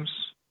mushrooms,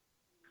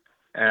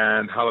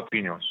 and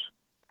jalapenos.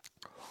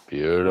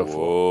 Beautiful.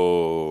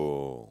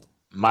 Whoa.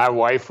 My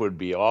wife would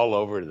be all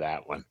over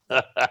that one.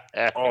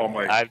 Oh,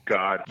 my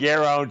God.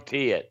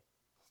 Guarantee it.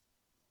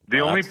 The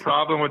only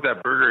problem with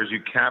that burger is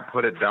you can't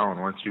put it down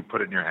once you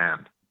put it in your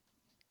hand.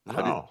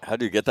 How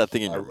do you get that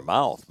thing in your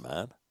mouth,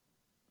 man?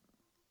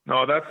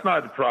 No, that's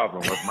not the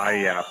problem with my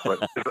yap, but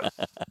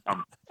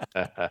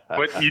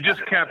you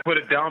just can't put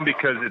it down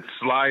because it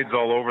slides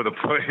all over the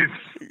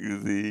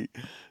place.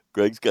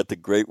 Greg's got the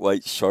great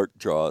white shark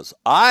jaws.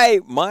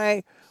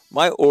 My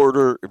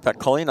order, in fact,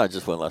 Colleen and I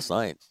just went last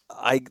night.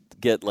 I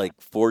get like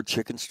 4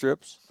 chicken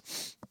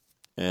strips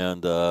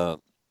and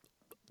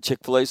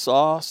Chick-fil-A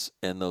sauce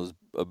and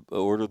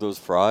order those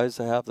fries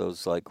they have,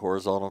 those like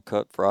horizontal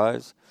cut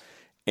fries.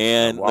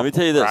 And let me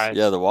tell you this. Fries.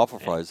 Yeah, the waffle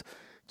fries.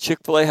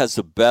 Chick-fil-A has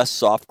the best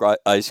soft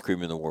ice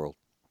cream in the world.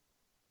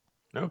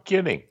 No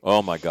kidding.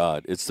 Oh, my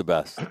God. It's the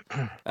best.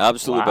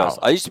 Absolute Wow. best.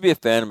 I used to be a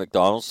fan of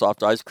McDonald's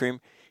soft ice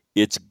cream.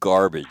 It's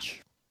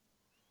garbage.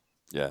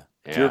 Yeah.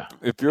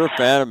 If you're a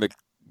fan of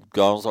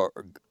McDonald's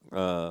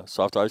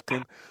soft ice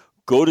cream,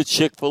 go to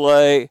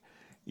Chick-fil-A.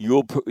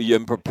 You're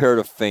prepared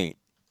to faint.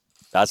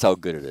 That's how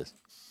good it is.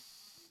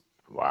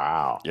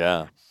 Wow.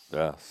 Yeah.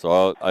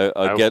 So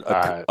I'll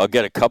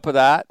get a cup of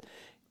that,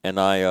 and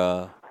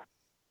I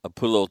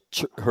put a little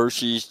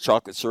Hershey's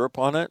chocolate syrup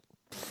on it,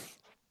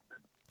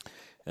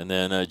 and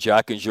then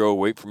Jack and Joe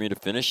wait for me to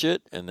finish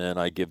it, and then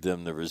I give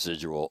them the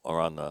residual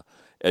around the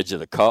edge of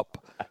the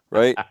cup,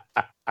 right?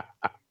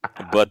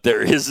 But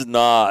there is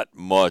not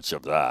much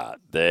of that.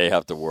 They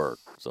have to work.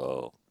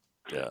 So,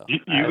 yeah.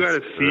 You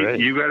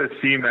gotta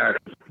see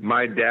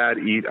my dad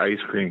eat ice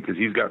cream because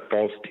he's got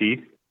false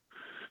teeth.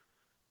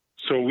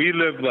 So we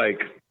live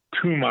like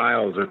 2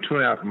 miles or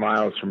 2.5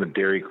 miles from a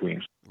Dairy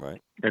Queen.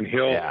 Right. And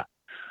he'll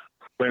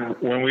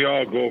when we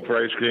all go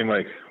for ice cream,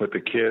 like with the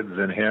kids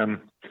and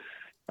him,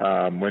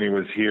 when he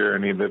was here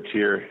and he lived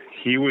here,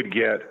 he would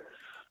get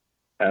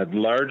a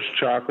large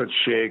chocolate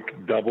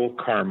shake, double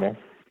caramel,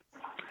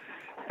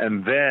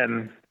 and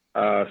then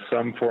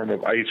some form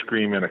of ice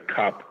cream in a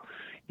cup,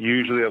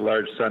 usually a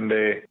large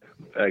sundae,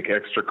 like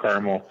extra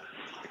caramel.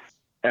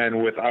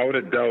 And without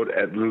a doubt,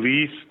 at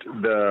least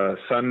the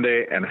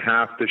sundae and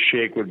half the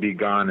shake would be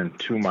gone in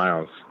 2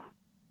 miles.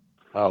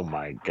 Oh,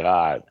 my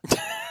God.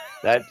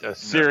 That's a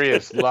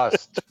serious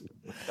lust.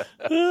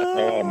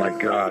 Oh, my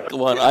God.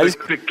 Come on,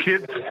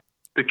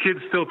 the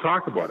kids still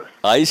talk about it.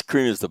 Ice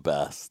cream is the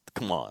best.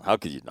 Come on, how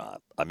could you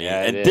not? I mean,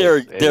 Yeah, and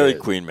Dairy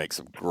Queen makes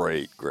some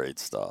great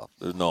stuff.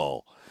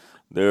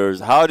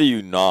 How do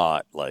you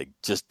not like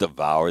just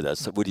devour that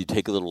stuff? Would you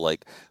take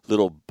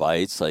little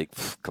bites? Like,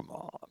 come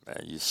on,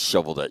 man, you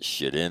shovel that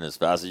shit in as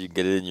fast as you can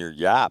get it in your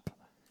yap.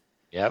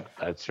 Yep,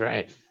 that's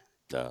right.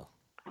 Yeah.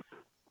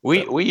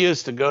 We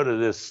used to go to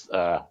this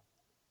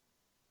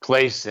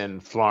place in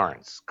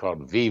Florence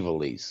called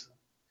Vivoli's.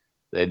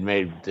 They'd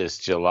made this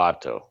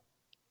gelato.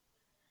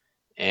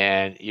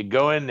 And you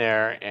go in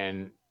there,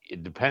 and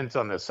it depends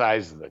on the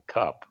size of the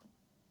cup.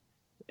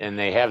 And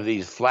they have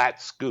these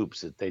flat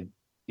scoops that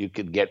you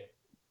could get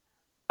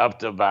up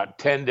to about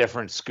 10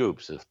 different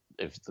scoops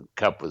if the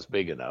cup was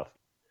big enough.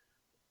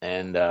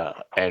 And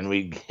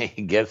we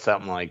get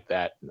something like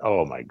that.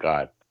 Oh, my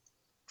God.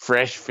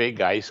 Fresh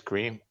fig ice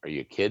cream. Are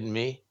you kidding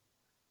me?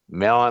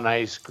 Melon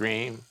ice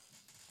cream.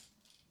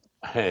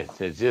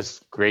 It's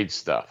just great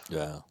stuff.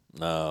 Yeah.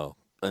 No,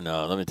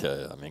 let me tell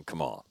you. I mean,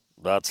 come on.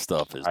 That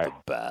stuff is the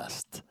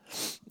best.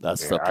 That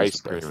stuff ice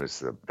is the cream best. is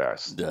the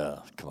best. Yeah,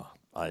 come on.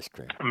 Ice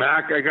cream.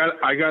 Mac, I got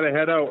to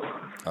head out.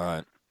 All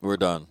right. We're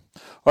done.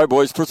 All right,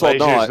 boys. First of all,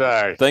 Pleasure's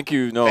ours. thank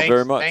you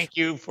very much. Thank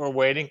you for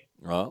waiting.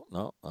 Well,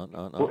 no.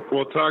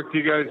 We'll talk to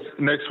you guys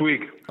next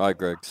week. All right,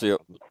 Greg. See you.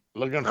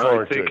 Looking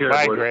forward to it. Care,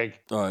 Bye, boys. Greg.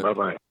 All right.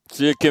 Bye-bye.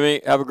 See you,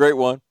 Kimmy. Have a great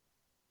one.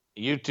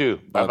 You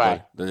too. Bye-bye.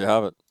 Bye-bye. There you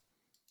have it.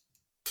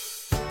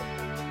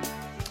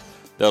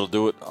 That'll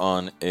do it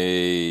on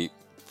a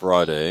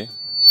Friday.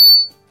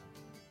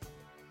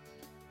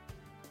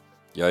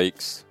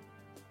 Yikes.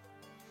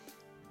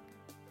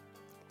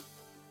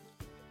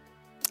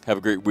 Have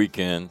a great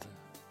weekend.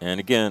 And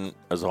again,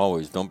 as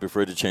always, don't be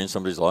afraid to change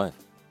somebody's life.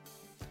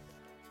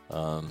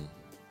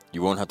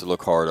 You won't have to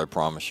look hard, I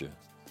promise you.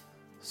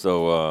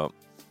 So, a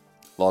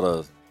lot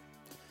of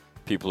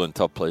people in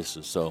tough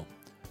places. So,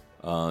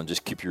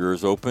 just keep your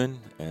ears open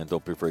and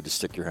don't be afraid to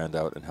stick your hand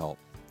out and help.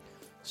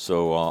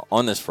 So,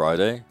 on this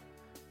Friday,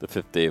 the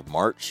 5th day of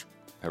March,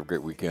 have a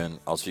great weekend.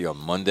 I'll see you on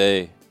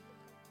Monday.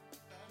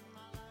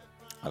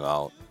 I'm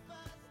out.